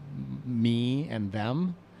me and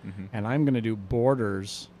them, Mhm. and I'm going to do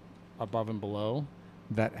borders above and below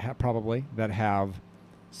that probably that have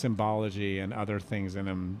symbology and other things in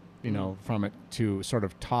them, from it to sort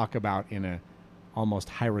of talk about in a almost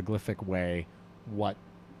hieroglyphic way what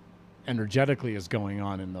energetically is going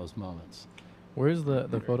on in those moments. Where's the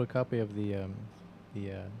photocopy of the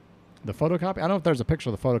The photocopy, I don't know if there's a picture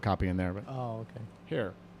of the photocopy in there, but Oh, okay.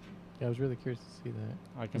 here. Yeah, I was really curious to see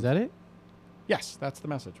that. I can Is that it? Yes, that's the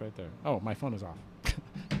message right there. Oh, my phone is off.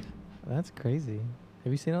 That's crazy.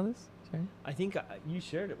 Have you seen all this, Sharon? I think you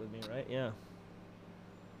shared it with me, right? Yeah.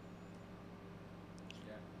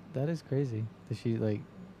 That is crazy. Did she like?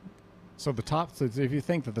 So if you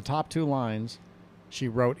think that the top 2 lines she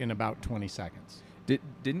wrote in about 20 seconds.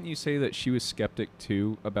 Didn't you say that she was skeptic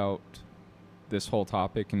too about this whole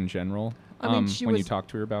topic in general? I mean, she when you was- talked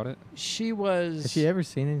to her about it. She was Has she ever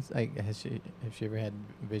seen any? Like, has she ever had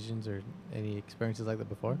visions or any experiences like that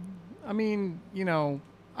before? I mean,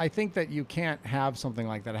 I think that you can't have something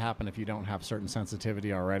like that happen if you don't have certain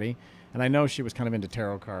sensitivity already. And I know she was kind of into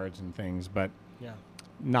tarot cards and things, but Yeah.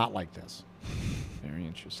 not like this. Very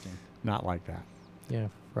interesting. Not like that. Yeah,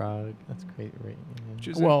 frog. That's great, right? Yeah.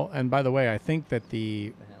 Just- Well, and by the way, I think that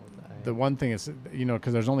the The hand with the eye. the one thing is,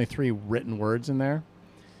 because there's only 3 written words in there.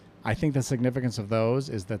 I think the significance of those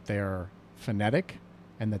is that they are phonetic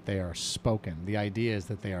and that they are spoken. The idea is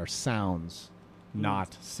that they are sounds,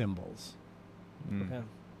 not symbols. Mm. Okay.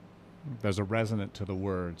 There's a resonance to the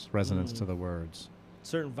words.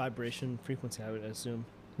 Certain vibration frequency, I would assume.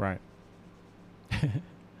 Right.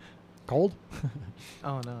 Cold?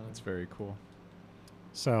 Oh no. That's very cool.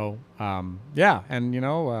 So, yeah. And,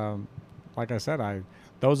 like I said,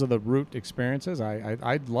 those are the root experiences.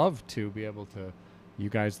 I'd love to be able to, you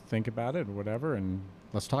guys think about it or whatever, and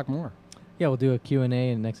let's talk more. Yeah, we'll do a Q&A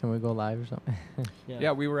and next time we go live or something.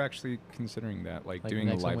 Yeah, we were actually considering that, like Like doing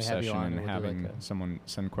a next time live we have you session on, and we'll do having like a- someone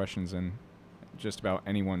send questions in, just about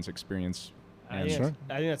anyone's experience. I And think, Sure.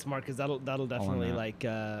 I think that's smart because that'll definitely that. like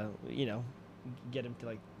get him to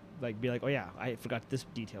like be like, oh yeah, I forgot this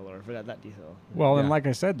detail or I forgot that detail. Well, and Yeah. like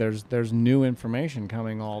I said, there's new information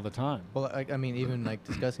coming all the time. Well, like, I mean, even like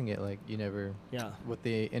discussing it, like you never, Yeah. with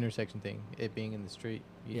the intersection thing, it being in the street,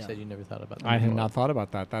 you Yeah. said you never thought about that. I had before. not thought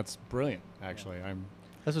about that. That's brilliant, actually.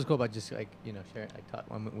 That's what's cool about just like sharing.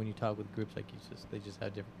 Like when you talk with groups, like they just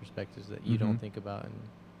have different perspectives that you don't Mhm. think about, and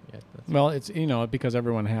yeah. That's Well, it's because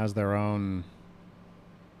everyone has their own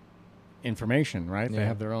information, right? They Yeah.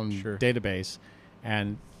 have their own Sure. database,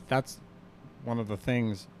 and that's one of the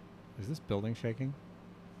things. Is this building shaking?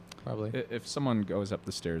 probably. If someone goes up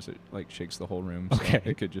the stairs, it like shakes the whole room. So Okay.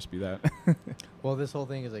 it could just be that. Well, this whole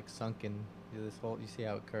thing is like sunken. You see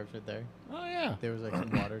how it curves right there? Oh yeah, There was like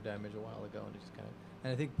some water damage a while ago, and it just kind of.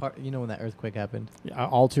 And I think when that earthquake happened. yeah,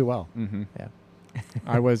 all too well. Mm-hmm. Yeah.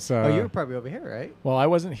 I was. Oh, you were probably over here, right? Well, I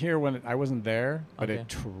wasn't here when I wasn't there, but it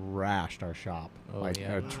Okay. trashed our shop. Oh,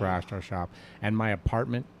 yeah. It trashed our shop, and my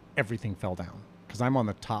apartment. Everything fell down because I'm on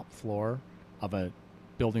the top floor of a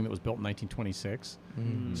building that was built in 1926.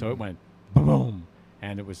 Mm. So it went boom,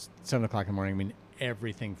 and it was 7:00 in the morning. I mean,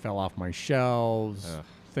 everything fell off my shelves. Ugh.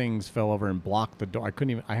 Things fell over and blocked the door. I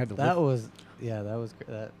couldn't even. I had to. That lift- was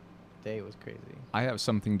that day was crazy. I have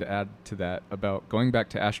something to add to that about going back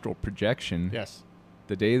to astral projection. Yes.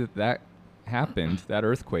 The day that happened, that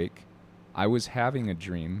earthquake, I was having a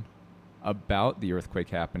dream about the earthquake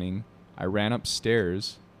happening. I ran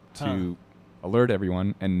upstairs to alert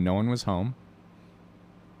everyone, and no one was home.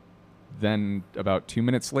 Then, about 2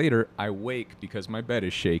 minutes later, I wake because my bed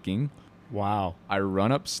is shaking. Wow. I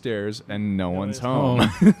run upstairs, and no one's one's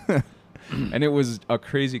home. And it was a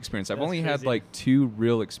crazy experience. I've That's only had crazy. like 2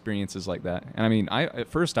 real experiences like that. And I mean, at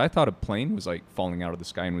first I thought a plane was like falling out of the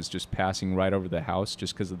sky and was just passing right over the house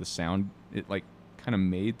just because of the sound it like kind of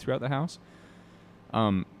made throughout the house.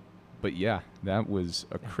 But yeah, that was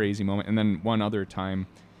a crazy moment. And then one other time,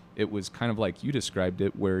 it was kind of like you described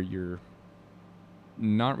it, where you're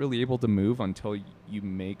not really able to move until you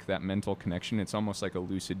make that mental connection. It's almost like a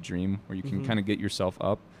lucid dream where you can Mhm. kind of get yourself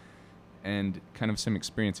up. And kind of some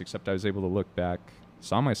experience, except I was able to look back,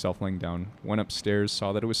 saw myself laying down, went upstairs,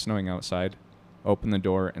 saw that it was snowing outside, opened the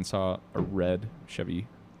door, and saw a red Chevy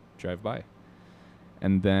drive by.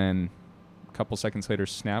 And then a couple seconds later,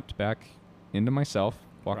 snapped back into myself,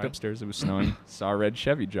 walked Right. upstairs, it was snowing, saw a red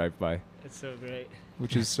Chevy drive by, It's so great.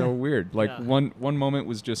 which is so weird. Like Yeah. one moment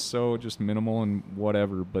was just minimal and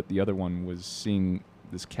whatever, but the other one was seeing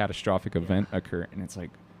this catastrophic event occur, and it's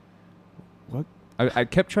like, what? I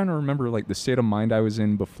kept trying to remember like the state of mind I was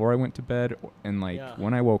in before I went to bed and like Yeah.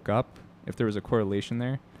 when I woke up, if there was a correlation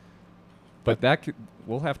there. But that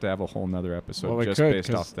we'll have to have a whole nother episode Well, we just could,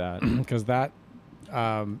 based off that. because that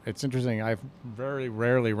it's interesting. I've very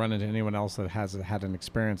rarely run into anyone else that has had an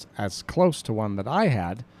experience as close to one that I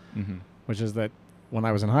had, Mm-hmm. which is that when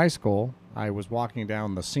I was in high school, I was walking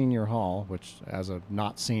down the senior hall, which as a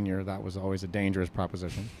not senior, that was always a dangerous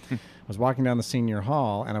proposition. I was walking down the senior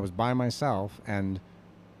hall and I was by myself, and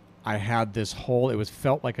I had this whole,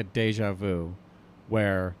 felt like a deja vu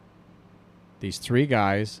where these three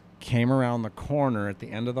guys came around the corner at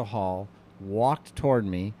the end of the hall, walked toward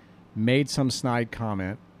me, made some snide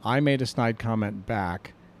comment. I made a snide comment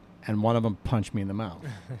back, and one of them punched me in the mouth.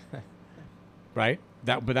 Right?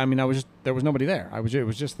 But I mean, there was nobody there. It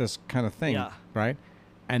was just this kind of thing, Yeah. right?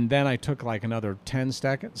 And then I took like another 10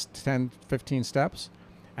 seconds, 10, 15 steps,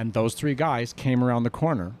 and those three guys came around the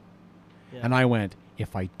corner, Yeah. and I went,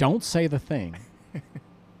 if I don't say the thing,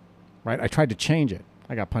 right? I tried to change it.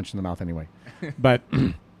 I got punched in the mouth anyway. But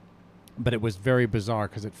but it was very bizarre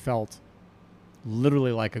because it felt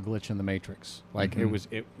literally like a glitch in the Matrix. Like Mhm.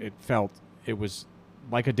 it was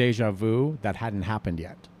like a deja vu that hadn't happened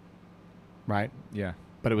yet. Right? Yeah.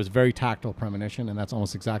 But it was very tactile premonition, and that's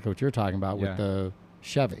almost exactly what you're talking about Yeah. with the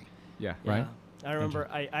Chevy. Yeah. right? Yeah. I remember.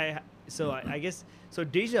 I guess so.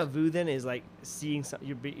 Deja vu then is like seeing something.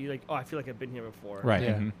 You're like, oh, I feel like I've been here before. Right.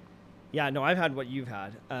 Yeah. Mhm. Yeah. No, I've had what you've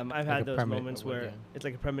had. I've had a those moments where yeah. it's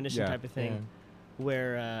like a premonition Yeah. type of thing. Yeah.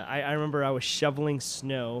 Where I remember I was shoveling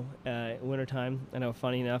snow wintertime. I know,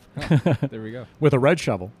 funny enough, There we go. With a red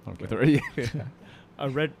shovel. Okay. With the, a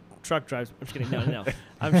red truck drives. I'm just kidding. No.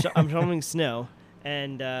 I'm shoveling snow,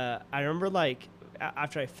 and I remember like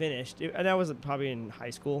after I finished, and I was probably in high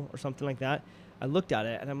school or something like that. I looked at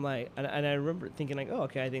it and I'm like, and I remember thinking like, oh,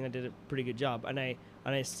 okay, I think I did a pretty good job. And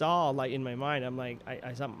I saw like in my mind, I'm like,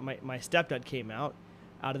 I saw my stepdad came out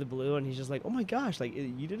of the blue, and he's just like, oh my gosh, like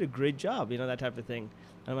you did a great job, that type of thing.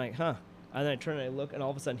 And I'm like, huh. And then I turn and I look, and all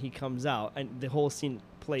of a sudden he comes out, and the whole scene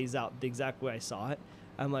plays out the exact way I saw it.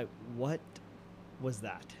 I'm like, what was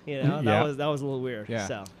that? Yeah. That was a little weird. Yeah.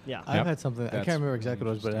 So yeah, I've had something. I That's can't remember exactly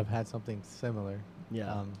what it was, but interesting. I've had something similar.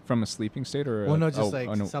 yeah. From a sleeping state or Well, a, no, just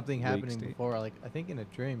no, something wake happening state? before. Like I think in a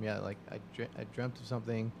dream, yeah. Like I dreamt of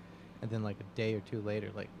something, and then like a day or two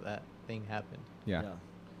later, like that thing happened. Yeah. I don't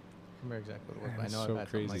remember exactly what it was, but I That's know so I've had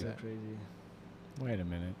something crazy. like that. Crazy. Wait a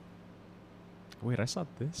minute. Wait, I saw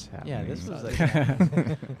this happening. Yeah, this was like.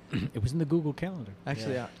 It was in the Google Calendar.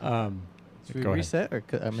 Actually, Yeah. should we Go ahead. reset or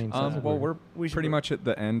I mean? since Well, we're We should pretty go- much at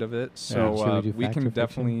the end of it, so Should we do we fact or can fiction?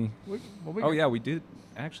 definitely. We Oh yeah, we did.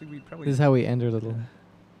 Actually, we probably. This is how we end our little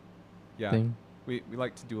yeah, thing. we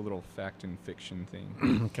like to do a little fact and fiction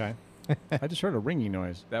thing. Okay. I just heard a ringy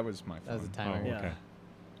noise. That was my That was phone. the timer. Oh, Yeah. okay.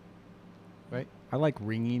 Right? I like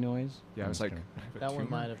ringy noise. Yeah, I I'm was just like, kidding. I have a That one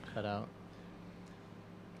tumor? might have cut out.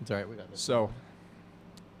 It's alright. We got this. So,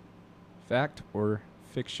 fact or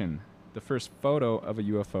fiction? The first photo of a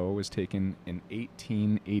UFO was taken in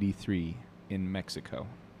 1883 in Mexico.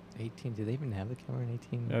 18. Did they even have the camera in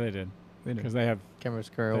 18? Yeah, they did. They Because they have Camera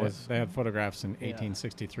Squirrel was. they had photographs in Yeah.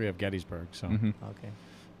 1863 of Gettysburg. So, Mhm. Okay.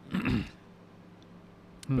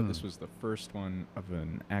 But this was the first one of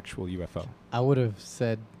an actual UFO. I would have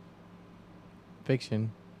said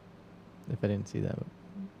fiction if I didn't see that.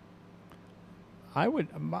 I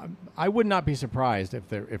would not be surprised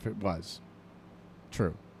if it was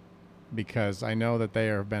true, because I know that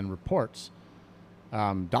there have been reports,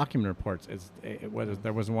 document reports.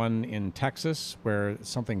 There was one in Texas where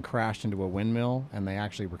something crashed into a windmill, and they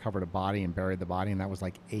actually recovered a body and buried the body, and that was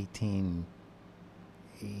like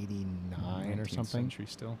 1889 or 19th something. Century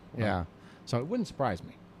still. Wow. Yeah, so it wouldn't surprise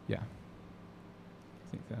me. Yeah. I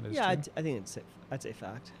think that is Yeah, true. I think it's safe. I'd say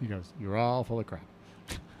fact. He goes, "You're all full of crap."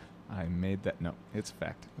 I made that. No, it's a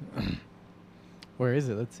fact. Where is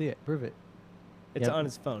it? Let's see it. Prove it. It's Yep. on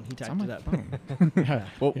his phone. He It's typed on my it up. phone. Yeah.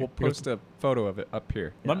 We'll He goes, post a photo of it up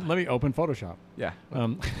here. Let me open Photoshop. Yeah.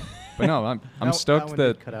 Um, But no, I'm That stoked one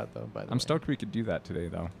that did cut out though. By the way. I'm stoked we could do that today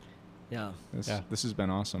though. Yeah. Yeah. This has been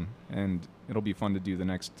awesome, and it'll be fun to do the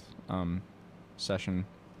next session.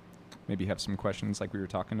 Maybe have some questions like we were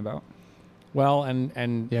talking about. well, and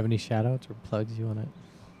Do you have any shout outs or plugs you want to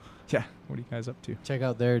Yeah. What are you guys up to? check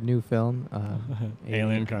out? Their new film,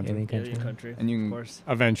 Alien Country. Alien Country. Alien Country. And you of can- course.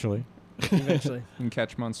 eventually. Eventually. You can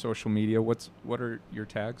catch them on social media. What are your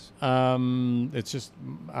tags? It's just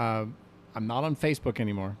I'm not on Facebook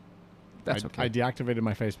anymore. That's I okay. deactivated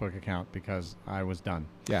my Facebook account because I was done.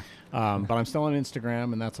 Yeah. But I'm still on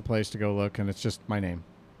Instagram, and that's a place to go look. And it's just my name,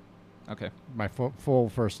 Okay. my full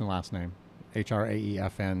first and last name,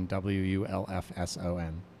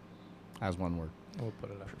 HRAEFNWULFSON, as one word. We'll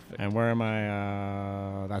put it up. Perfect. And where am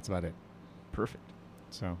I? That's about it. Perfect.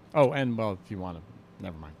 So, oh, and well, if you want to,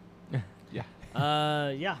 never mind.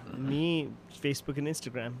 Yeah, me, Facebook and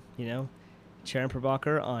Instagram, Charan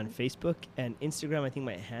Prabhakar on Facebook and Instagram. I think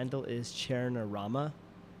my handle is Charanarama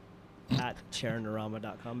at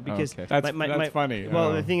charanarama.com because Okay. That's my funny.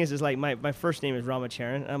 well, the thing is like my first name is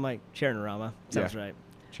Ramacharan. And I'm like Charanarama. Sounds right.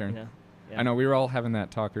 Sharon. Yeah. I know we were all having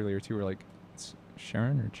that talk earlier too. We're like, it's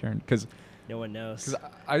Sharon or Sharon? Because No one knows.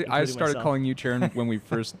 I Including started myself. calling you Sharon when we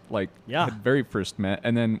first Yeah. had very first met,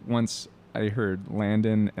 and then once I heard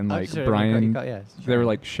Landon and Oh, like sure, Brian, yeah, it's they were Sharon.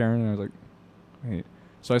 like Sharon, and I was like, wait.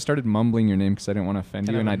 So I started mumbling your name because I didn't want to offend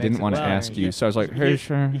Kind you, of and a I didn't mix of want to Well, ask you. yeah. So I was like, hey, Here's-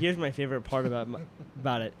 Sharon. Here's my favorite part about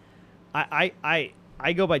it.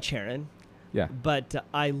 I go by Charan, Yeah. but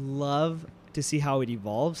I love to see how it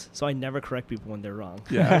evolves. So I never correct people when they're wrong.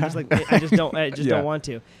 Yeah. I'm just like I just don't Yeah. don't want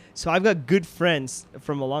to. So I've got good friends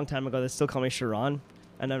from a long time ago that still call me Sharon,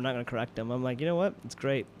 and I'm not gonna correct them. I'm like, you know what? It's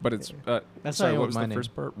great. But it's That's sorry. how I What know was my the name.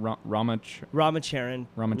 first part? Ramacharan. Ramacharan.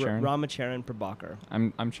 Ramacharan? Ramacharan Prabhakar.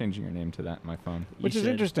 I'm changing your name to that in my phone. You Which is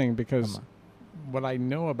should. interesting because Come what I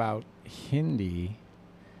know about Hindi,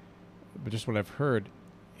 but just what I've heard,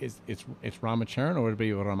 is it's Ramacharan or would it be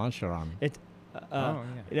Ramacharan? It, Oh,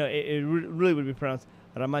 it really would be pronounced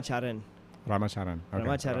Ramacharan. Ramacharan. Okay.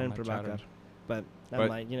 Ramacharan Ramacharan. Prabhakar. But I'm But-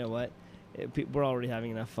 like, you know what? We're already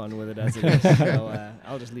having enough fun with it as it is. So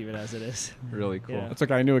I'll just leave it as it is. Really cool. Yeah. It's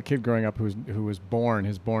like I knew a kid growing up who was born.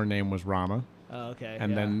 His born name was Rama, Oh, okay.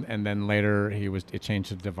 and yeah. then later it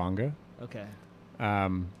changed to Devanga, Okay.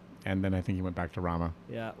 and then I think he went back to Rama.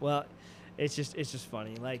 Yeah. Well, it's just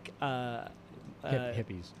funny. Like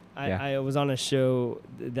Hippies. Yeah. I was on a show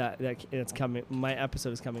that's coming. My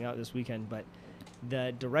episode is coming out this weekend, but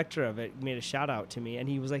the director of it made a shout out to me, and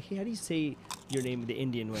he was like, "Hey, how do you say your name the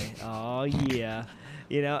Indian way?" Oh yeah,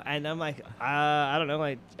 And I'm like, I don't know,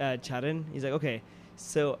 like Charan. He's like, okay.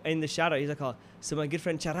 So in the shout out, he's like, so my good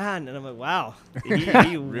friend Charan, and I'm like, wow, he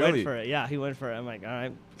Really? went for it. Yeah, he went for it. I'm like, all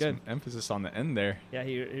right, good. Some emphasis on the end there. Yeah,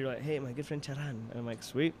 he like, hey, my good friend Charan, and I'm like,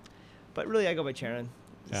 sweet. But really, I go by Charan.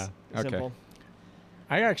 Yeah. Okay. Simple.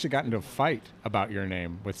 I actually got into a fight about your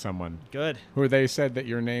name with someone Good. who they said that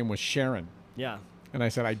your name was Sharon, Yeah. and I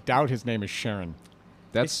said I doubt his name is Sharon.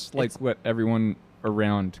 That's It's- like it's- what everyone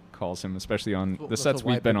around calls him, especially on the That's sets what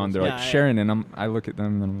we've white been people on. say. They're Yeah, like yeah. Sharon, and I look at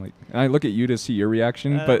them and I'm like, and I look at you to see your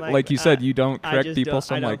reaction. I'm But like, like you said, you don't I correct just people. don't,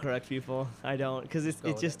 So I I'm don't like, correct people. I don't, because Go it's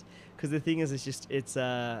with just because the thing is, it's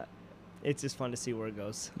just fun to see where it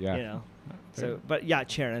goes. Yeah. So, but yeah,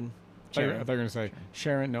 Charan. They're Charan. going to say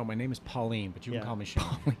Sharon. No, my name is Pauline, but you Yeah. can call me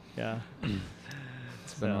Sharon. Yeah.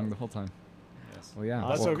 it's been wrong the whole time. Yes. Well, yeah.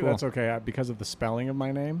 That's well, okay. cool. That's okay because of the spelling of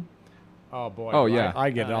my name. Oh boy. Oh, I- yeah. I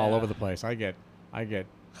get it all Yeah. over the place.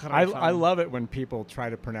 I love it when people try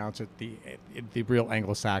to pronounce it the real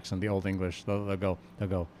Anglo-Saxon, the Old English. They'll go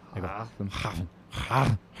Hafen.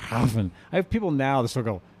 Hafen. I have people now that still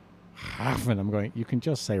go Hafen. I'm going. You can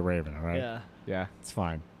just say Raven, all right? Yeah. Yeah. It's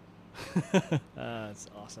fine. It's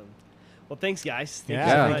awesome. Well, thanks, guys. Yeah, you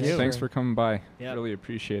so Yeah. much. you. Thanks for coming by. Yep. Really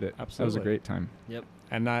appreciate it. That was a Absolutely. great time. Yep.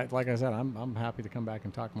 And like I said, I'm happy to come back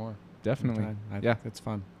and talk more. Definitely. anytime. Yeah. It's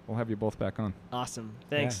fun. We'll have you both back on. Awesome.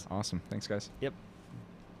 Thanks. Awesome. Thanks, guys. Yep.